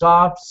 right?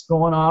 Stops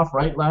going off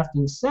right, left,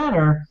 and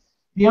center.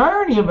 The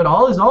irony of it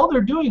all is all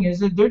they're doing is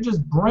that they're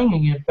just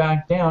bringing it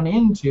back down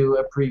into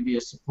a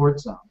previous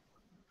support zone.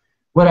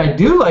 What I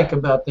do like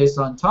about this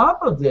on top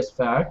of this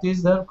fact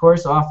is that, of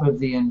course, off of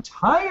the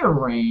entire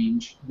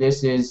range,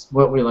 this is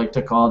what we like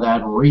to call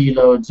that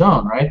reload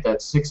zone, right?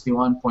 That's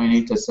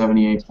 61.8 to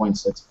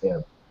 78.6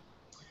 fib.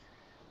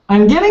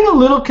 I'm getting a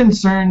little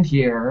concerned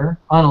here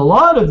on a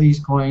lot of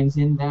these coins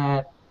in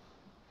that,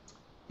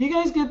 do you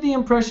guys get the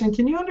impression,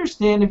 can you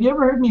understand, have you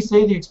ever heard me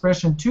say the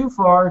expression too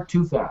far,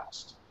 too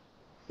fast?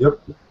 Yep.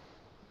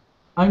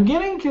 I'm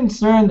getting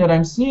concerned that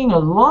I'm seeing a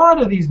lot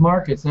of these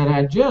markets that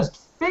had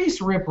just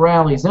face rip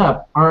rallies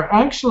up are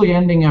actually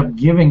ending up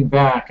giving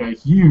back a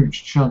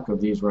huge chunk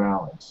of these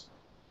rallies.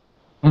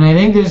 And I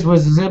think this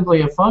was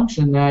simply a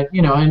function that,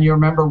 you know, and you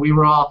remember we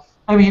were all,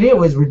 I mean, it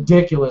was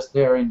ridiculous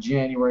there in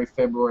January,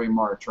 February,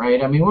 March,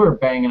 right? I mean, we were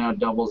banging out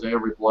doubles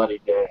every bloody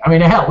day. I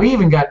mean, hell, we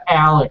even got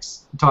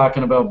Alex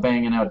talking about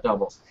banging out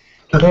doubles.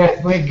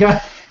 We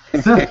got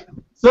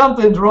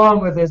something's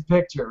wrong with this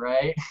picture,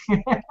 right?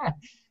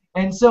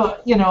 And so,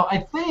 you know, I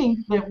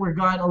think that we're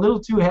gotten a little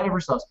too ahead of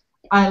ourselves.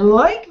 I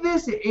like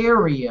this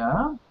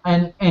area,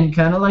 and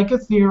kind of like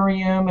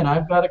Ethereum, and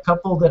I've got a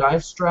couple that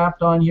I've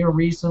strapped on here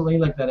recently,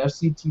 like that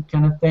FCT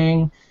kind of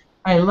thing.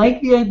 I like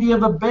the idea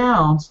of a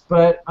bounce,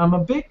 but I'm a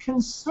bit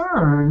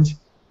concerned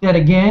that,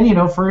 again, you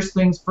know, first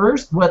things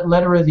first, what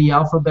letter of the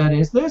alphabet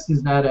is this?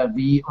 Is that a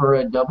V or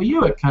a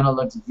W? It kind of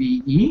looks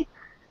VE.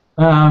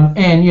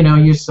 And, you know,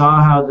 you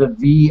saw how the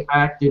V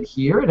acted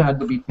here. It had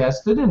to be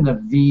tested, and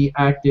the V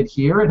acted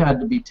here. It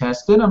had to be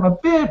tested. I'm a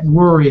bit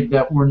worried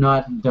that we're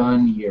not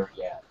done here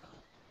yet.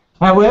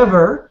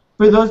 However,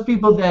 for those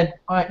people that,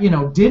 you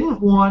know, didn't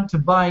want to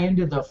buy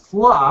into the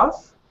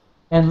fluff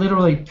and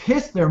literally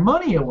piss their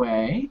money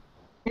away,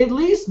 at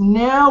least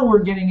now we're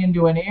getting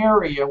into an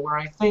area where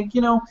I think, you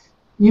know,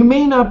 you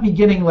may not be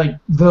getting, like,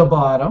 the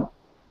bottom,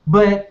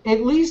 but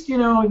at least, you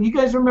know, you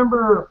guys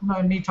remember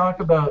me talk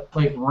about,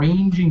 like,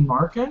 ranging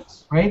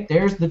markets, right?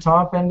 There's the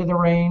top end of the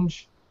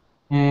range,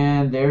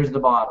 and there's the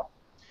bottom.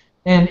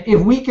 And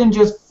if we can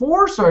just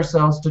force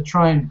ourselves to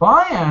try and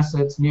buy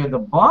assets near the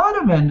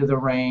bottom end of the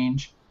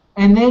range,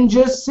 and then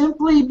just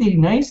simply be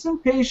nice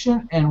and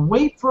patient and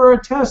wait for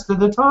a test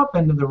of the top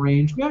end of the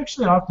range, we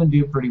actually often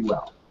do pretty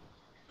well.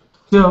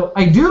 So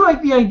I do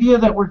like the idea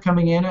that we're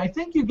coming in. I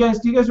think you guys,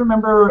 do you guys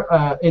remember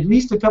at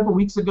least a couple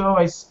weeks ago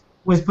I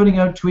was putting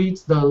out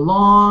tweets, the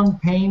long,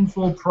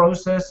 painful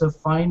process of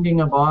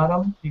finding a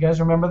bottom? You guys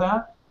remember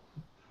that?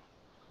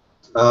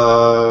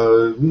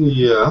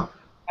 Yeah.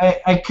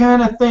 I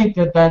kind of think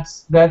that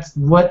that's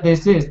what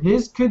this is.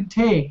 This could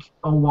take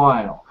a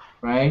while,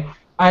 right?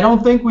 I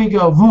don't think we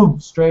go, boom,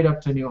 straight up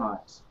to new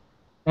highs.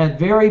 At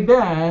very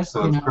best,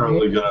 So it's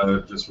probably going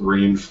to just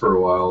range for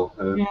a while.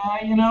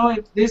 Yeah, you know,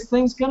 this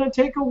thing's going to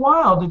take a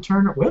while to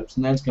turn it, whoops,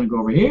 and then it's going to go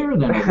over here,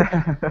 and then over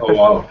here. Oh,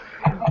 wow.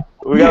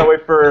 We got to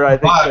wait for, I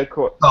think,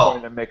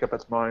 Bitcoin to make up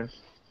its mind.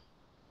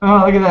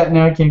 Oh, look at that.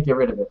 Now I can't get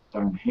rid of it.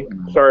 Darn, I hate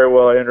when that. Sorry,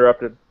 Will, I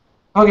interrupted.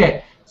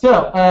 Okay,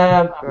 so...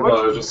 I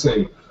was just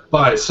saying,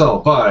 buy,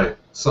 sell,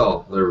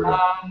 sell. There we go.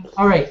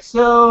 All right,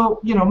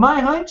 so, you know, my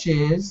hunch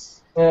is...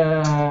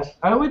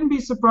 I wouldn't be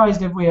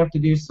surprised if we have to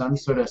do some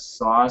sort of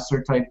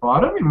saucer type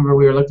bottom. Remember,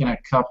 we were looking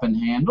at cup and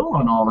handle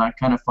and all that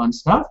kind of fun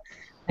stuff.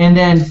 And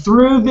then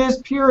through this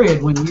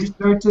period, when you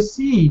start to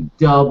see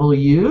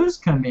W's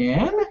come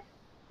in,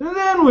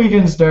 then we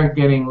can start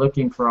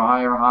looking for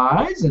higher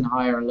highs and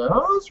higher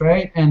lows,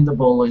 right? And the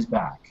bull is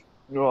back.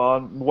 Well,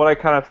 what I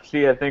kind of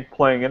see, I think,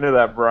 playing into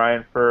that,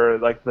 Brian, for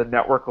like the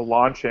network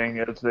launching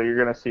is that you're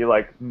going to see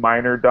like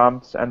miner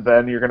dumps, and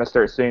then you're going to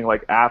start seeing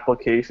like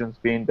applications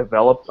being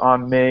developed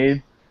on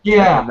Made.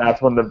 Yeah. And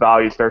that's when the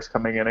value starts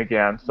coming in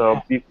again.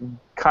 So you can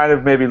kind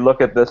of maybe look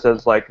at this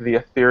as like the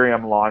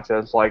Ethereum launch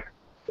as like,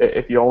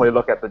 if you only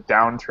look at the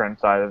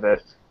downtrend side of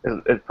it,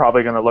 it's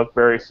probably going to look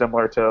very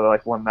similar to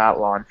like when that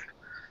launched.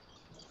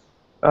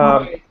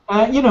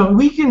 You know,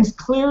 we can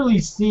clearly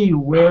see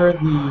where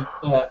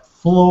the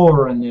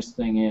floor in this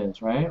thing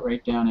is, right?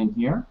 Right down in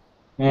here.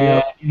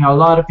 And, you know, a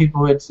lot of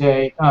people would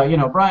say, you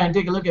know, Brian,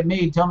 take a look at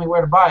me, tell me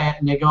where to buy it.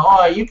 And they go,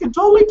 oh, you can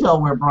totally tell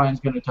where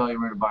Brian's going to tell you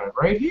where to buy it,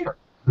 right here.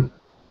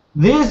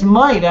 This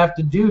might have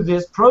to do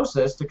this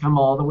process to come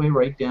all the way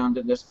right down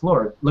to this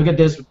floor. Look at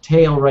this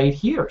tail right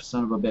here,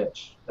 son of a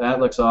bitch. That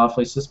looks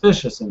awfully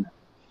suspicious in there.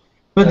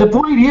 But the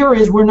point here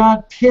is we're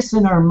not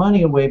pissing our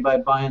money away by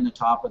buying the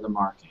top of the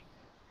market.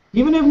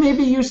 Even if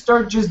maybe you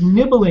start just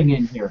nibbling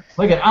in here.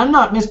 Look at, I'm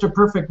not Mr.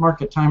 Perfect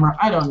Market Timer,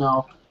 I don't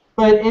know.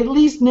 But at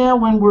least now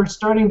when we're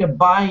starting to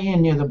buy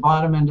in near the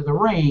bottom end of the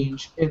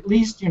range, at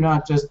least you're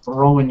not just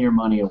throwing your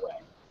money away,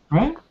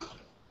 right?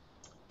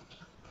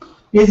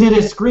 Is it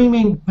a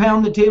screaming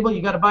pound the table,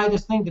 you got to buy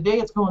this thing today,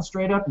 it's going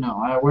straight up?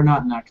 No, we're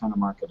not in that kind of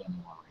market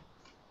anymore.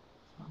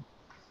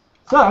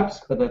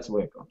 Sucks, but that's the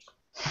way it goes.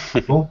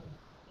 Cool.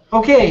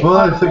 Okay. Well,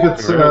 I think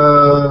it's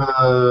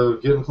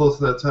getting close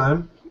to that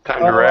time.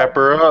 Time to wrap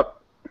her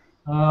up.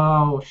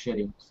 Oh,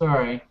 shitty.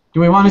 Sorry. Do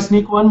we want to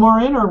sneak one more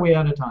in, or are we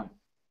out of time?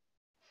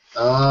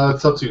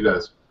 It's up to you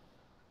guys.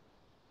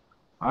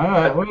 All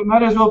right. We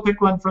might as well pick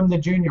one from the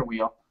junior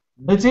wheel.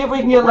 Let's see if we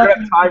can get We're lucky.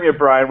 gonna time you,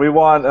 Brian. We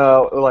want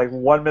like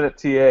 1 minute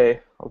TA.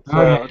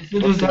 Okay.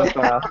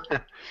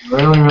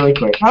 Really, really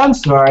quick. I'm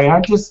sorry.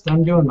 I'm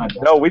doing my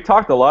best. No, we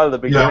talked a lot at the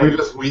beginning.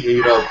 Yeah, we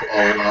ate up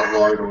a lot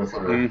longer with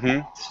our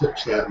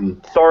chit-chatting.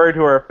 Sorry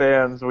to our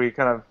fans. We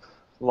kind of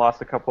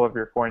lost a couple of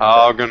your coins.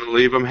 Oh, gonna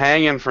leave them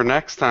hanging for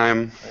next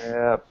time.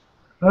 Yeah.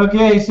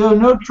 Okay, so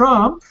no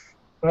Trump,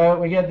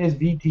 but we got this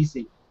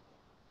VTC.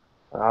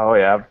 Oh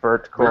yeah,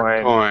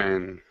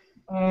 Altcoin.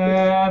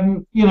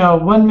 You know,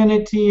 1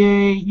 minute TA.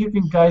 You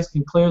guys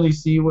can clearly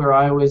see where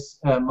I was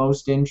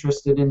most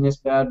interested in this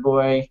bad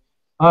boy.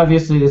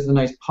 Obviously, this is a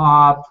nice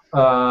pop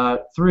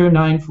through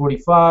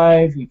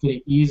 945. You could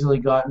have easily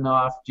gotten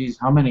off. Geez,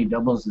 how many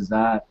doubles is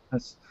that?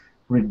 That's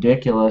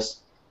ridiculous.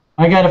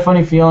 I got a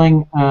funny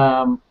feeling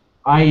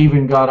I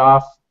even got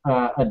off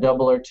a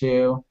double or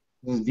two.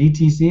 This is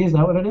VTC, is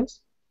that what it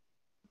is?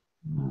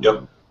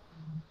 Yep.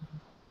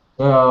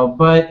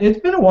 But it's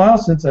been a while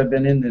since I've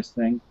been in this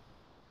thing.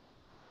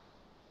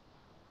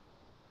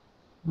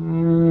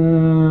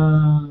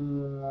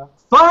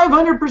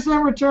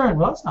 500% return.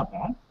 Well, that's not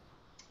bad.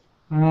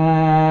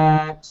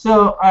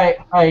 So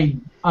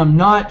I'm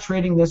not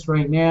trading this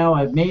right now.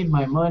 I've made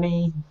my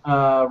money.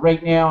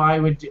 Right now,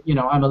 I'm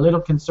a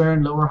little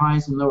concerned. Lower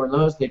highs and lower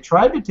lows. They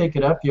tried to take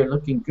it up here,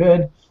 looking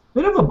good.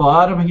 Bit of a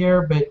bottom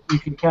here, but you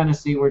can kind of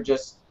see we're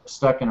just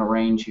stuck in a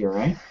range here,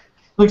 right?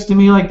 Looks to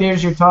me like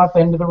there's your top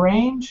end of the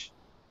range.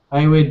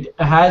 I would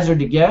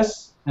hazard a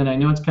guess, and I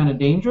know it's kind of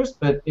dangerous,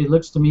 but it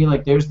looks to me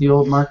like there's the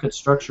old market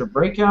structure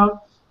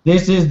breakout.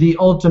 This is the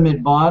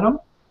ultimate bottom.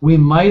 We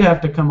might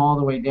have to come all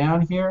the way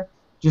down here.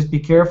 Just be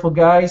careful,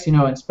 guys, you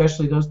know,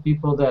 especially those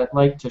people that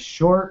like to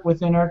short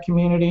within our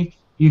community.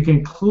 You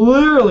can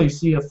clearly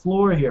see a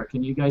floor here.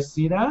 Can you guys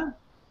see that?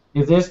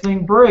 If this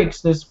thing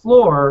breaks this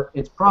floor,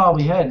 it's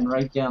probably heading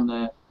right down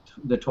the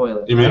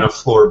toilet. You mean a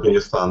floor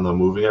based on the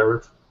moving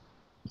average?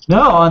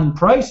 No, on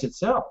price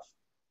itself.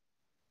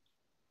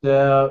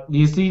 So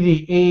you see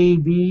the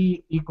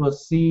AB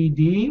equals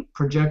CD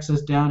projects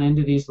us down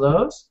into these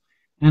lows.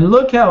 And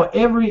look how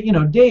every,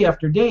 day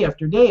after day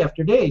after day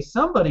after day,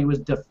 somebody was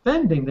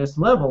defending this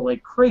level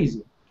like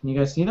crazy. Can you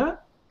guys see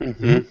that?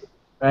 Mm-hmm.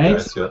 Right?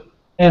 Yes, yeah.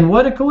 And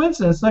what a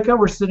coincidence. Look how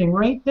we're sitting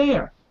right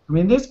there. I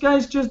mean, this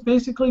guy's just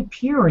basically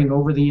peering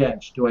over the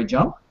edge. Do I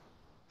jump?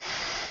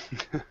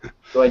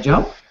 Do I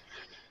jump?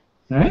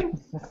 All right.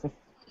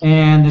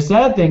 And the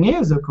sad thing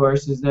is, of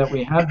course, is that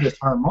we have this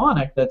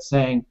harmonic that's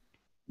saying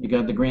you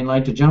got the green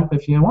light to jump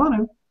if you want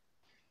to.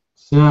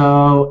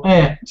 So,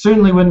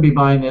 certainly wouldn't be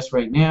buying this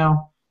right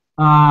now.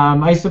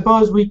 I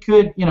suppose we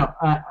could, no.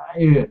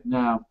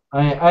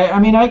 I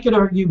mean, I could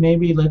argue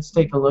maybe let's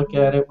take a look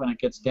at it when it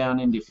gets down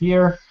into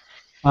here.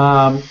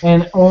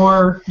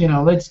 Or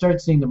let's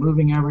start seeing the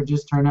moving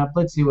averages turn up.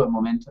 Let's see what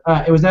momentum.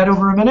 Was that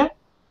over a minute?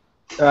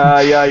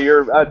 Yeah,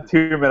 you're at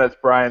 2 minutes,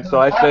 Brian. So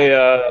I say.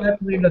 I have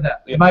to leave it at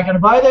that. Am I going to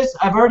buy this?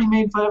 I've already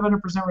made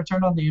 500%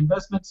 return on the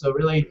investment, so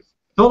really,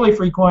 totally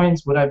free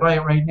coins. Would I buy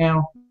it right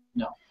now?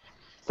 No.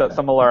 Set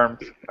some alarms.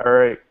 All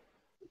right.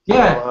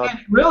 Yeah, and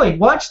really,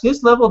 watch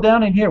this level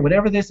down in here,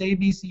 whatever this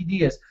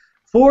ABCD is.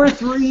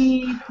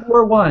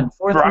 4-3-4-1.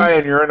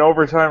 Brian, you're in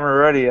overtime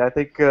already. I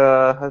think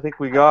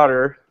we got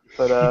her.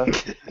 But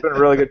it's been a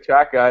really good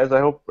chat, guys. I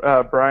hope,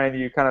 Brian,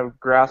 you kind of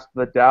grasp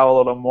the Dow a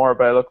little more,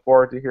 but I look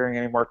forward to hearing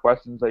any more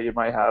questions that you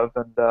might have.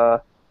 And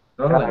this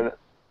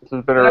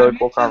has been a really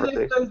cool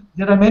conversation.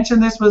 Did I mention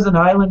this was an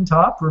island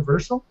top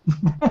reversal?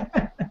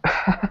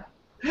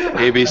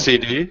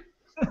 ABCD?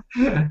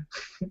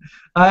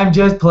 I'm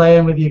just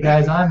playing with you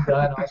guys. I'm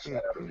done. I'll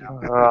shut up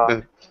now.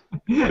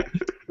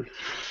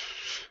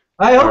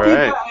 I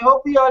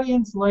hope the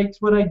audience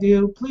likes what I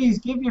do. Please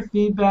give your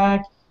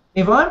feedback.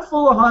 If I'm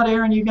full of hot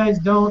air and you guys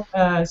don't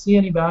see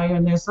any value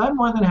in this, I'm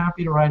more than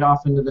happy to ride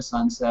off into the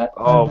sunset.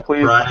 Oh,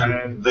 please.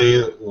 Brian,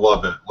 they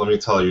love it. Let me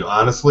tell you.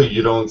 Honestly,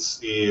 you don't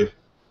see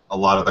a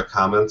lot of the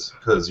comments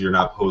because you're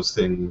not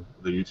posting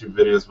the YouTube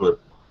videos, but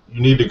you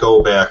need to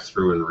go back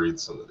through and read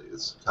some of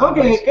these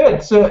comments. Okay,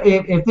 good. So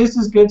if this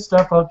is good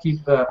stuff, I'll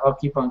keep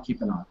on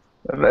keeping on.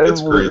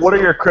 It's great what stuff.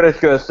 are your critics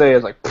going to say?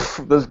 Is like,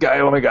 this guy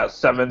only got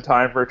 7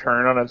 times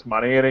return on his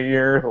money in a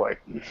year?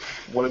 Like,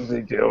 what is he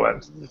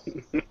doing?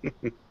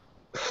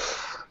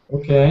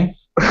 Okay.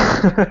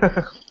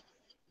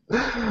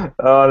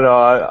 Oh no,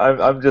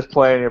 I'm just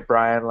playing it,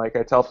 Brian. Like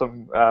I tell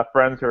some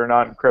friends who are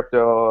not in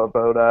crypto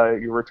about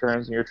your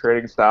returns and your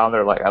trading style, and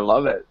they're like, I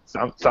love it.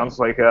 Sounds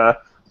like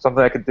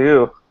something I could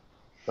do.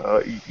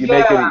 So you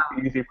make it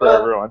easy for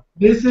everyone.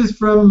 This is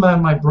from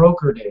my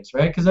broker days,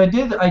 right? Because I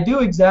do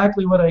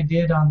exactly what I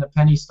did on the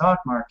penny stock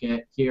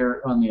market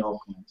here on the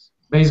altcoins.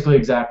 Basically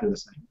exactly the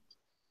same.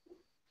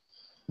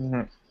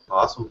 Mm-hmm.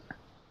 Awesome.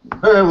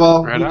 All right,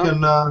 well, Right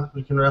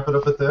we can wrap it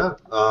up at that.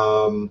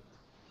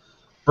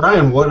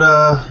 Brian, what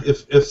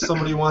if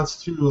somebody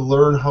wants to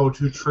learn how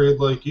to trade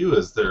like you?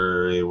 Is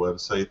there a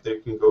website they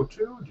can go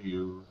to? Do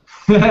you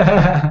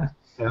have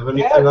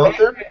anything out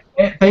there?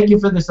 Thank you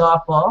for the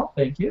softball.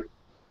 Thank you.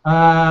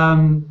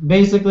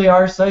 Basically,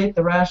 our site,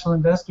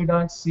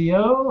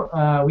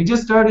 therationalinvestor.co. We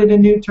just started a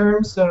new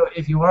term, so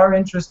if you are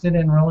interested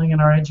in enrolling in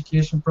our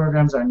education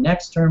programs, our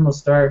next term will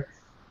start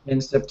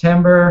in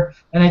September.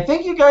 And I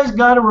think you guys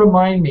got to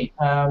remind me.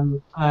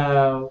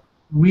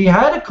 We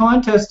had a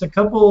contest a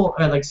couple,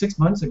 like 6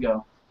 months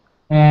ago,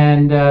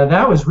 and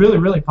that was really,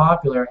 really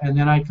popular. And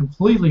then I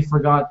completely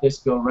forgot this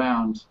go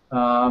round,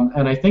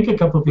 and I think a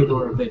couple of people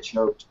were a bit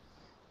choked.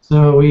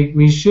 So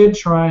we should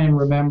try and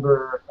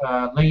remember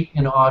late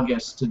in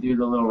August to do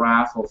the little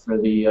raffle for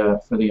the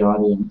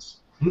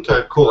audience.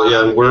 Okay, cool.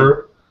 Yeah, and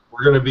we're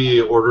gonna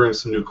be ordering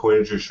some new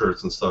Coinage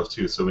shirts and stuff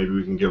too. So maybe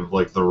we can give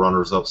like the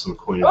runners up some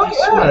Coinage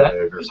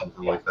swag or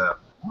something like that.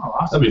 Oh,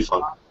 awesome. That'd be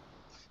fun.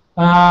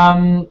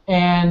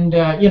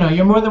 You know,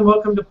 you're more than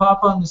welcome to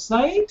pop on the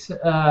site.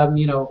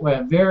 You know,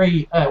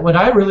 what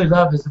I really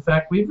love is the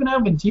fact we've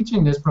been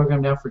teaching this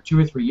program now for 2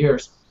 or 3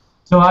 years.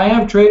 So I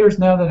have traders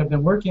now that have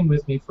been working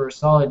with me for a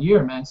solid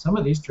year, man. Some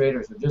of these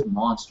traders are just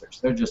monsters.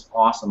 They're just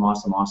awesome,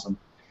 awesome, awesome.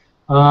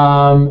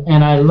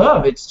 And I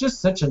love, it's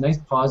just such a nice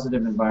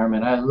positive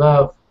environment. I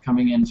love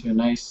coming into a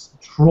nice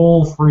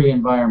troll-free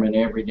environment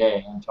every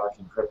day and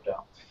talking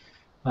crypto.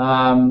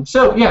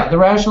 So yeah,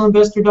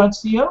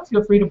 therationalinvestor.co.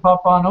 Feel free to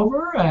pop on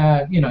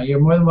over. You know, you're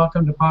more than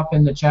welcome to pop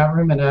in the chat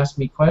room and ask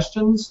me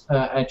questions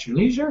at your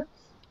leisure.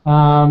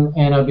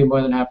 And I'll be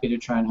more than happy to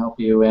try and help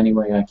you any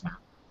way I can.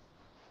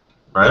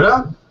 Right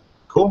on.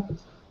 Cool.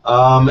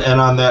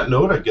 And on that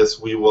note, I guess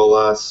we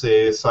will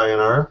say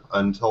sayonara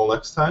until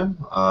next time.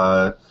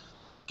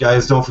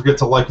 Guys, don't forget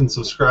to like and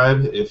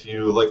subscribe if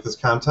you like this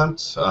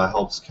content.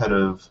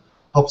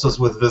 Helps us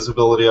with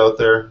visibility out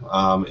there.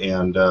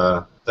 And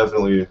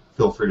definitely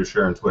feel free to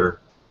share on Twitter.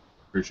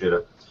 Appreciate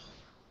it.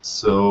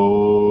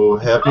 So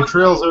happy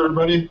trails,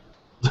 everybody.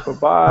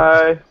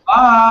 Bye-bye.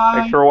 Bye.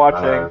 Thanks for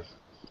watching.